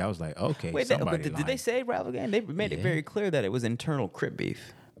to me, I was like, okay. Wait, did they say rival gang? They made it very clear that it was internal Crip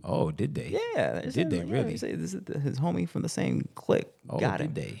beef. Oh, did they? Yeah. Did they really? They say this is his homie from the same clique. Oh, got did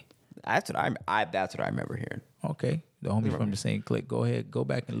him. they? That's what I remember hearing. Okay, the homie from the same clique. Go ahead, go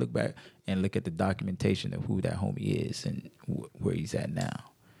back and look at the documentation of who that homie is and where he's at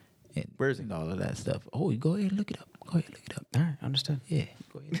now, and where is he? And all of that stuff. Oh, you go ahead and look it up. All right, understood. Yeah,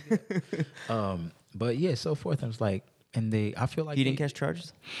 go ahead and look it up. But yeah, so forth. I was like, and I feel like he didn't catch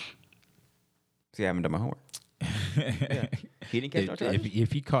charges. See, I haven't done my homework. Yeah. He didn't catch no charges.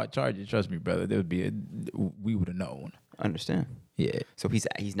 If he caught charges, trust me, brother, we would have known. Understand? Yeah. So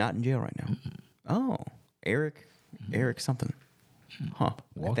he's not in jail right now. Mm-hmm. Oh, Eric something. Huh?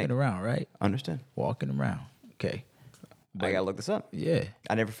 Walking around, right? Understand? Walking around. Okay. But I gotta look this up. Yeah.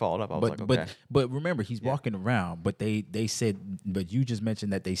 I never followed up. I was like, okay. But remember, he's walking around. But they said, but you just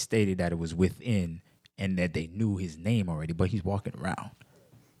mentioned that they stated that it was within and that they knew his name already. But he's walking around.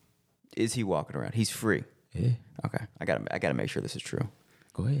 Is he walking around? He's free. Yeah. Okay. I gotta make sure this is true.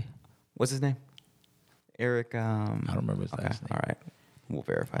 Go ahead. What's his name? Eric. I don't remember his last name. All right. We'll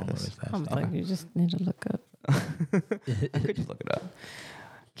verify this. I'm like, you just need to look up. I could just look it up.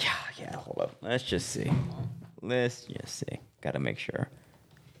 Yeah. Hold up. Let's just see. Gotta make sure.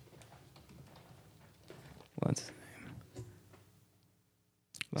 What's his name?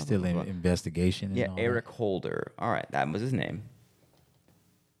 Still in investigation. Yeah, Eric Holder. All right, that was his name.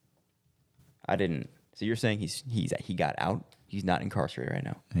 I didn't. So you're saying he got out? He's not incarcerated right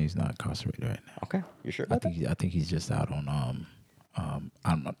now. He's not incarcerated right now. Okay, you sure? I think he's just out on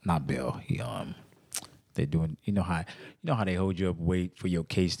I'm not bail. They're doing, you know how they hold you up, wait for your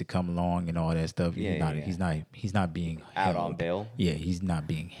case to come along and all that stuff. He's not being out held. on bail. Yeah, he's not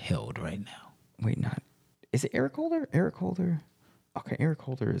being held right now. Wait, is it Eric Holder? Eric Holder. Okay, Eric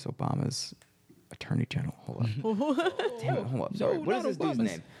Holder is Obama's attorney general. Hold up. Damn it, hold up. Sorry. No, what is this dude's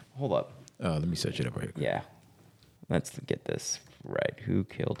Obama's name? Hold up. Let me search it up right quick. Yeah. Let's get this right. Who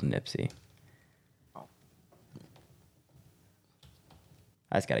killed Nipsey?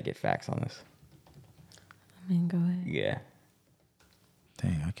 I just got to get facts on this. I mean, go ahead. Yeah.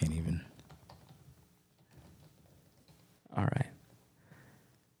 Dang, I can't even. All right.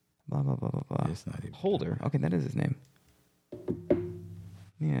 Blah, blah, blah, blah, blah. It's not even. Holder. Okay, that is his name.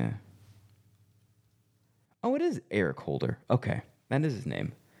 Yeah. Oh, it is Eric Holder. Okay, that is his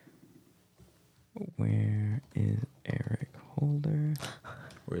name. Where is Eric Holder?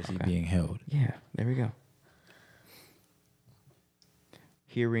 Where is he being held? Yeah, there we go.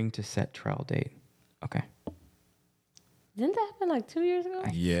 Hearing to set trial date. Okay. Didn't that happen like 2 years ago?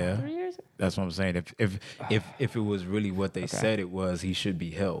 Yeah. 3 years ago? That's what I'm saying. If it was really what they said it was, he should be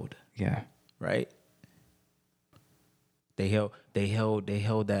held. Yeah. Right? They held that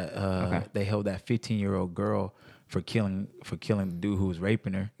 15-year-old girl for killing the dude who was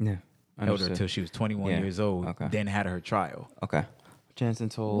raping her. Yeah. Held her until she was 21 years old. Okay. Then had her trial. Okay. Jansen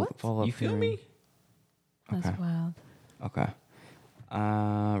told What? follow-up You feel hearing. me? That's Okay. wild. Okay.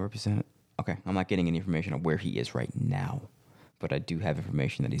 Represent. Okay, I'm not getting any information on where he is right now, but I do have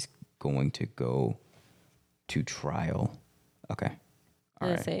information that he's going to go to trial. Okay. All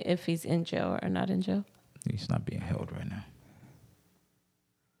Did it right. say if he's in jail or not in jail? He's not being held right now.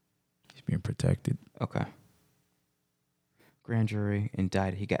 He's being protected. Okay. Grand jury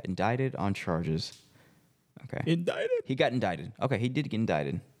indicted. He got indicted on charges. Okay. Indicted? He got indicted. Okay, he did get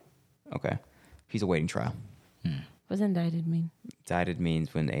indicted. Okay. He's awaiting trial. What does indicted mean? Indicted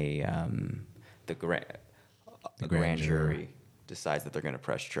means when the grand jury decides that they're going to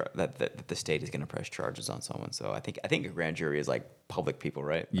press that the state is going to press charges on someone. So I think a grand jury is like public people,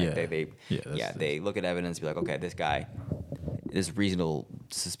 right? Like they look at evidence, be like, okay, this guy, there's reasonable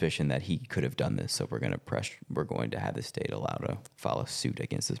suspicion that he could have done this, so we're going to have the state allow to file a suit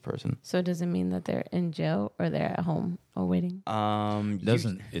against this person. So does it mean that they're in jail or they're at home or waiting?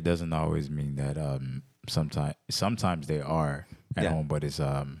 It doesn't always mean that. Sometimes they are at home, but it's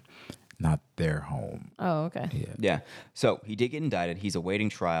not their home. Oh, okay. Yeah. So he did get indicted. He's awaiting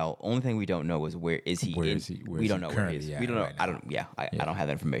trial. Only thing we don't know is where is he? We don't know where he is. We don't know. I don't have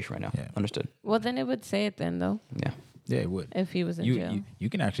that information right now. Yeah. Understood. Well, then it would say it then, though, Yeah. Yeah, it would. if he was in jail. You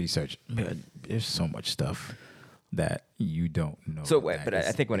can actually search. There's so much stuff that you don't know. So, but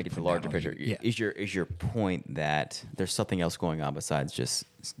I think when I get to the larger picture, picture, is your point that there's something else going on besides just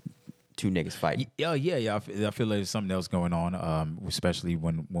two niggas fighting? Yeah. I feel like there's something else going on, especially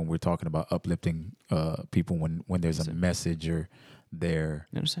when we're talking about uplifting people. When there's a messenger there,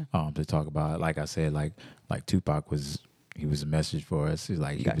 to talk about. Like I said, like Tupac was a message for us. He's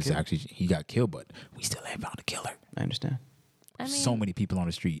like he got killed, but we still ain't found a killer. I understand. I mean, so many people on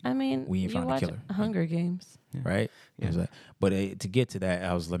the street. I mean, we ain't you found a watch killer. Hunger Games. Right? Yeah. It was like, but to get to that,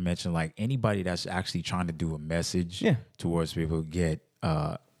 I was mentioning like anybody that's actually trying to do a message towards people get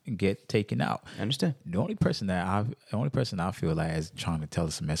taken out. I understand. The only person I feel like is trying to tell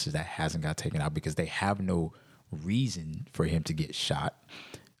us a message that hasn't got taken out because they have no reason for him to get shot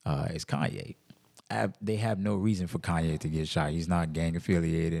is Kanye. They have no reason for Kanye to get shot. He's not gang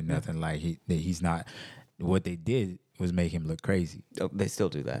affiliated, nothing like he's not. What they did was make him look crazy. Oh, they still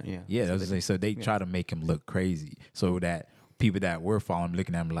do that, yeah. Yeah, so they try to make him look crazy, so that people that were following him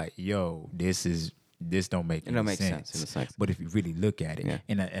looking at him like, "Yo, this don't make any sense." But if you really look at it,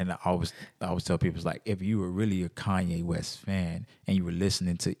 and I always tell people, it's like if you were really a Kanye West fan and you were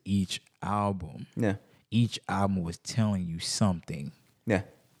listening to each album was telling you something. Yeah.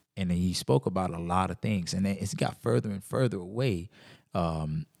 And then he spoke about a lot of things, and then it's got further and further away.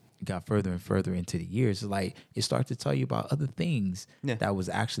 Got further and further into the years. Like it started to tell you about other things that was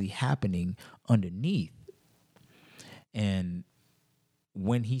actually happening underneath. And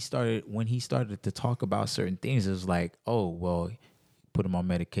when he started to talk about certain things, it was like, oh well, put him on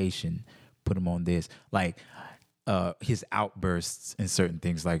medication, put him on this, like his outbursts and certain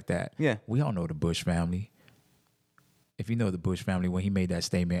things like that. Yeah, we all know the Bush family. If you know the Bush family, when he made that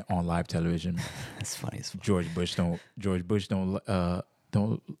statement on live television, that's funny as fuck. George Bush don't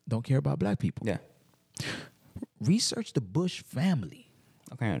care about black people. Yeah. Research the Bush family.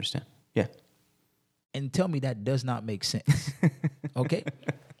 Okay, I understand. Yeah. And tell me that does not make sense. Okay?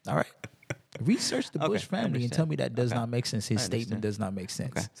 All right. Research the Bush family and tell me that does not make sense. His statement does not make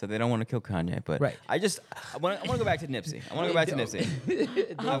sense. Okay. So they don't want to kill Kanye, but right. I want to go back to Nipsey. I want to go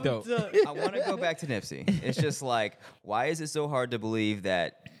back to Nipsey. It's just like, why is it so hard to believe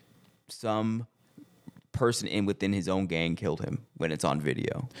that some person within his own gang killed him when it's on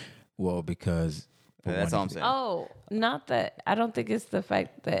video? Well, because that's all I'm saying. Oh, not that. I don't think it's the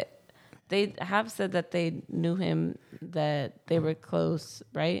fact that they have said that they knew him, that they were close,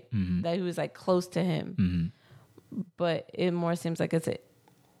 right? Mm-hmm. That he was like close to him. Mm-hmm. But it more seems like what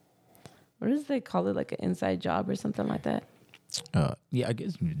does they call it? Like an inside job or something like that? Yeah, I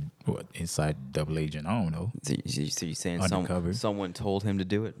guess what inside double agent. I don't know. So you're saying someone told him to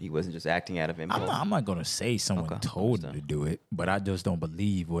do it? He wasn't just acting out of impulse? I'm not gonna say someone told him to do it, but I just don't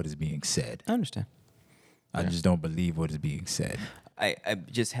believe what is being said. I understand. I just don't believe what is being said.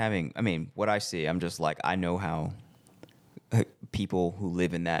 What I see, I'm just like, I know how people who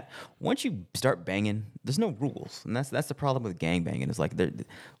live in that, once you start banging, there's no rules. And that's the problem with gangbanging. It's like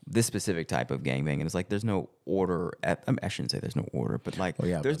this specific type of gangbanging is like there's no order. I shouldn't say there's no order, but like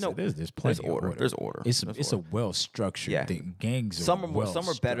there's plenty of order. There's order. It's a well structured thing. Gangs are some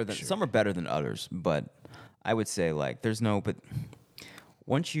are better than others, but I would say like but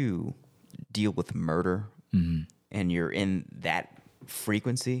once you deal with murder and you're in that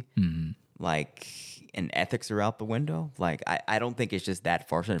frequency, like, and ethics are out the window. Like, I don't think it's just that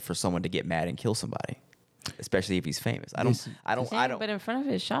far-fetched for someone to get mad and kill somebody, especially if he's famous. I don't. But in front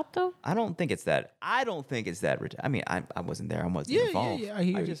of his shop, though, I don't think it's that. I mean, I wasn't there. I wasn't involved. Yeah. I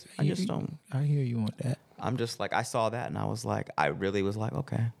hear you on that. I'm just like, I saw that and I was like, I really was like,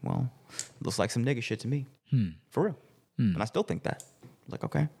 okay, well, looks like some nigga shit to me, for real. And I still think that. Like,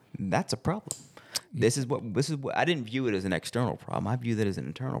 okay, that's a problem. This is what I didn't view it as an external problem. I viewed it as an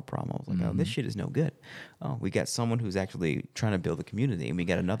internal problem. I was like, oh, this shit is no good. Oh, we got someone who's actually trying to build a community, and we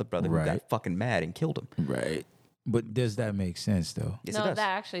got another brother who got fucking mad and killed him. Right. But does that make sense though? Yes, no, it does.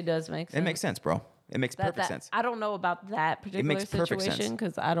 that actually does make sense. It makes sense, bro. It makes perfect sense. I don't know about that particular situation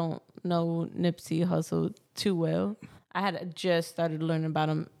because I don't know Nipsey Hussle too well. I had just started learning about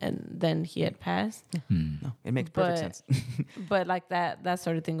him, and then he had passed. No, it makes perfect sense. But like that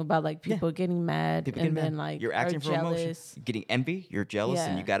sort of thing about like people getting mad then like you're acting for emotion, getting envy, you're jealous,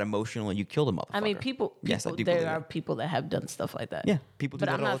 and you got emotional, and you killed a motherfucker. I mean, people. Yes, I do. There are people that have done stuff like that. Yeah, people do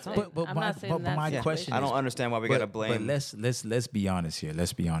that all the time. But my question, I don't understand why we gotta blame. But let's be honest here.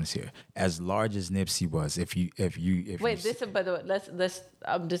 Let's be honest here. As large as Nipsey was, if you by the way, let's.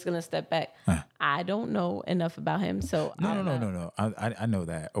 I'm just gonna step back. I don't know enough about him, so no. I know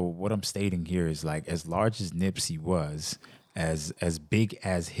that. What I'm stating here is like, as large as Nipsey was, as big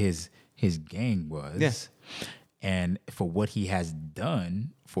as his gang was, and for what he has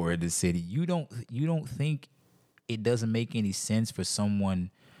done for the city, you don't think it doesn't make any sense for someone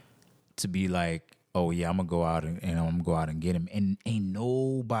to be like, oh yeah, I'm gonna go out and I'm gonna go out and get him, and ain't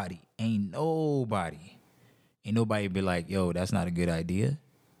nobody be like, yo, that's not a good idea.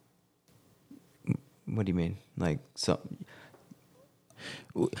 What do you mean? Like, so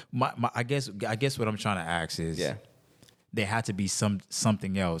I guess what I'm trying to ask is, there had to be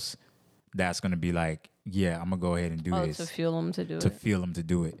something else that's gonna be like, yeah, I'm gonna go ahead and do this to fuel them to do it. To fuel them to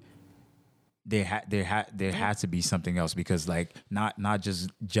do it. There had to be something else, because like not just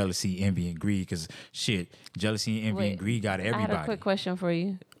jealousy, envy, and greed. Because shit, jealousy, envy, and greed got everybody. I had a quick question for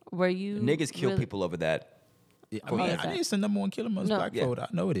you. Were you niggas kill people over that? I mean, it's the number one killer amongst black folk. I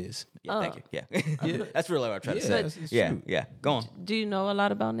know it is. Yeah, thank you. Yeah, that's really what I'm trying to say. Yeah. Go on. Do you know a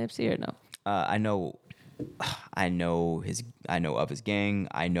lot about Nipsey or no? I know of his gang.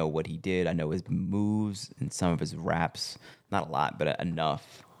 I know what he did. I know his moves and some of his raps. Not a lot, but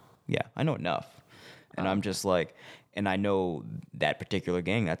enough. Yeah, I know enough. And I'm just like, and I know that particular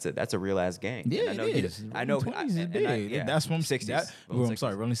gang. That's a real ass gang. Yeah, it is. I know. That's from 60s. I'm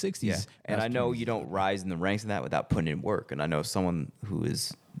sorry, rolling 60s. Yeah. And I know you don't rise in the ranks of that without putting in work. And I know someone who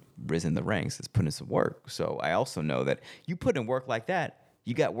is risen in the ranks is putting in some work. So I also know that you put in work like that,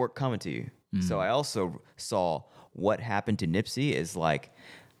 you got work coming to you. So I also saw what happened to Nipsey is like,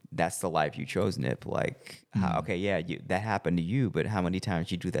 that's the life you chose, Nip. Like, that happened to you, but how many times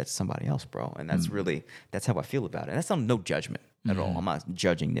you do that to somebody else, bro? And that's how I feel about it. That's no judgment at all. I'm not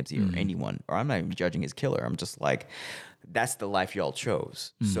judging Nipsey or anyone, or I'm not even judging his killer. I'm just like, that's the life y'all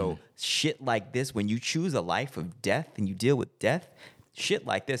chose. So shit like this, when you choose a life of death and you deal with death, shit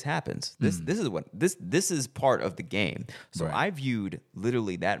like this happens. This is part of the game. So I viewed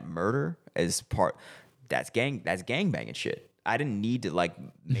literally that murder as that's gangbanging shit. I didn't need to like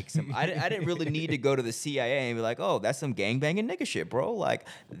make some. I didn't really need to go to the CIA and be like, oh, that's some gangbanging nigga shit, bro. Like,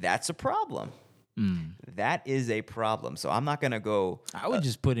 that's a problem. That is a problem. So I'm not gonna go. I would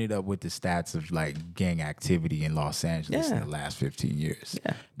just put it up with the stats of like gang activity in Los Angeles in the last 15 years.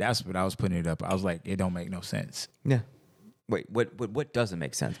 Yeah, that's what I was putting it up. I was like, it don't make no sense. Yeah. Wait, what doesn't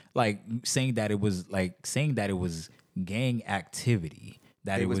make sense? Like saying that it was gang activity.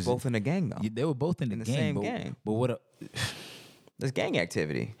 That it was both in a gang though. They were both in the same gang. But what? That's gang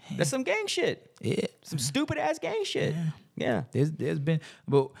activity. That's some gang shit. Yeah. Some stupid ass gang shit. Yeah. There's been,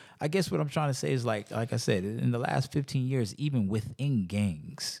 but I guess what I'm trying to say is like I said, in the last 15 years, even within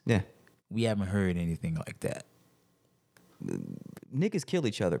gangs, we haven't heard anything like that. niggas kill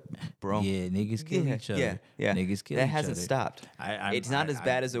each other, bro. Yeah, niggas kill each other. Yeah. Niggas kill that each hasn't other. stopped. It's not as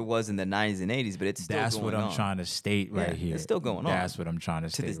bad as it was in the 90s and 80s, but it's still That's going what I'm on. trying to state right here. It's still going on. That's what I'm trying to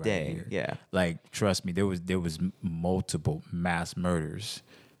state this right day. here. Yeah. Like, trust me, there was multiple mass murders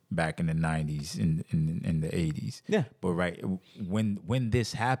back in the 90s, in the 80s. Yeah. But when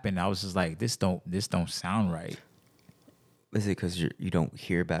this happened, I was just like, this don't sound right. Is it because you don't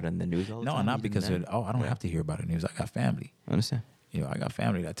hear about it in the news all the time? No, not because I don't have to hear about it in the news. I got family. I understand. I got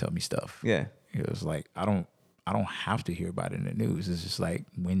family that tell me stuff. Yeah. It was like I don't have to hear about it in the news. It's just like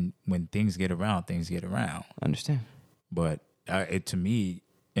when things get around, things get around. I understand. But to me,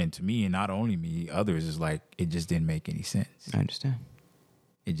 and not only me, others, is like it just didn't make any sense. I understand.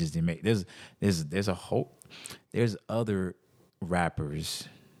 It just didn't make. There's other rappers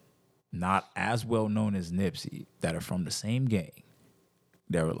not as well known as Nipsey that are from the same gang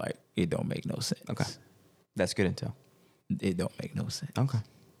that were like, it don't make no sense. Okay. That's good intel. It don't make no sense. Okay.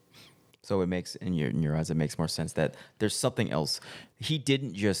 So it makes, in your eyes, it makes more sense that there's something else. He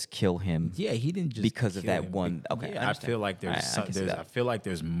didn't just kill him. Yeah, he didn't just because of kill that him. one. Okay, Yeah, I feel like I feel like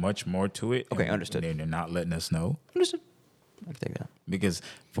there's much more to it. Okay, understood. And they're not letting us know. Understood. I can take that. Because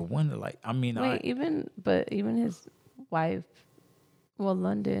for one, like, I mean, even his wife, well,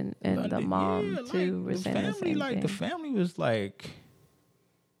 London and the mom too were saying the same thing. The family was like,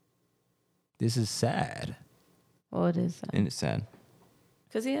 this is sad. Well, it is sad. And it's sad.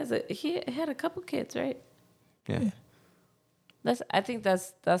 Because he had a couple kids, right? Yeah. I think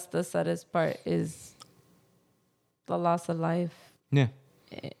that's the saddest part is the loss of life. Yeah.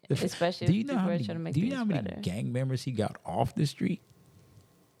 Especially Do if you know people how are many, trying to make do you things know how many better. gang members he got off the street?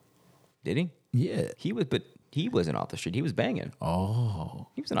 Did he? Yeah. He wasn't off the street. He was banging. Oh.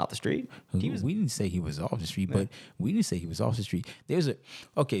 He wasn't off the street. We didn't say he was off the street, but we didn't say he was off the street.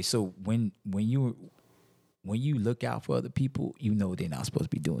 So when you look out for other people, you know they're not supposed to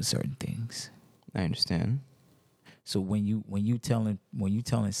be doing certain things. I understand. So when you telling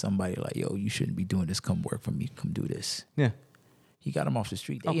somebody like, yo, you shouldn't be doing this, come work for me, come do this. Yeah. He got them off the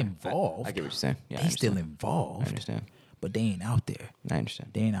street. They involved. I get what you're saying. Yeah, they still involved. I understand. But they ain't out there. I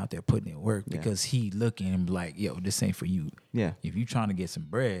understand. They ain't out there putting in work because he looking and be like, yo, this ain't for you. Yeah. If you trying to get some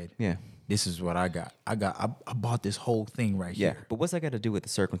bread, this is what I got. I bought this whole thing right here. But what's that got to do with the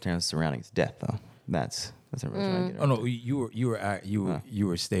circumstances surrounding his death, though? That's a real thing. Oh no, you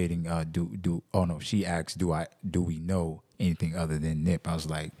were stating she asked, do we know anything other than Nip? I was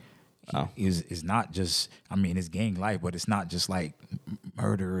like, it's not just, I mean, it's gang life, but it's not just like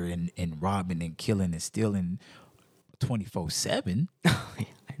murder and robbing and killing and stealing 24/7. I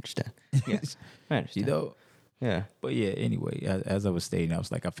understand. Yes, I understand. Yeah. But yeah, anyway, as I was stating, I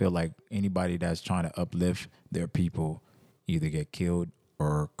was like, I feel like anybody that's trying to uplift their people either get killed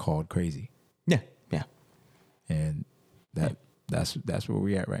or called crazy. Yeah. And that's where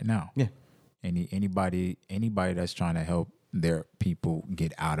we're at right now. Yeah. Anybody that's trying to help their people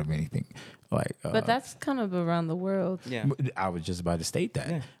get out of anything, like. But that's kind of around the world. Yeah. I was just about to state that.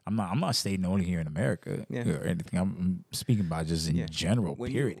 Yeah. I'm not stating only here in America or anything. I'm speaking about just in general.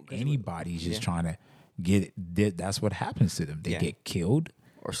 Period. Anybody's just trying to get it. That's what happens to them. They get killed.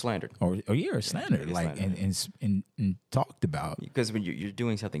 Or slandered. Or slandered, like slandered. And talked about. Because when you're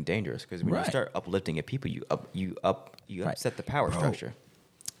doing something dangerous, because when you start uplifting at people, you upset the power structure.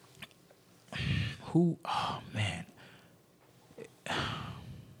 Oh man,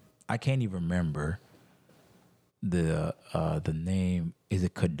 I can't even remember the name. Is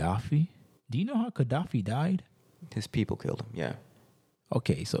it Gaddafi? Do you know how Gaddafi died? His people killed him. Yeah.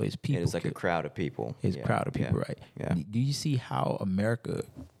 Okay, so his people. It's like a crowd of people. His crowd of people, right? Yeah. Do you see how America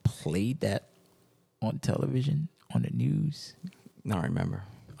played that on television, on the news? No, I remember.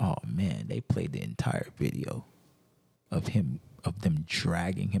 Oh man, they played the entire video of them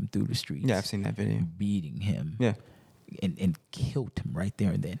dragging him through the streets. Yeah, I've seen that video. Beating him. Yeah. And killed him right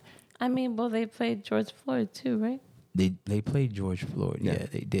there and then. I mean, well, they played George Floyd too, right? They played George Floyd. Yeah,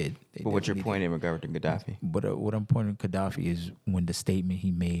 they did. But what's your point in regard to Gaddafi? But what I'm pointing to Gaddafi is when the statement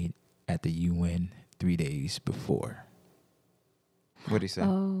he made at the UN 3 days before. What did he say?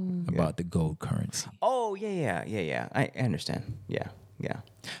 About the gold currency. Oh, yeah. I understand. Yeah.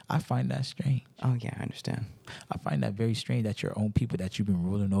 I find that strange. Oh, yeah, I understand. I find that very strange that your own people that you've been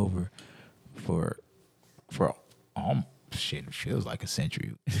ruling over for shit, it feels like a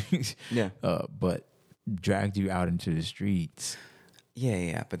century. Yeah. But dragged you out into the streets.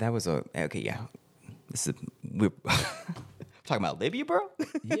 Yeah. But that was we're talking about Libya, bro?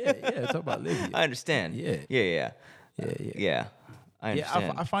 Yeah, talk about Libya. I understand. Yeah. I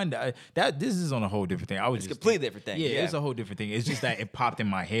understand. I find that this is on a whole different thing. It's a completely different thing. Yeah, it's a whole different thing. It's just that it popped in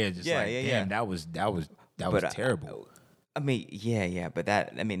my head. Just damn, that was terrible. I mean, yeah, but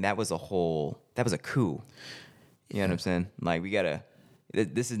that was a coup. You know what I'm saying? Like,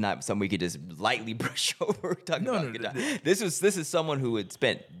 this is not something we could just lightly brush over. This is someone who had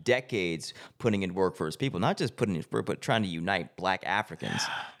spent decades putting in work for his people, not just putting in work, but trying to unite Black Africans.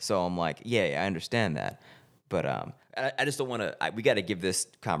 So I'm like, yeah, I understand that. But I just don't want to. We got to give this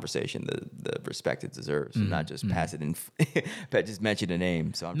conversation the respect it deserves, not just pass it in, but just mention a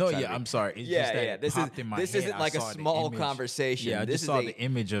name. So I'm sorry. It's just that This isn't like a small conversation. Yeah, I just saw the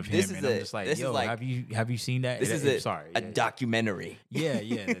image of him, and I'm just like, yo, have you seen that? This is a documentary. Yeah.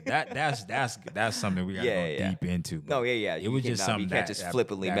 That's something we got to go deep into. No, yeah. It was just something you can't just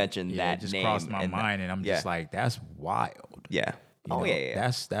flippantly mention that just name. Crossed my mind, and I'm just like, that's wild. Yeah.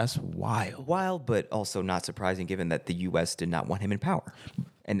 Yeah. That's wild. Wild, but also not surprising given that the U.S. did not want him in power.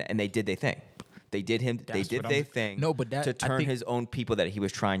 And they did their thing. They did their thing to turn his own people that he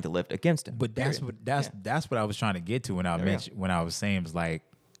was trying to lift against him. But that's what I was trying to get to when I was saying, it was like,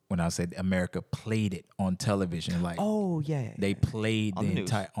 when I said America played it on television, like, they played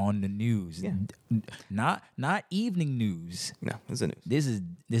on the news, not evening news. No, it's the news.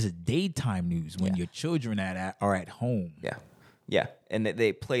 This is daytime news when your children are at home. Yeah, and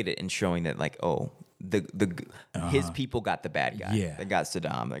they played it in showing that, like, his people got the bad guy. Yeah, they got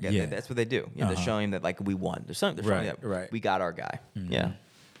Saddam. That's what they do. They're showing that, like, we won. They're showing that we got our guy. Mm-hmm. Yeah.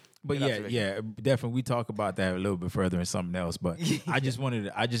 But definitely we talk about that a little bit further in something else. But I just wanted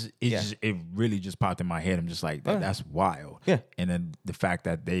to, it really just popped in my head. I'm just like, that's wild. Yeah. And then the fact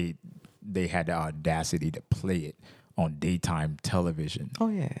that they had the audacity to play it on daytime television. Oh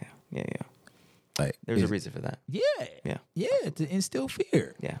yeah. Like, there's a reason for that. Yeah, to instill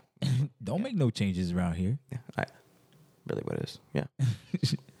fear. Yeah. Don't make no changes around here. Yeah. Really what it is. Yeah.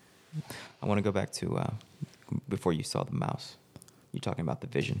 I want to go back to before you saw the mouse. You're talking about the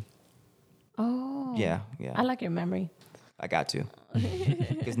vision. Oh. Yeah. I like your memory. I got to.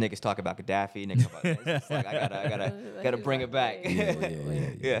 Because niggas talk about Gaddafi. Niggas talk about this. It's like, I gotta bring it back.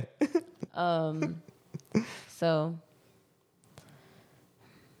 Yeah. So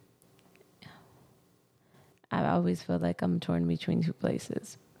I always feel like I'm torn between two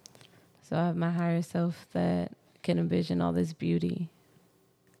places. So I have my higher self that can envision all this beauty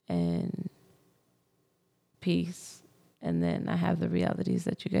and peace. And then I have the realities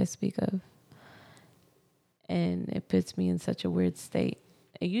that you guys speak of. And it puts me in such a weird state.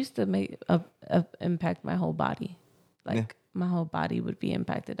 It used to make impact my whole body. Like, my whole body would be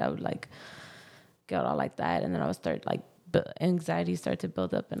impacted. I would, like, get all like that. And then I would start, like, anxiety start to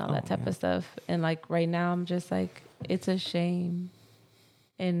build up and all that type of stuff. And, like, right now I'm just like, it's a shame.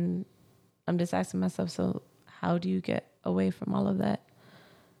 And I'm just asking myself, so how do you get away from all of that?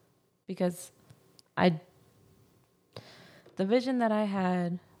 Because the vision that I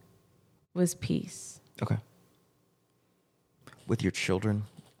had was peace. Okay. With your children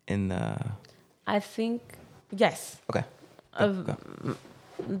in the... I think, yes. Okay. Of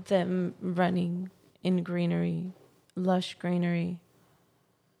them running in greenery, lush greenery,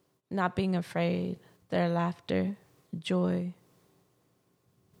 not being afraid, their laughter, joy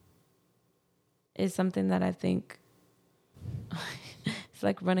is something that I think it's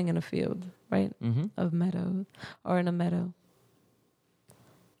like running in a field, right? Mm-hmm. Of meadows or in a meadow,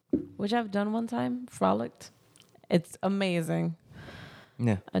 which I've done one time, frolicked. It's amazing.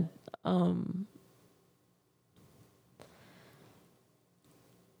 Yeah. I don't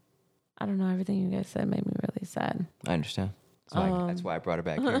know. Everything you guys said made me really sad. I understand. That's why I brought it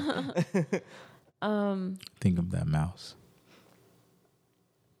back here. Think of that mouse.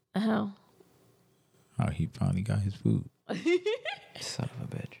 How? How he finally got his food. Son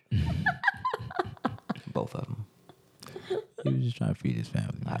of a bitch. Both of them. He was just trying to feed his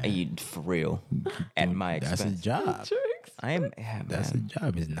family. I eat for real. At my expense. That's his job. I am. That's his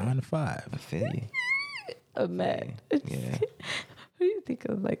job. It's 9 to 5. I feel you. I'm mad. Yeah. Who do you think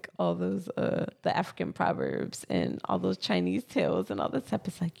of, like, all those the African proverbs and all those Chinese tales and all this stuff?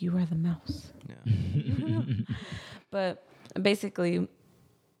 It's like, you are the mouse. Yeah. But basically,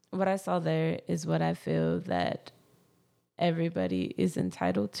 what I saw there is what I feel that everybody is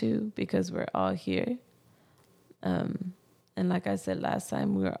entitled to because we're all here. And like I said last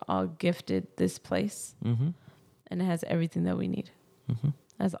time, we are all gifted this place. Mm-hmm. And it has everything that we need. Mm-hmm. It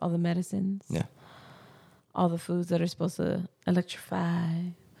has all the medicines. Yeah. All the foods that are supposed to electrify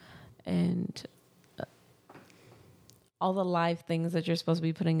and all the live things that you're supposed to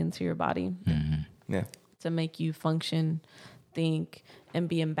be putting into your body. Mm-hmm. Yeah. To make you function, think, and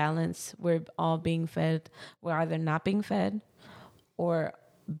be in balance. We're all being fed. We're either not being fed or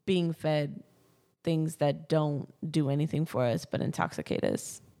being fed things that don't do anything for us but intoxicate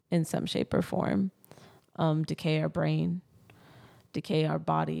us in some shape or form. decay our brain, decay our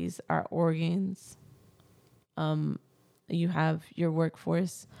bodies, our organs. You have your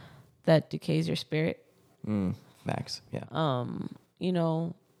workforce that decays your spirit. Facts. Yeah. You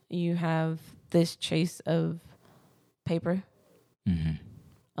know, you have this chase of paper.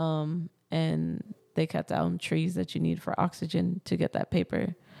 And they cut down trees that you need for oxygen to get that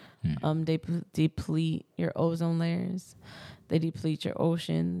paper. They deplete your ozone layers. They deplete your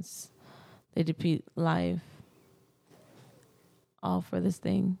oceans. They deplete life. All for this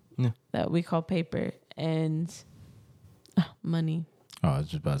thing that we call paper and money. Oh, I was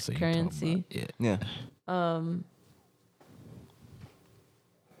just about to say currency. Yeah.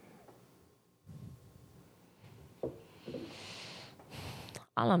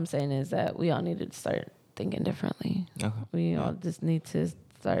 All I'm saying is that we all need to start thinking differently. Okay. We all just need to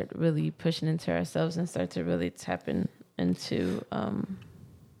start really pushing into ourselves and start to really tap into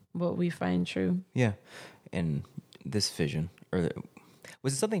what we find true. Yeah. And this vision,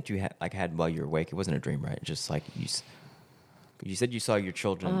 was it something that you had while you were awake? It wasn't a dream, right? Just like you said you saw your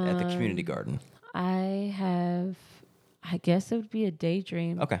children at the community garden. I guess it would be a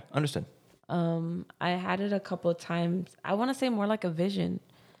daydream. Okay, understood. I had it a couple of times. I want to say more like a vision.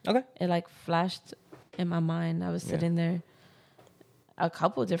 Okay. It like flashed in my mind. I was sitting there a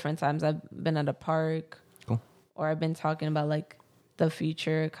couple different times. I've been at a park. Cool. Or I've been talking about like the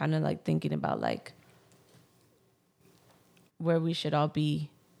future, kind of like thinking about like where we should all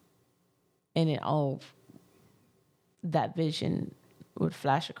be. And it all, that vision would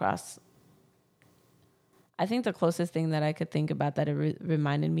flash across. I think the closest thing that I could think about that it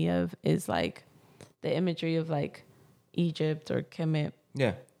reminded me of is like the imagery of like Egypt or Kemet.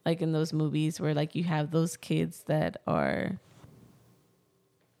 Yeah. Like in those movies where like you have those kids that are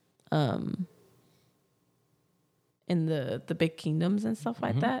in the big kingdoms and stuff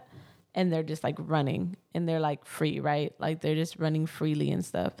like that. And they're just like running and they're like free, right? Like they're just running freely and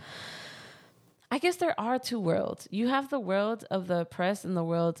stuff. I guess there are two worlds. You have the world of the oppressed and the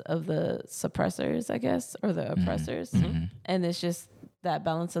world of the suppressors, I guess, or the oppressors. And it's just that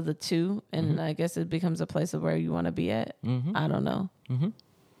balance of the two. And I guess it becomes a place of where you want to be at. I don't know.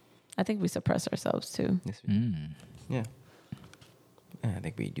 I think we suppress ourselves too. Yes, yeah. I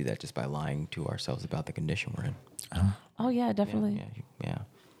think we do that just by lying to ourselves about the condition we're in. Oh, yeah, definitely. Yeah.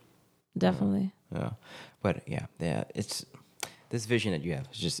 Definitely. Yeah. But yeah, it's this vision that you have.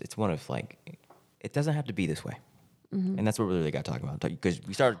 It's one of like, it doesn't have to be this way. And that's what we really got talking about. Because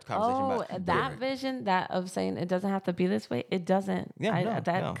we started the conversation about that vision, that of saying it doesn't have to be this way, it doesn't.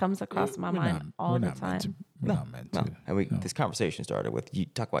 That comes across my mind all the time. We're not meant to. And this conversation started with, you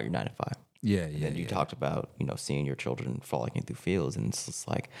talk about your 9 to 5. Yeah. And you talked about, seeing your children frolicking through fields. And it's just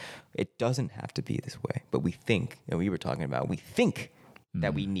like, it doesn't have to be this way. But we think, we were talking about,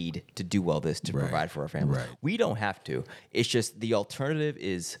 that we need to do all this to provide for our families. Right. We don't have to. It's just the alternative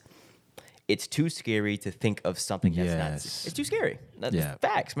is, it's too scary to think of something that's not. It's too scary. That's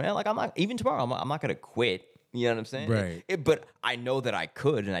facts, man. Like, I'm not, even tomorrow, I'm not going to quit. You know what I'm saying? Right. But I know that I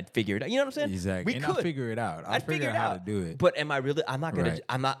could, and I'd figure it out. You know what I'm saying? Exactly. We I'll could figure it out. I'll figure out how to do it. But am I really? I'm not gonna. Right.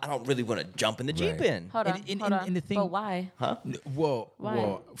 I don't really want to jump in the Jeep in. Hold on. And the thing, but why? Huh?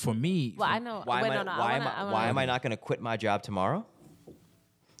 Well, for me. Well, I know. Why am I not going to quit my job tomorrow?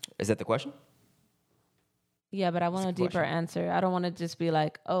 Is that the question? Yeah, but I want a deeper answer. I don't want to just be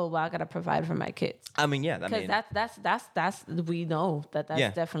like, oh, well, I got to provide for my kids. I mean, yeah. Because that's we know that's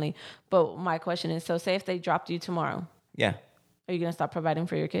definitely. But my question is, so say if they dropped you tomorrow. Yeah. Are you going to stop providing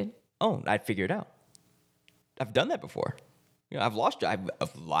for your kid? Oh, I'd figure it out. I've done that before. I've lost. I've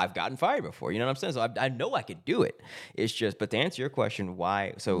gotten fired before. You know what I'm saying? So I know I could do it. It's just, but to answer your question,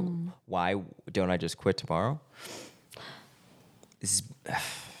 why? So why don't I just quit tomorrow?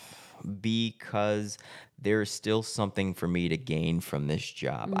 Because there's still something for me to gain from this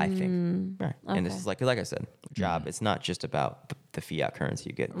job, I think. Right. Okay. And this is like I said, job, it's not just about the fiat currency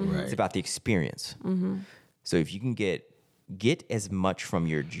you get. Right. It's about the experience. So if you can get as much from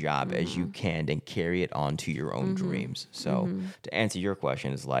your job as you can and carry it on to your own dreams. So to answer your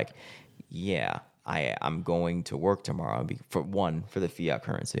question is like, yeah, I'm going to work tomorrow for the fiat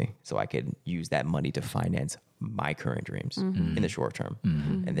currency. So I could use that money to finance my current dreams in the short term.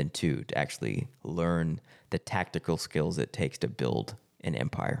 And then 2, to actually learn the tactical skills it takes to build an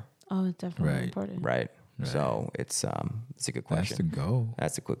empire. Oh, it's definitely important. Right. So it's a good question. That's the goal.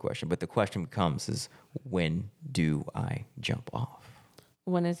 That's a quick question. But the question becomes is, when do I jump off?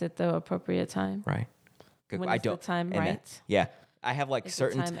 When is it the appropriate time? Right. When is the time right? I have like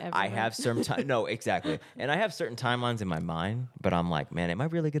certain time. No, exactly. And I have certain timelines in my mind, but I'm like, man, am I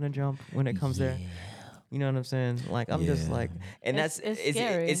really going to jump when it comes there? You know what I'm saying? Like, I'm just like, and it's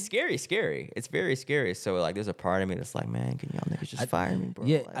scary. It's scary. It's very scary. So like, there's a part of me that's like, man, can y'all niggas just fire me, bro?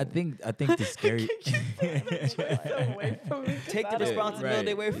 Yeah, like, I think the scary. Take the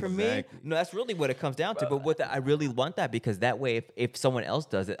responsibility away from me. No, that's really what it comes down to. But I really want that, because that way, if someone else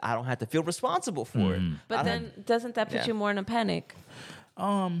does it, I don't have to feel responsible for it. But then, doesn't that put you more in a panic?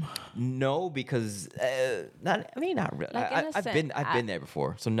 No, because not really. Like, I've been there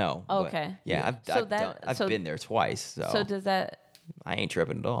before, so no. Okay. But, yeah, I've been there twice. So does that? I ain't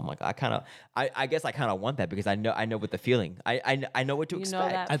tripping at all. I'm like, I guess I kind of want that, because I know what the feeling. I know what to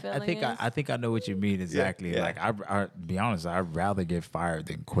expect. I think I know what you mean exactly. Yeah. Like, I be honest, I'd rather get fired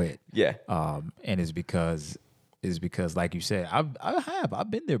than quit. Yeah. And it's because like you said,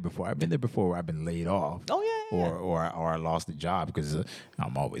 I've been there before. I've been there before where I've been laid off. Oh, yeah. Or I lost a job because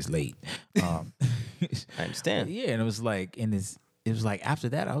I'm always late. I understand. Yeah, and it was like after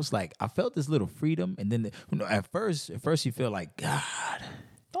that, I was like, I felt this little freedom, and then at first you feel like, God.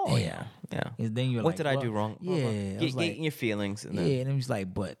 Oh, damn. yeah. And then you're what like, did I do wrong? Yeah, Get your feelings. And and it was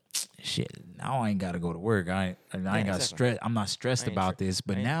like, but shit, now I ain't got to go to work. I ain't got stress. I'm not stressed about this.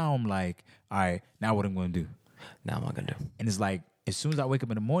 But now I'm like, all right, now what I'm going to do? Now what am I going to do? And it's like, as soon as I wake up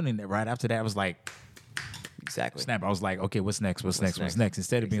in the morning, right after that, I was like, exactly. Snap. I was like, okay, what's next?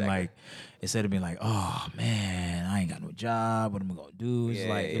 Instead of being like, oh man, I ain't got no job. What am I gonna do?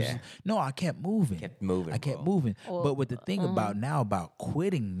 It's no, I kept moving. I kept moving. But what the thing about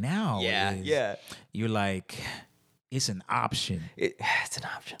quitting now is you're like, it's an option. It's an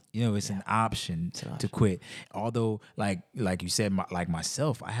option. You know, it's an option to quit. Although, like you said, like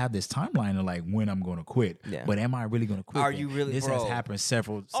myself, I have this timeline of like when I'm going to quit. Yeah. But am I really going to quit? Are you really? This has happened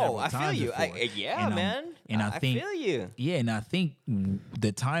several times. I feel you. Man. And I think, feel you. Yeah, and I think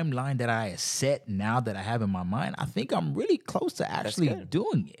the timeline that I set now that I have in my mind, I think I'm really close to actually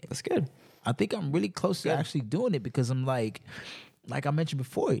doing it. That's good. I think I'm really close to actually doing it, because I'm like I mentioned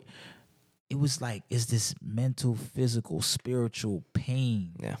before, it was like, is this mental, physical, spiritual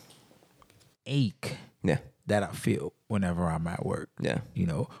pain, ache that I feel whenever I'm at work, you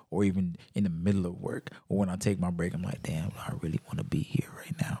know, or even in the middle of work, or when I take my break, I'm like, damn, I really want to be here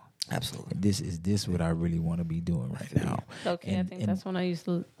right now. Absolutely. Is this what I really want to be doing right now? Okay, I think that's when I used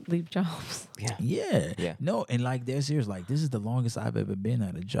to leave jobs. Yeah. No, and like this is the longest I've ever been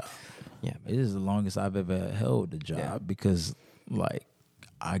at a job. Yeah. It is the longest I've ever held a job, because like,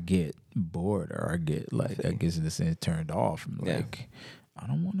 I get bored, or I get like, I guess in a sense, turned off. I'm like, I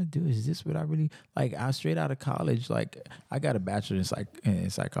don't want to do this. Is this what I really like? I straight out of college, like I got a bachelor's in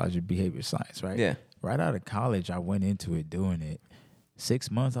psychology and behavior science, right? Yeah. Right out of college, I went into it doing it.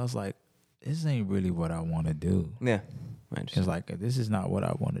 6 months, I was like, this ain't really what I want to do. Yeah. It's like, this is not what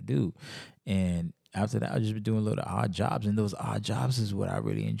I want to do. And after that, I just been doing little odd jobs, and those odd jobs is what I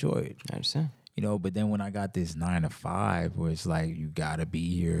really enjoyed. I understand. You know, but then when I got this 9 to 5, where it's like, you gotta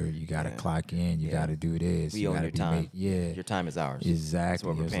be here, you gotta clock in, you gotta do this. We own your time. Your time is ours.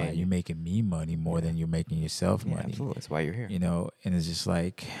 Exactly. It's like, you're making me money more than you're making yourself money. Absolutely. That's why you're here. You know, and it's just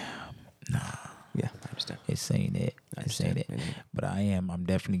like, nah. Yeah, I understand. It's saying it. But I'm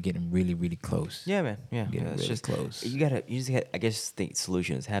definitely getting really, really close. Yeah, man. Yeah. Getting it's really just close. I guess the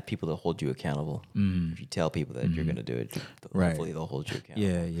solution is have people that hold you accountable. If you tell people that you're going to do it, hopefully they'll hold you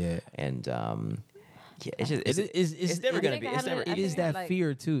accountable. Yeah. And, it's never going to be. It is that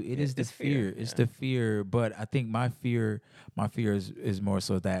fear too. It is the fear. It's the fear. But I think my fear is more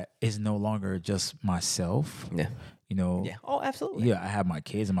so that it's no longer just myself. Yeah. You know. Yeah. Oh, absolutely. Yeah, I have my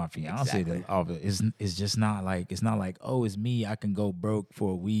kids and my fiance. Exactly. It's just not like, oh, it's me. I can go broke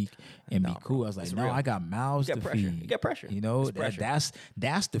for a week and be cool. I was like, no, I got mouths to feed. You got pressure. You know, that's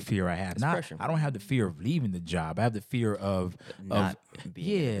the fear I have. I don't have the fear of leaving the job. I have the fear of not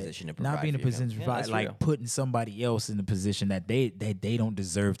being in a position to provide. Not being in a position to provide, like putting somebody else in the position that they don't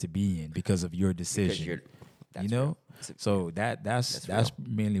deserve to be in because of your decision. You know. Real. So that's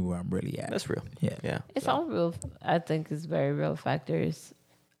mainly where I'm really at. That's real. Yeah. It's all real. I think it's very real factors.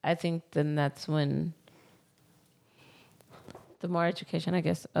 I think then that's when the more education, I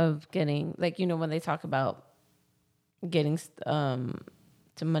guess, of getting, like, you know, when they talk about getting to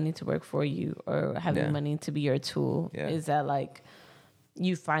money to work for you, or having money to be your tool, is that like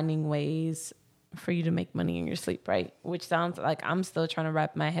you finding ways for you to make money in your sleep, right? Which sounds like I'm still trying to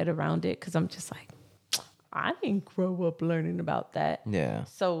wrap my head around it, because I'm just like, I didn't grow up learning about that. Yeah.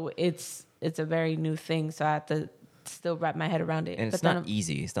 So it's a very new thing. So I have to still wrap my head around it. And it's not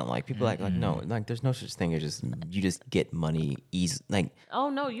easy. It's not like people like no, like there's no such thing as just you just get money easy. Like, oh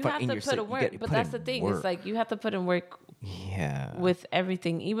no, you have to put in work. But that's the thing. It's like you have to put in work Yeah. With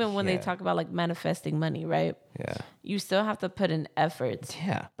everything, even when they talk about like manifesting money, right? Yeah. You still have to put in effort.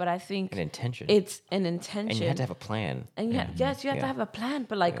 Yeah. But I think an intention. It's an intention. And you have to have a plan. And yes, you have to have a plan.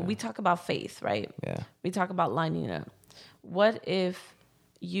 But like we talk about faith, right? Yeah. We talk about lining up. What if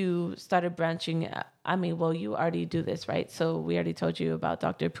you started branching? I mean, well, you already do this, right? So we already told you about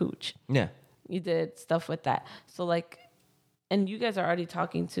Dr. Pooch. Yeah. You did stuff with that. So like, and you guys are already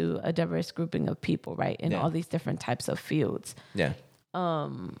talking to a diverse grouping of people, right? In all these different types of fields. Yeah.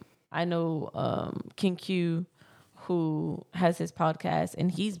 I know King Q, who has his podcast, and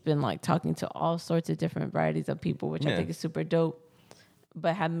he's been like talking to all sorts of different varieties of people, which I think is super dope.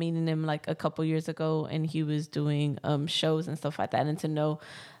 But had meeting him like a couple years ago, and he was doing shows and stuff like that, and to know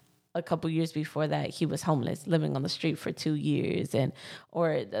a couple years before that he was homeless, living on the street for 2 years, and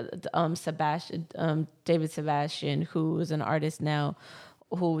David Sebastian, who is an artist now,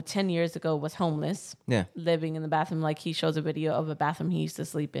 who 10 years ago was homeless, living in the bathroom. Like he shows a video of a bathroom he used to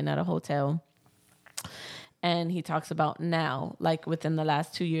sleep in at a hotel. And he talks about now, like within the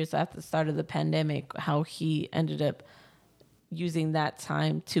last 2 years after the start of the pandemic, how he ended up using that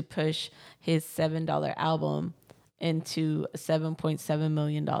time to push his $7 album into $7.7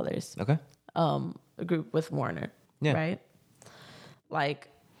 million. Okay. A group with Warner. Yeah. Right? Like,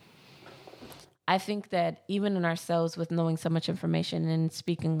 I think that even in ourselves, with knowing so much information and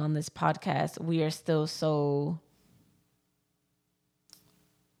speaking on this podcast, we are still so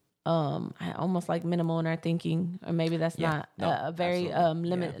almost like minimal in our thinking, or maybe that's not a very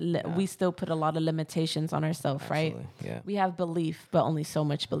we still put a lot of limitations on ourselves, right? Yeah. We have belief, but only so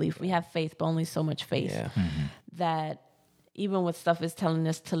much belief. We have faith, but only so much faith. Yeah. That even when stuff is telling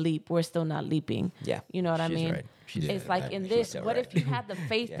us to leap, we're still not leaping. Yeah. You know what I mean? Right. It's like in this, what if you had the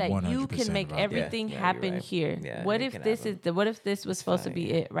faith that you can make everything happen here? What if this was supposed to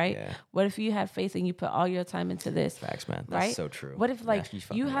be it, right? Yeah. What if you have faith and you put all your time into this? Facts, man. That's right? So true. What if like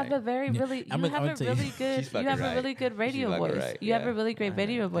you have a very really you have a really good radio voice. Right. You have a really great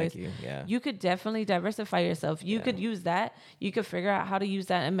radio voice. You could definitely diversify yourself. You could use that. You could figure out how to use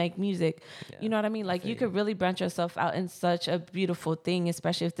that and make music. You know what I mean? Like you could really branch yourself out in such a beautiful thing,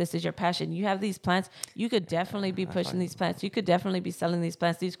 especially if this is your passion. You have these plants. You could definitely be pushing these plants. You could definitely be selling these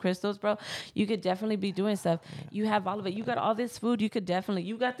plants, these crystals, bro. You could definitely be doing stuff. You have all of it. You got all this food. You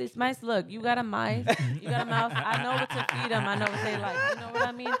got this mice. Look, you got a mice. You got a mouse. I know what to feed them. I know what they like. You know what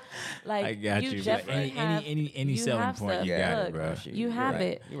I mean? Like, I got you. Any selling point, you got it, bro. You have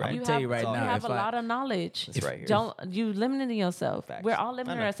it. I can tell you right now. You have a lot of knowledge. Don't you limiting yourself. We're all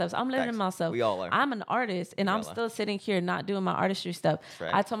limiting ourselves. I'm limiting myself. We all are. I'm an artist, and I'm still sitting here not doing my artistry stuff.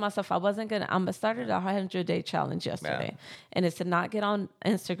 I told myself I wasn't gonna. I started a 100-day challenge yesterday. And it's to not get on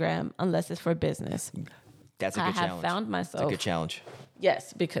Instagram unless it's for business. That's a good challenge. I have found myself. It's a good challenge.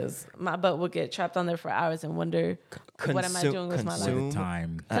 Yes, because my butt will get trapped on there for hours and wonder, what am I doing with my life?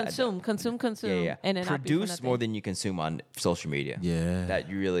 Consume. Yeah. And then produce more than you consume on social media. Yeah. That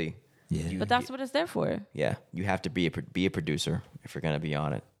you really... Yeah. But that's what it's there for. Yeah. You have to be a producer if you're going to be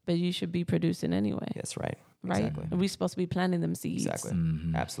on it. But you should be producing anyway. That's right. Right? Exactly. And we're supposed to be planting them seeds. Exactly.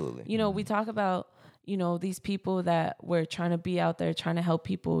 Mm-hmm. Absolutely. You know, we talk about... these people that we're trying to be out there, trying to help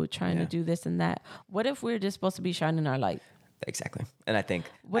people, trying to do this and that. What if we're just supposed to be shining our light? Exactly. And I think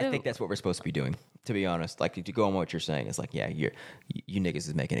that's what we're supposed to be doing, to be honest. Like, to go on what you're saying, it's like, you niggas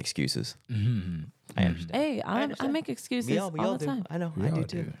is making excuses. Mm-hmm. I understand. Hey, I make excuses all the time. I know. I do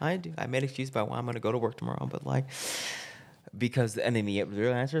too. I do. I made excuses about why I'm going to go to work tomorrow, but like... Because, and then the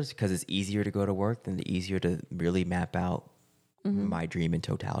real answer is because it's easier to go to work than easier to really map out my dream in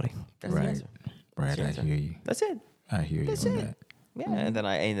totality. That's the answer. Right, I hear you. That's it. I hear you on that. Yeah, and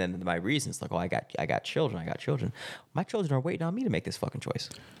then my reasons like, I got children. My children are waiting on me to make this fucking choice.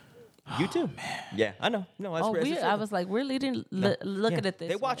 You too. Man. Yeah, I know. No, that's I was like, we're leading, looking at this.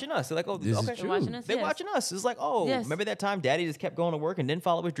 They're watching us. They're like, oh, this okay. Is true. They're watching us. It's like, oh, remember that time Daddy just kept going to work and didn't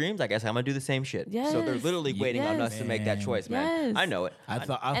follow his dreams? I guess I'm going to do the same shit. Yes. So they're literally waiting on us to make that choice, man. Yes. I know it. I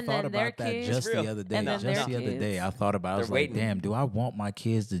thought about that just the other day. I thought about it. I was like, damn, do I want my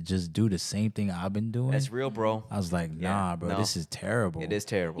kids to just do the same thing I've been doing? That's real, bro. I was like, nah, bro, this is terrible. It is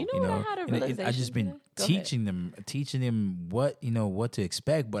terrible. You know what I had a realization? I just been teaching them what to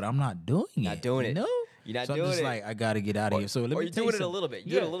expect, but I'm not doing it. Not doing it. No. You're not so doing I'm just it. like, I got to get out of here. So let me you're doing it a little bit.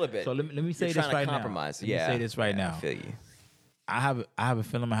 You do it a little bit. So let me say this right now. Let me say this right now. I feel you. I have a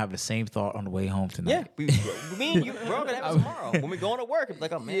feeling I have the same thought on the way home tonight. Yeah, me and you, we're all gonna have it tomorrow when we going to work. It's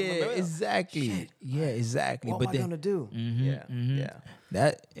like, oh man, exactly. Shit. Yeah, exactly. What am I gonna do?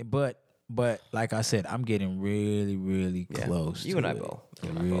 That, but like I said, I'm getting really, really close. You and I both.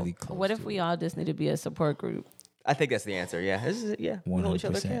 Really close. What if we all just need to be a support group? I think that's the answer. Yeah, we hold each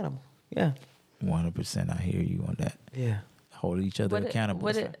other accountable. Yeah. 100%. I hear you on that. Yeah. Holding each other accountable.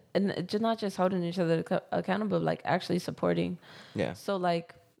 And just not just holding each other accountable, like actually supporting. Yeah. So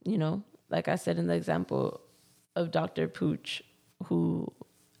like, you know, like I said in the example of Dr. Pooch, who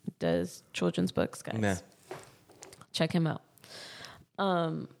does children's books, guys. Yeah. Check him out.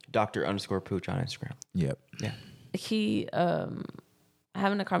 Dr._Pooch on Instagram. Yep. Yeah. He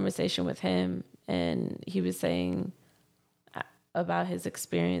having a conversation with him, and he was saying about his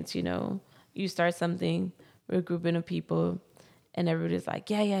experience. You know, you start something with a grouping of people, and everybody's like,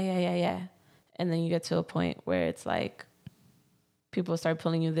 yeah, and then you get to a point where it's like people start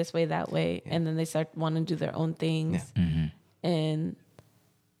pulling you this way, that way, and then they start wanting to do their own things, and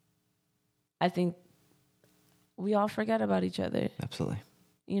I think we all forget about each other. Absolutely.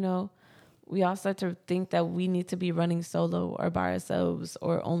 You know, we all start to think that we need to be running solo or by ourselves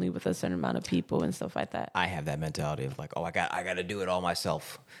or only with a certain amount of people and stuff like that. I have that mentality of like, oh, I got to do it all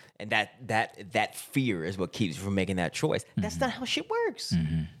myself, and that fear is what keeps you from making that choice. That's not how shit works.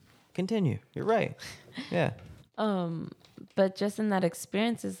 Continue. You're right. Yeah. But just in that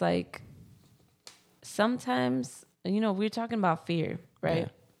experience, is like sometimes, you know, we're talking about fear, right?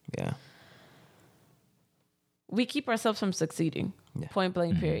 Yeah. We keep ourselves from succeeding. Yeah. Point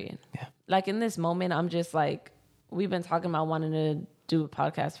blank, period. Yeah. Like in this moment, I'm just like, we've been talking about wanting to do a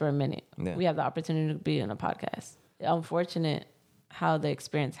podcast for a minute. Yeah. We have the opportunity to be in a podcast. Unfortunate how the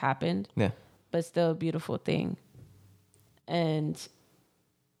experience happened. Yeah. But still a beautiful thing. And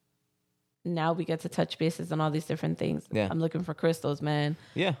now we get to touch bases on all these different things. Yeah. I'm looking for crystals, man.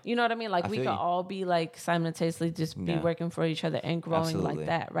 Yeah. You know what I mean? Like I we feel could you. all be like simultaneously just be working for each other and growing Absolutely. like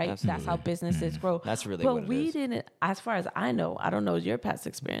that, right? Absolutely. That's how businesses grow. That's really but what it we is. didn't, as far as I know, I don't know your past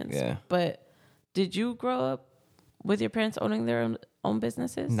experience. Yeah. But did you grow up with your parents owning their own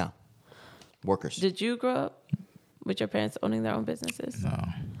businesses? No. Workers. Did you grow up with your parents owning their own businesses? No.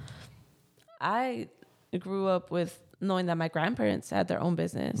 I grew up with knowing that my grandparents had their own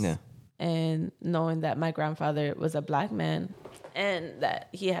business. Yeah. And knowing that my grandfather was a black man and that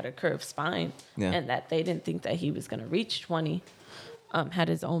he had a curved spine and that they didn't think that he was going to reach 20, had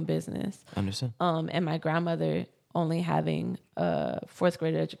his own business. Understand. And my grandmother only having a 4th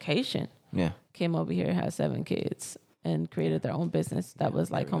grade education came over here, had 7 kids and created their own business that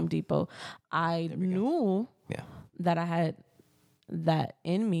was like Home Depot. I knew that I had that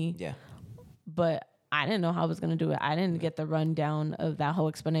in me, but I didn't know how I was going to do it. I didn't get the rundown of that whole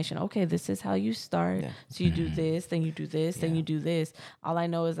explanation. Okay, this is how you start. So you do this, then you do this, then you do this. All I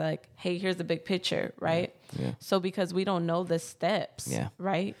know is like, hey, here's the big picture, right? So because we don't know the steps,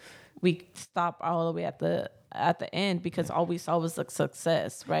 right? We stop all the way at the end because all we saw was the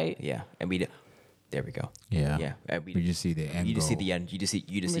success, right? Yeah. And there we go. Yeah. Yeah. We just see the end. You just see the end. You just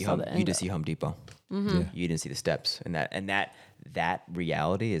see Home Depot. Yeah. You didn't see the steps, and that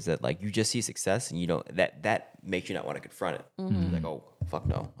reality is that like you just see success, and you don't that makes you not want to confront it. Like, oh fuck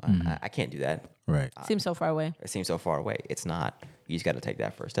no, I can't do that. Right. Seems so far away. It seems so far away. It's not. You just got to take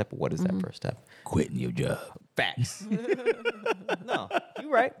that first step. What is that first step? Quitting your job. Facts. No,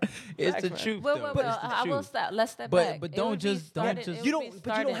 you're right. It's Facts, the man. truth. Well, though. I will stop. Let's step But- back. but It don't would be just- don't started- just- it You would be don't.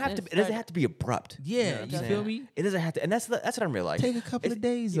 But you don't started have to. and It doesn't started. have to be abrupt. Yeah, what you I'm feel saying? me? It doesn't have to, and that's what I'm realizing. Take a couple of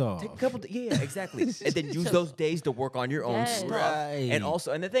days off. Take a couple. Yeah, exactly. And then use those days to work on your own Yes. stuff. Right. And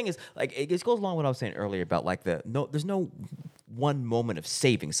also, and the thing is, like, it just goes along with what I was saying earlier about like there's no one moment of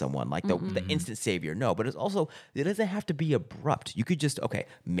saving someone, like the instant savior. No, but it's also, it doesn't have to be abrupt. You could just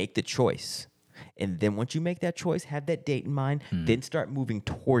make the choice. And then once you make that choice, have that date in mind, then start moving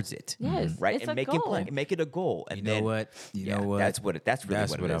towards it. Yes, Right. it's and a make goal. it make it a goal. And You know then, what? You yeah, know what? That's really That's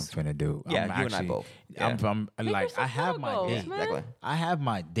what what it I'm is. finna do. Yeah, I'm you and I both. Yeah. I'm like, yourself I have little my goals, date. man. Exactly. I have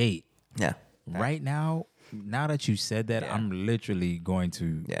my date. Yeah. Right now, now that you said that, Yeah. I'm literally going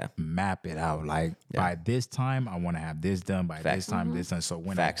to map it out. Like by this time, I want to have this done. By Facts. this time, this done. So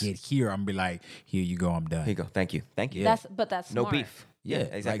when Facts. I get here, I'm be like, here you go, I'm done. Here you go. Thank you. Thank you. That's No smart. beef. Yeah, Yeah,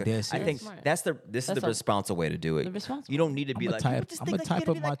 like exactly. this. I think Smart. this is That's the a- responsible way to do it. the responsible. You don't need to be I'm like, gonna just type, think like, type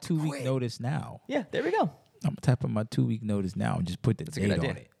you up gotta my be like 2-week quick. notice now. Yeah, there we go. I'm gonna type up my 2-week notice now and just put the That's a date good on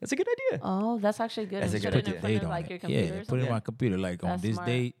idea. it. That's a good idea. Oh, that's actually good. That's a And good put it idea. in front Date of on like it. your computer. Yeah, or put it something. in my computer. Like on That's this smart.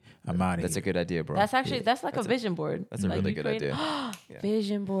 date, I'm out of here. That's a good idea, bro. That's actually that's like a vision board. That's a Like, really you good create- idea.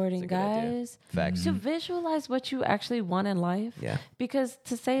 Vision boarding, That's a good idea. guys. Facts. To visualize what you actually want in life. Yeah. Because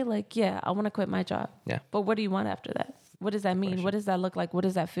to say like, yeah, I want to quit my job. Yeah. But what do you want after that? What does that mean? What does that look like? What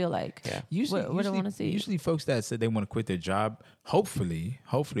does that feel like? Yeah. Usually, what do I want to see? Usually, folks that said they want to quit their job, hopefully,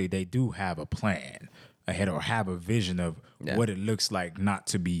 they do have a plan. ahead or have a vision of what it looks like not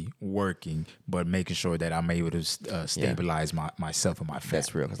to be working, but making sure that I'm able to stabilize myself and my family.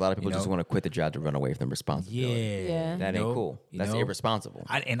 That's real, because a lot of people just want to quit the job to run away from responsibility. Yeah. That ain't cool. That's irresponsible.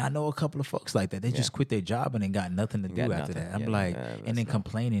 I know a couple of folks like that. They just quit their job and they got nothing to do after that. I'm like, and then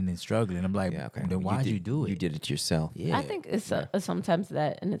complaining and struggling. I'm like, then why'd you do it? You did it yourself. Yeah. I think it's sometimes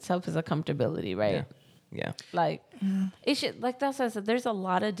that in itself is a comfortability, right? Yeah. Like it should, like that's what I said. There's a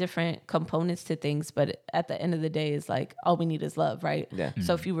lot of different components to things, but at the end of the day, it's like all we need is love, right? Yeah.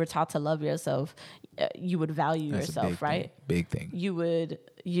 So if you were taught to love yourself, you would value yourself, right? Big thing.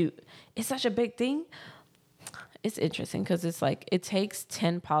 It's such a big thing. It's interesting because it's like it takes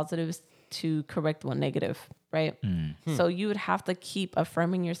 10 positives to correct one negative, right? So you would have to keep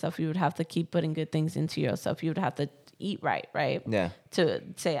affirming yourself. You would have to keep putting good things into yourself. You would have to eat right? Yeah. To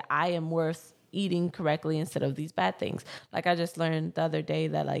say I am worth eating correctly instead of these bad things. Like I just learned the other day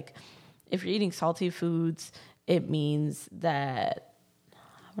that like if you're eating salty foods, it means that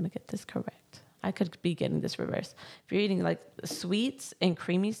I want to get this correct. I could be getting this reversed. If you're eating like sweets and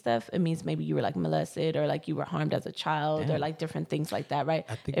creamy stuff, it means maybe you were like molested or like you were harmed as a child or like different things like that, right?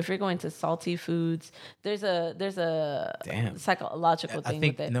 If you're going to salty foods, there's a psychological thing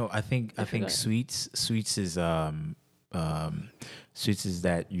with it. No, I think sweets is sweets is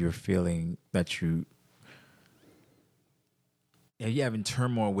that you're feeling that you're having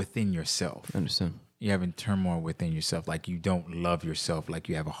turmoil within yourself. I understand. You're having turmoil within yourself, like you don't love yourself, like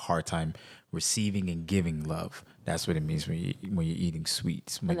you have a hard time receiving and giving love. That's what it means when you're eating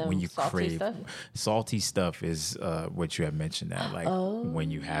sweets. When you crave salty stuff is what you have mentioned that, like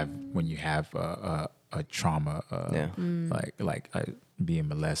when you have a trauma, like being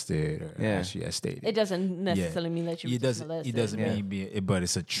molested or as she has stated. It doesn't necessarily mean that you were molested. It doesn't mean but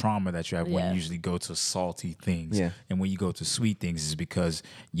it's a trauma that you have when you usually go to salty things. Yeah. And when you go to sweet things is because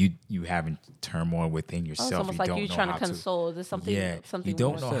you having turmoil within yourself. It's almost like you're trying to console. There's something you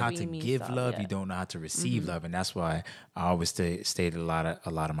don't know how to give love. You don't know how to receive love. And that's why I always state a lot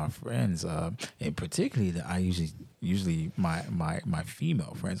of my friends, and particularly that I usually my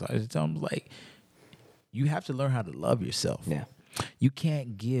female friends, I just tell them like, you have to learn how to love yourself. Yeah. You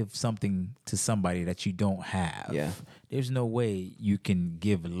can't give something to somebody that you don't have. Yeah. There's no way you can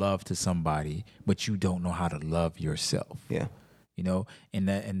give love to somebody, but you don't know how to love yourself. Yeah. You know, and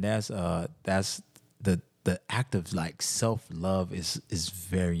that's the act of like self-love is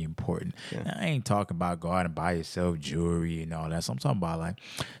very important. Yeah. Now, I ain't talking about go out and buy yourself jewelry and all that. So I'm talking about like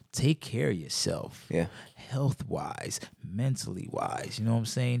take care of yourself. Yeah. Health-wise, mentally-wise. You know what I'm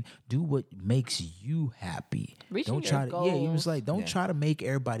saying? Do what makes you happy. Don't try to try to make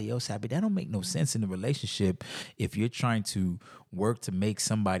everybody else happy. That don't make no sense in a relationship if you're trying to work to make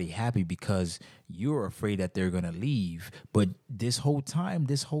somebody happy because you're afraid that they're gonna leave. But this whole time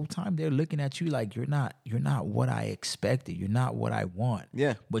they're looking at you like you're not what I expected. You're not what I want.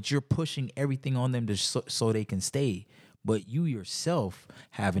 Yeah. But you're pushing everything on them so they can stay. But you yourself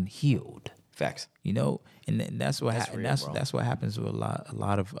haven't healed. Facts. You know, and that's what that's what happens with a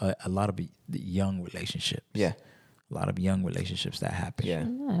lot of the young relationships. Yeah. A lot of young relationships that happen. Yeah. It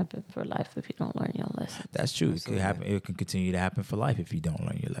will happen for life if you don't learn your lessons. That's true. Absolutely. It could happen. It can continue to happen for life if you don't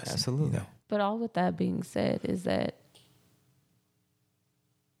learn your lessons. Absolutely. You know? But all with that being said is that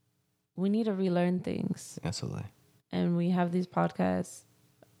we need to relearn things. Absolutely. And we have these podcasts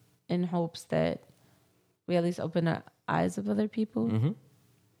in hopes that we at least open our eyes of other people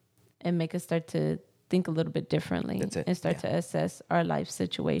and make us start to think a little bit differently and start to assess our life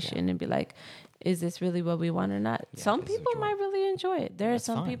situation and be like, is this really what we want or not? Yeah, some people might really enjoy it. There are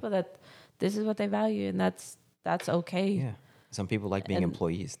some people that this is what they value, and that's okay. Yeah. Some people like being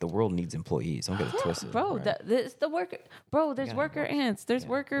employees. The world needs employees. Don't get it twisted. Bro, the worker. Bro, there's worker ants. There's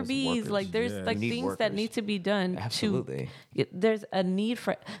worker bees. Workers. Like there's like things workers. That need to be done. Absolutely. There's a need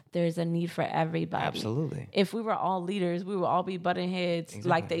for everybody. Absolutely. If we were all leaders, we would all be butting heads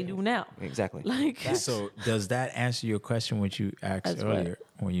like they do now. Exactly. Like so, does that answer your question which you asked earlier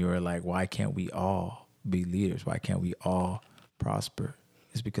when you were like, why can't we all be leaders? Why can't we all prosper?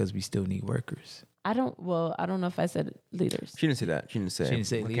 It's because we still need workers. I don't know if I said leaders. She didn't say that. She didn't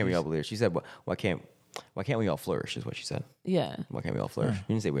say why can't we all be leaders? She said, why can't we all flourish is what she said. Yeah. Why can't we all flourish? She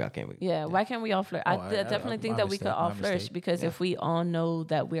didn't say why can't we. Yeah, why can't we all flourish? I definitely think that we could all flourish because if we all know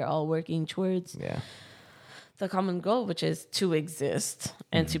that we're all working towards the common goal, which is to exist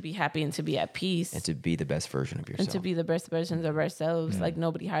and to be happy and to be at peace. And to be the best version of yourself. And to be the best versions of ourselves, like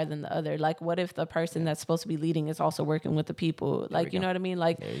nobody higher than the other. Like what if the person that's supposed to be leading is also working with the people? Like, you know what I mean?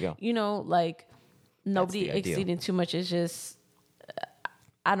 Like, there you go. You know, like nobody exceeding too much is just,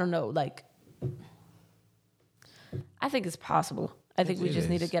 I don't know, like, I think it's possible. I think we just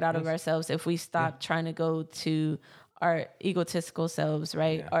need to get out of ourselves. If we stop trying to go to our egotistical selves,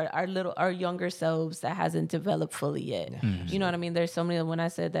 right? Yeah. Our younger selves that hasn't developed fully yet. Yeah. Mm-hmm. You know what I mean? There's so many, when I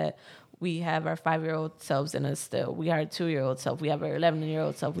said that we have our 5-year-old selves in us still, we have our 2-year-old self, we have our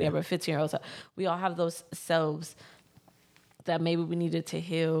 11-year-old self, we have our 15-year-old self. We all have those selves that maybe we needed to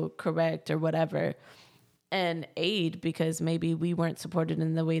heal, correct, or whatever, and aid, because maybe we weren't supported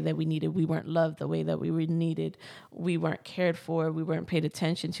in the way that we needed. We weren't loved the way that we were needed. We weren't cared for. We weren't paid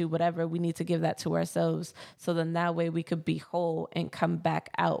attention to, whatever. We need to give that to ourselves. So then that way we could be whole and come back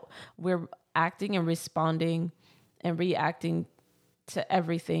out. We're acting and responding and reacting to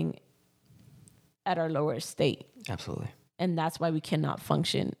everything at our lower state. Absolutely. And that's why we cannot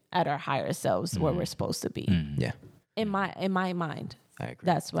function at our higher selves where we're supposed to be. Yeah. In my mind. I agree.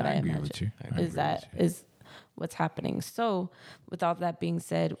 That's what I agree imagine. with you. Is what's happening. So with all that being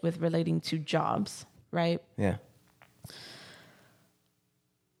said, with relating to jobs, right? Yeah.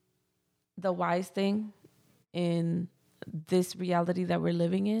 The wise thing in this reality that we're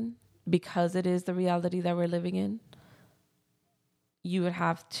living in, because it is the reality that we're living in, you would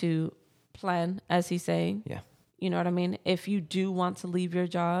have to plan, as he's saying. Yeah. You know what I mean? If you do want to leave your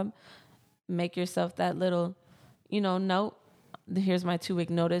job, make yourself that little, note. Here's my 2-week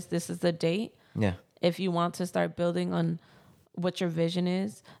notice. This is the date. Yeah. If you want to start building on what your vision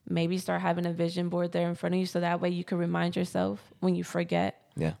is, maybe start having a vision board there in front of you, so that way you can remind yourself when you forget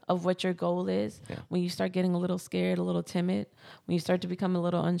of what your goal is. Yeah. When you start getting a little scared, a little timid, when you start to become a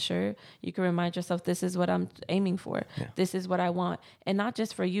little unsure, you can remind yourself, this is what I'm aiming for. Yeah. This is what I want. And not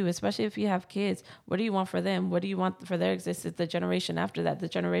just for you, especially if you have kids. What do you want for them? What do you want for their existence? The generation after that,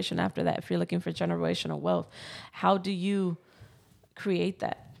 if you're looking for generational wealth, how do you create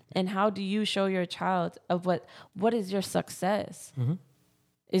that? And how do you show your child of what is your success? Mm-hmm.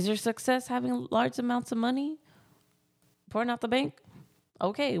 Is your success having large amounts of money pouring out the bank?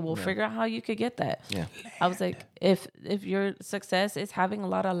 Okay, we'll figure out how you could get that. Yeah. I was like, if your success is having a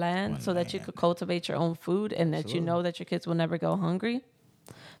lot of land so that you could cultivate your own food and that you know that your kids will never go hungry,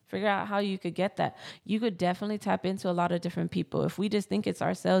 figure out how you could get that. You could definitely tap into a lot of different people. If we just think it's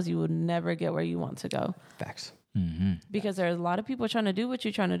ourselves, you would never get where you want to go. Facts. Mm-hmm. Because there's a lot of people trying to do what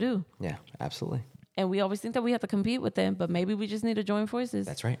you're trying to do. Yeah, absolutely. And we always think that we have to compete with them, but maybe we just need to join forces.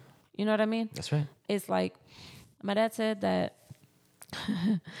 That's right. You know what I mean? That's right. It's like my dad said that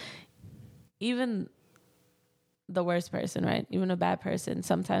even the worst person, right? Even a bad person,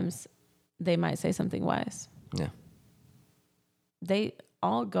 sometimes they might say something wise. Yeah. They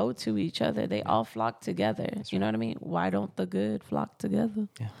all go to each other. They all flock together. That's you know what I mean? Why don't the good flock together?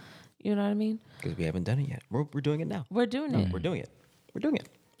 Yeah. You know what I mean? Because we haven't done it yet. We're doing it now. We're doing it. We're doing it. We're doing it.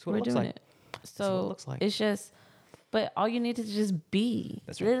 That's what it looks like. So it's just, but all you need to just be.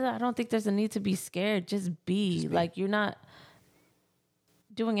 That's right. I don't think there's a need to be scared. Just be. Like, you're not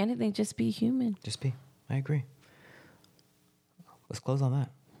doing anything. Just be human. Just be. I agree. Let's close on that.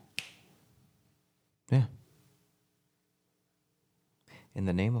 Yeah. In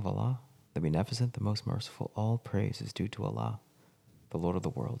the name of Allah, the Beneficent, the Most Merciful, all praise is due to Allah, the Lord of the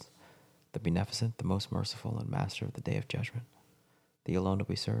worlds, the Beneficent, the Most Merciful, and Master of the Day of Judgment. Thee alone do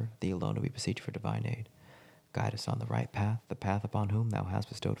we serve, thee alone do we beseech for divine aid. Guide us on the right path, the path upon whom thou hast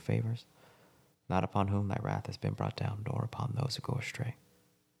bestowed favors, not upon whom thy wrath has been brought down, nor upon those who go astray.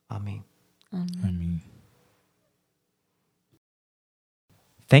 Ameen. Ameen.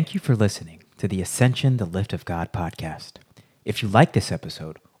 Thank you for listening to the Ascension, the Lift of God podcast. If you like this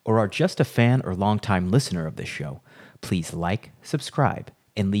episode, or are just a fan or longtime listener of this show, please like, subscribe,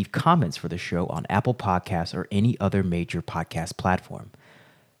 and leave comments for the show on Apple Podcasts or any other major podcast platform.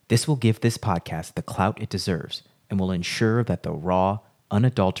 This will give this podcast the clout it deserves and will ensure that the raw,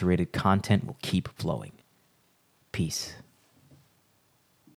 unadulterated content will keep flowing. Peace.